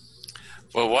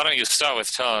 Well, why don't you start with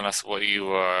telling us what you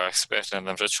are expecting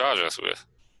them to charge us with?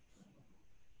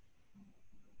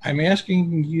 I'm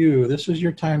asking you, this is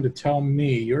your time to tell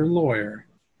me, your lawyer,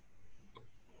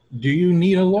 do you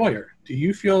need a lawyer? Do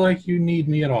you feel like you need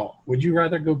me at all? Would you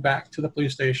rather go back to the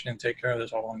police station and take care of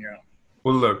this all on your own?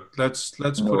 Well, look, let's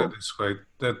put it this way: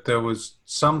 that there was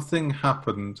something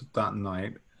happened that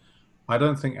night. I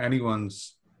don't think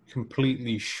anyone's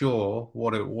completely sure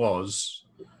what it was.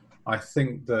 I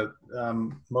think that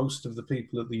most of the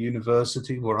people at the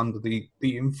university were under the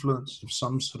influence of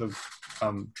some sort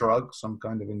of drug, some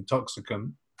kind of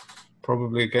intoxicant,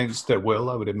 probably against their will,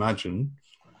 I would imagine.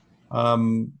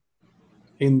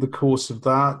 In the course of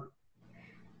that,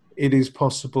 it is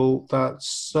possible that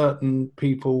certain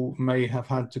people may have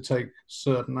had to take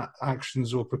certain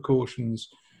actions or precautions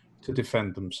to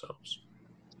defend themselves.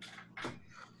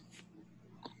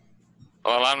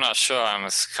 Well, I'm not sure I'm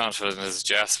as confident as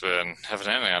Jasper in having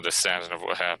any understanding of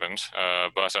what happened,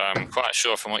 but I'm quite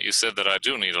sure from what you said that I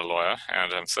do need a lawyer,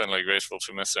 and I'm certainly grateful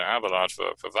to Mr. Abelard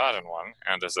for providing one.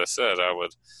 And as I said, I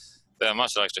would very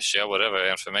much like to share whatever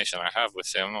information I have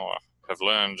with him or have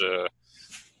learned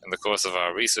in the course of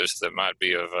our research that might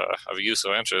be of use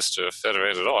or interest to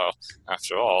Federated Oil.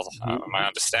 After all, my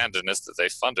understanding is that they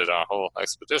funded our whole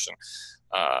expedition.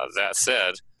 That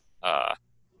said,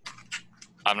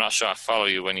 I'm not sure I follow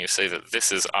you when you say that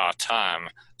this is our time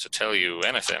to tell you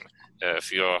anything.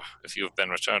 If you've been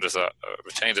retained as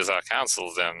our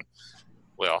counsel, then,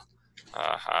 well,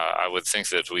 I would think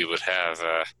that we would have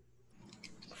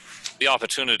the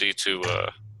opportunity to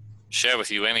share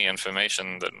with you any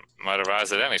information that might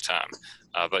arise at any time.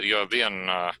 But you're being,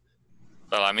 well,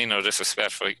 I mean no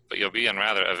disrespect, but you're being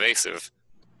rather evasive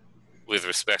with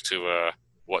respect to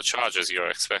what charges you're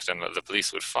expecting that the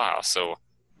police would file. So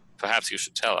perhaps you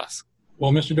should tell us.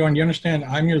 Well, Mr. Dorn, you understand,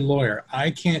 I'm your lawyer.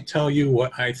 I can't tell you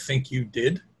what I think you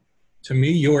did. To me,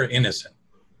 you're innocent.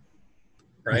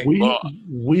 Right?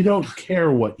 We don't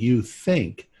care what you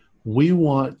think. We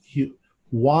want you.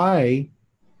 Why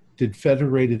did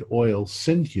Federated Oil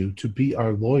send you to be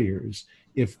our lawyers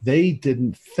if they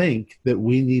didn't think that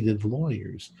we needed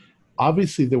lawyers?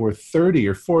 Obviously, there were 30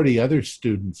 or 40 other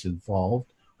students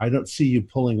involved. I don't see you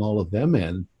pulling all of them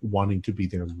in, wanting to be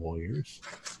their lawyers.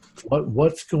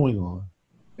 What's going on?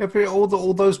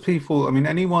 All those people, I mean,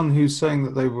 anyone who's saying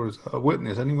that they were a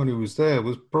witness, anyone who was there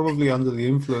was probably under the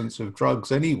influence of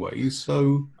drugs anyway,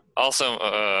 so Also,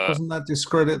 doesn't that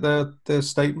discredit their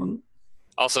statement?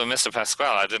 Also, Mr.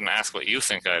 Pasquale, I didn't ask what you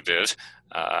think I did.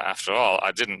 After all,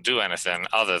 I didn't do anything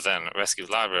other than rescue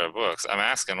library books. I'm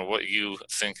asking what you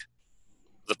think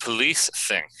the police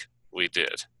think we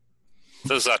did.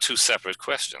 Those are two separate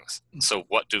questions. So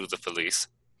what do the police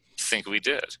think we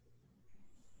did?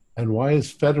 And why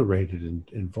is Federated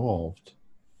involved?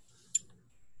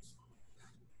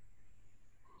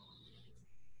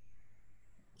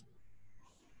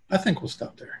 I think we'll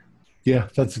stop there. Yeah,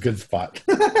 that's a good spot.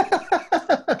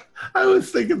 I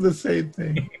was thinking the same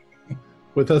thing.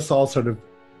 With us all sort of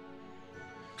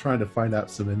trying to find out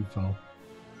some info.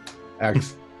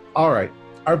 All right.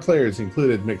 Our players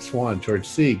included Mick Swan, George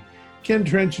Sieg, Ken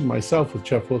Trench, and myself with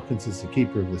Jeff Wilkins as the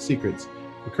keeper of the secrets.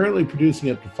 We're currently producing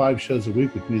up to 5 shows a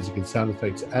week with music and sound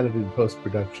effects added in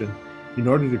post-production in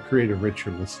order to create a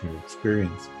richer listener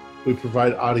experience. We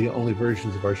provide audio-only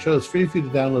versions of our shows free for you to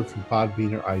download from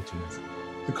Podbean or iTunes.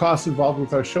 The costs involved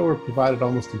with our show are provided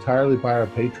almost entirely by our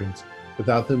patrons.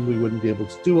 Without them, we wouldn't be able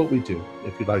to do what we do.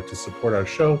 If you'd like to support our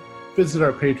show, visit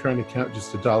our Patreon account.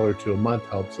 Just $1 or $2 a month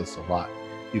helps us a lot.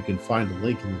 You can find a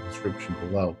link in the description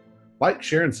below. Like,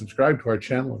 share, and subscribe to our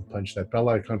channel and punch that bell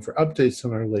icon for updates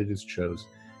on our latest shows.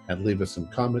 And leave us some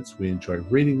comments. We enjoy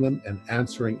reading them and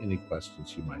answering any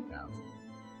questions you might have.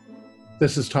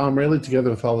 This is Tom Rayleigh,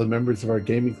 together with all the members of our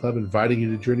gaming club, inviting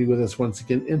you to journey with us once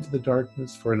again into the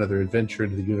darkness for another adventure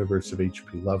into the universe of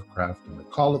H.P. Lovecraft and the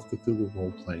Call of Cthulhu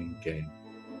role-playing game.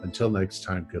 Until next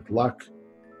time, good luck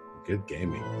and good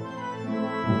gaming.